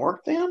gosh, I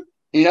worked them."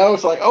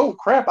 It's like, "Oh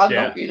crap, I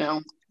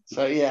don't."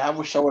 So yeah, I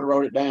wish I would have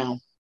wrote it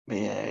down. But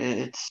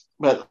yeah,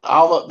 but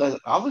all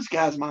those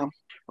guys, around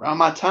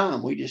my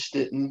time, we just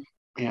didn't.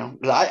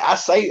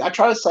 I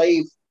try to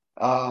save,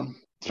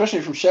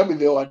 especially from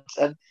Shelbyville.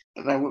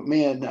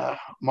 Me and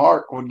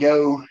Mark would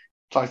go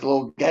to like the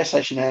little gas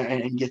station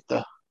and get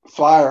the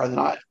flyer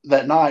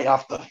that night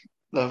off the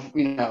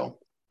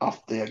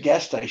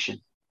gas station,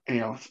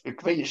 the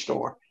convenience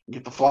store,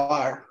 get the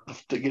flyer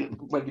to get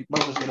both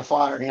of us get a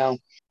flyer,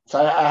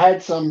 So I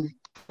had some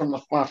from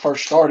when I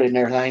first started and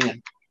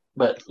everything,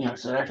 but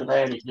so after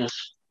that it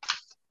just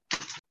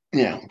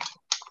you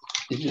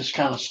just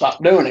kind of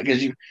stopped doing it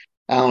because I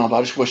don't know, but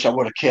I just wish I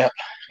would have kept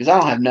because I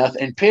don't have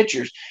nothing in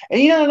pictures. And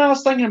and I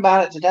was thinking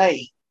about it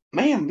today.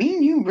 Man, me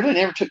and you really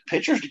never took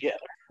pictures together.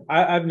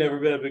 I've never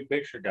been a big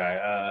picture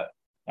guy.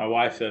 My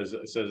wife says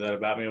that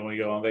about me when we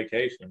go on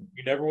vacation.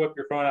 You never whip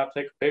your phone out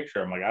to take a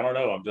picture. I'm like, I don't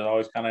know. I'm just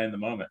always kind of in the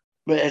moment.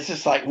 But it's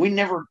just like we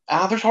never.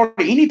 There's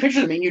hardly any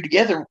pictures of me and you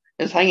together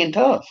is hanging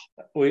tough.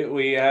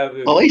 We have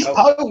at least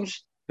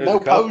pose. No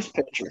pose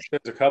pictures.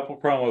 There's a couple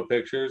promo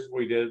pictures.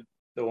 We did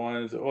the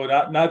ones. Well,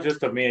 not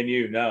just of me and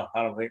you. No,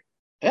 I don't think.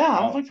 Yeah,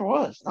 I don't think there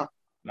was. No,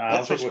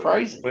 that's what's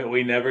crazy.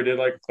 We never did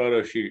like a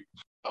photo shoot.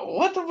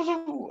 What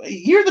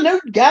you're the new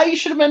guy. You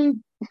should have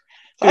been.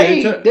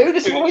 Hey, dude,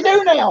 this is what we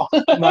do now.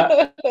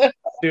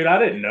 Dude, I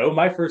didn't know.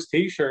 My first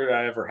T-shirt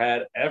I ever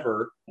had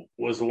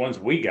was the ones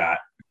we got.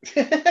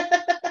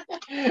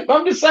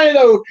 I'm just saying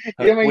though.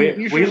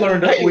 We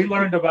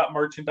learned about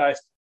merchandise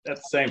at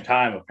the same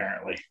time,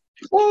 apparently.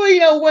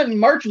 Well, when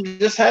merchant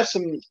just have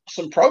some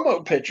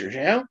promo pictures,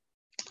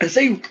 And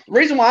see, the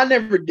reason why I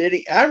never did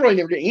it, I really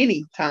never did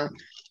any time,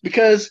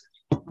 because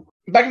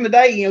back in the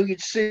day,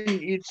 you'd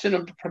send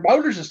them to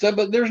promoters and stuff,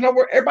 but there's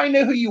nowhere. Everybody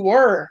knew who you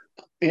were,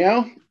 you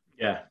know.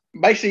 Yeah.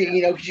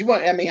 Basically, because you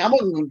want. I mean, I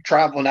wasn't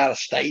traveling out of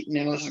state, and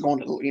this is going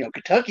to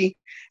Kentucky,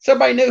 so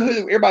everybody knew who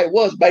everybody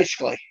was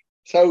basically.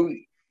 So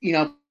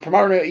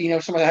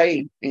promoter,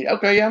 somebody, hey,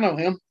 okay, yeah, I know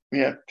him.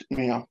 Yeah,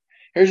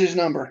 here's his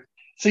number.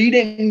 So you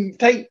didn't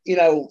take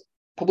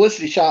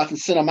publicity shots and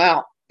send them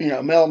out,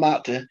 mail them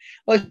out to,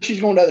 like, she's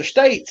going to other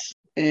states,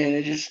 and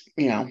it just,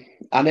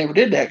 I never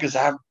did that because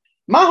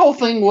my whole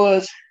thing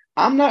was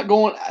I'm not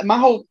going.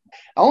 The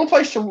only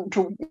place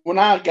to when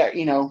I got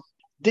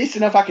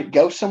decent enough I could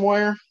go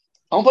somewhere.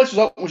 The only place was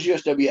open was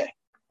USWA.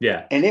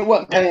 Yeah. And it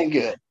wasn't paying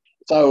good.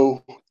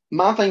 So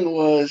my thing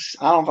was,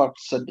 I don't know if I've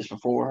said this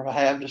before. If I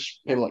have,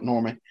 just people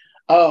ignore me.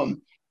 I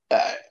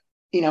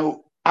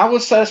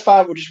was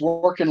satisfied with just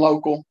working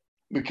local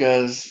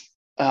because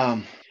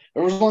there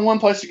was only one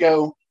place to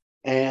go,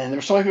 and there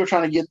were so many people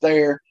trying to get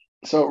there.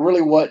 So it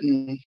really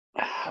wasn't,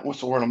 what's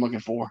the word I'm looking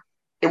for?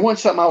 It wasn't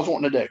something I was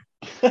wanting to do.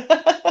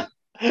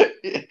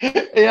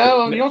 You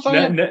know what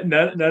I'm saying?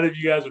 None of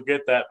you guys will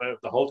get that,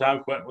 but the whole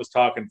time Quentin was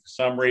talking, for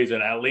some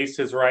reason, at least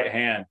his right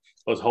hand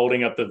was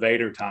holding up the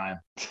Vader time.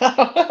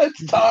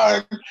 It's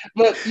tired,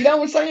 but you know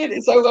what I'm saying?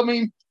 And so, I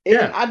mean,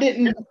 I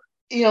didn't,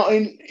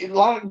 and a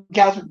lot of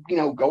guys would,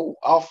 go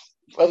off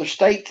other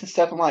states and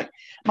stuff. I'm like,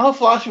 my whole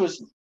philosophy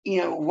was,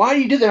 why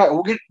do you do that? Like,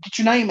 well, get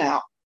your name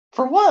out.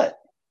 For what?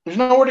 There's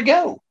nowhere to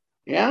go.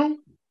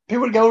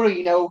 People would go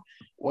to,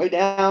 way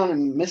down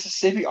in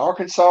Mississippi,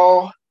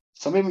 Arkansas.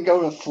 Some even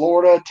go to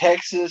Florida,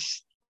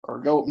 Texas, or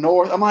go up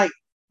north. I'm like,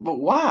 but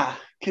why?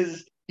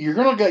 Because you're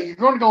gonna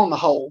go in the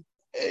hole.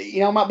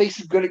 It might be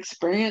some good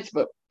experience,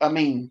 but I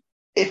mean,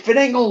 if it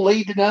ain't gonna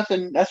lead to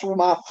nothing, that's what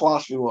my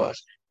philosophy was.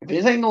 If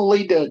it ain't gonna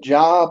lead to a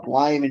job,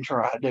 why even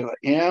try to do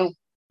it?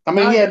 I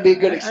mean, it'd be a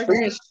good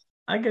experience.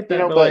 I get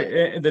that, but like,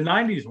 the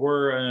 '90s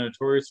were a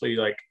notoriously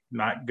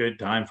not good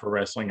time for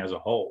wrestling as a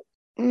whole.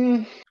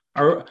 Early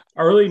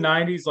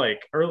 '90s,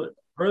 early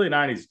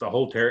 '90s, the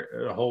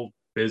whole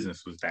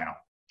business was down.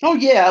 Oh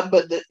yeah,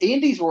 but the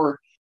indies were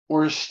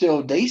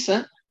still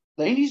decent.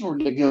 The indies were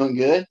doing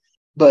good,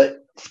 but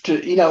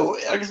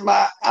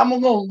I'm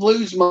gonna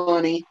lose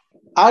money.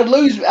 I would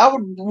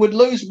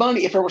lose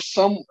money if there was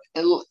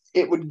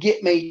it would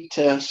get me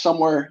to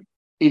somewhere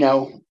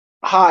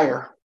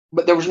higher,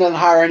 but there was nothing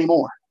higher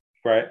anymore.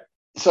 Right.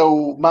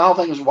 So my whole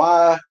thing is,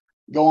 why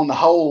go in the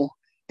hole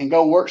and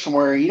go work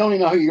somewhere you don't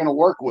even know who you're going to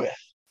work with?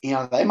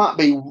 They might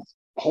be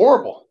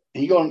horrible.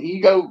 And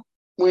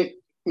went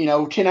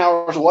 10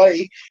 hours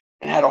away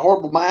and had a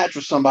horrible match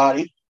with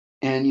somebody,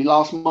 and you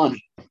lost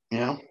money.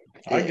 I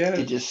get it.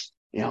 It just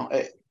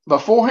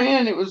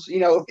beforehand it was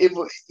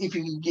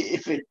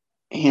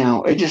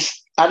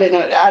I didn't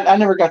know. I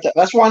never got that.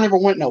 That's why I never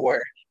went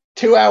nowhere.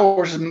 2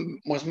 hours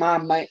was my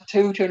main,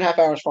 2.5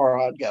 hours far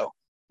I'd go.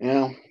 I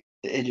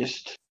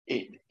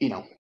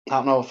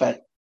don't know if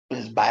that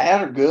is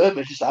bad or good,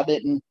 but just I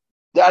didn't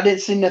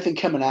see nothing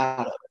coming out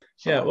of it.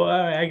 So, yeah, well,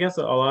 I guess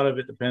a lot of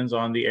it depends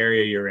on the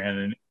area you're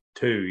in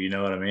too. You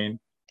know what I mean?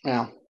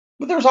 Yeah,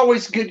 but there's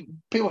always good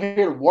people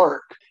here to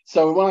work.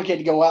 So when I had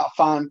to go out,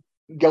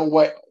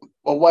 go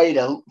away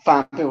to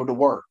find people to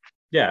work.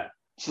 Yeah.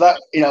 So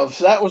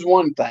that was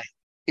one thing.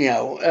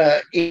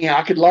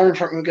 I could learn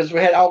from it because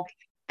we had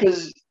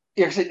because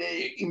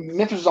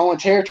Memphis was the only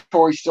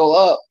territory still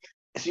up.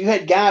 So you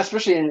had guys,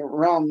 especially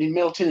around in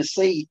Middle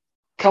Tennessee,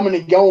 coming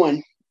and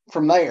going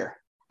from there.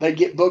 They'd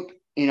get booked,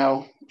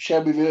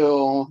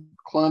 Shelbyville,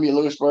 Columbia,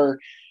 Lewisburg,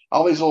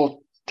 all these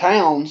little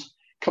towns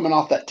coming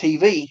off that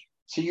TV.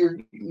 So you're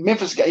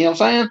Memphis guy, you know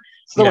what I'm saying?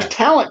 So there was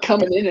talent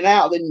coming in and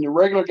out. Then the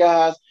regular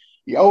guys,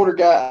 the older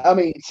guy. I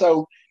mean,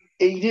 so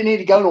you didn't need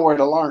to go nowhere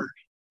to learn.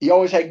 You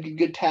always had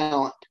good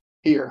talent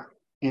here,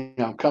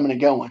 coming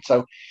and going.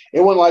 So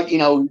it wasn't like,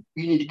 you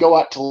need to go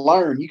out to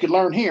learn. You could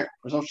learn here.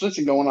 There's no sense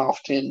in going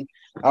off 10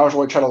 hours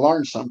away to try to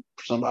learn for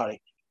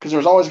somebody, because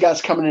there's always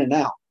guys coming in and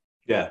out.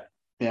 Yeah.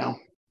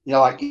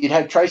 Like you'd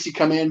have Tracy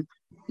come in,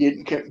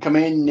 you'd come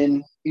in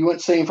and you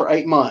wouldn't see him for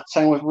 8 months.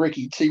 Same with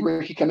Ricky. You'd see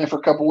Ricky come in for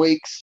a couple of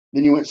weeks,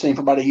 then you wouldn't see him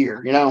for about a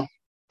year,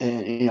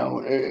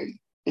 And,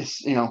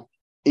 it's,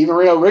 even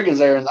Reno Riggins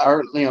there in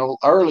the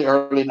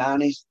early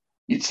 90s,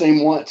 you'd see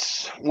him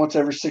once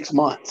every 6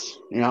 months,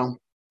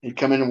 He'd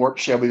come in and work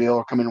Shelbyville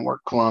or come in and work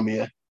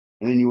Columbia,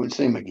 and then you wouldn't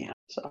see him again.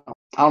 So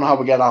I don't know how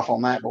we got off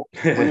on that, but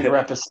we need to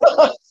wrap this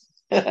up.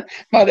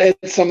 Might edit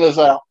some of this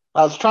out.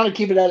 I was trying to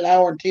keep it at an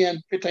hour and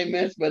 10, 15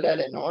 minutes, but that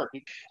didn't work.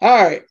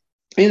 All right.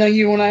 Anything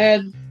you want to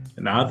add?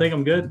 No, I think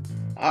I'm good.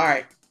 All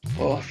right.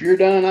 Well, if you're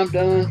done, I'm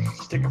done.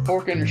 Stick a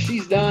fork in her.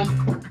 She's done.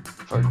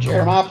 For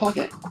Jeremiah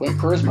Plunkett, Quentin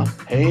Charisma.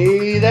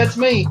 Hey, that's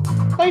me.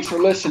 Thanks for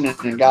listening,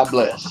 and God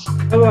bless.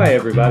 Bye-bye,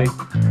 everybody.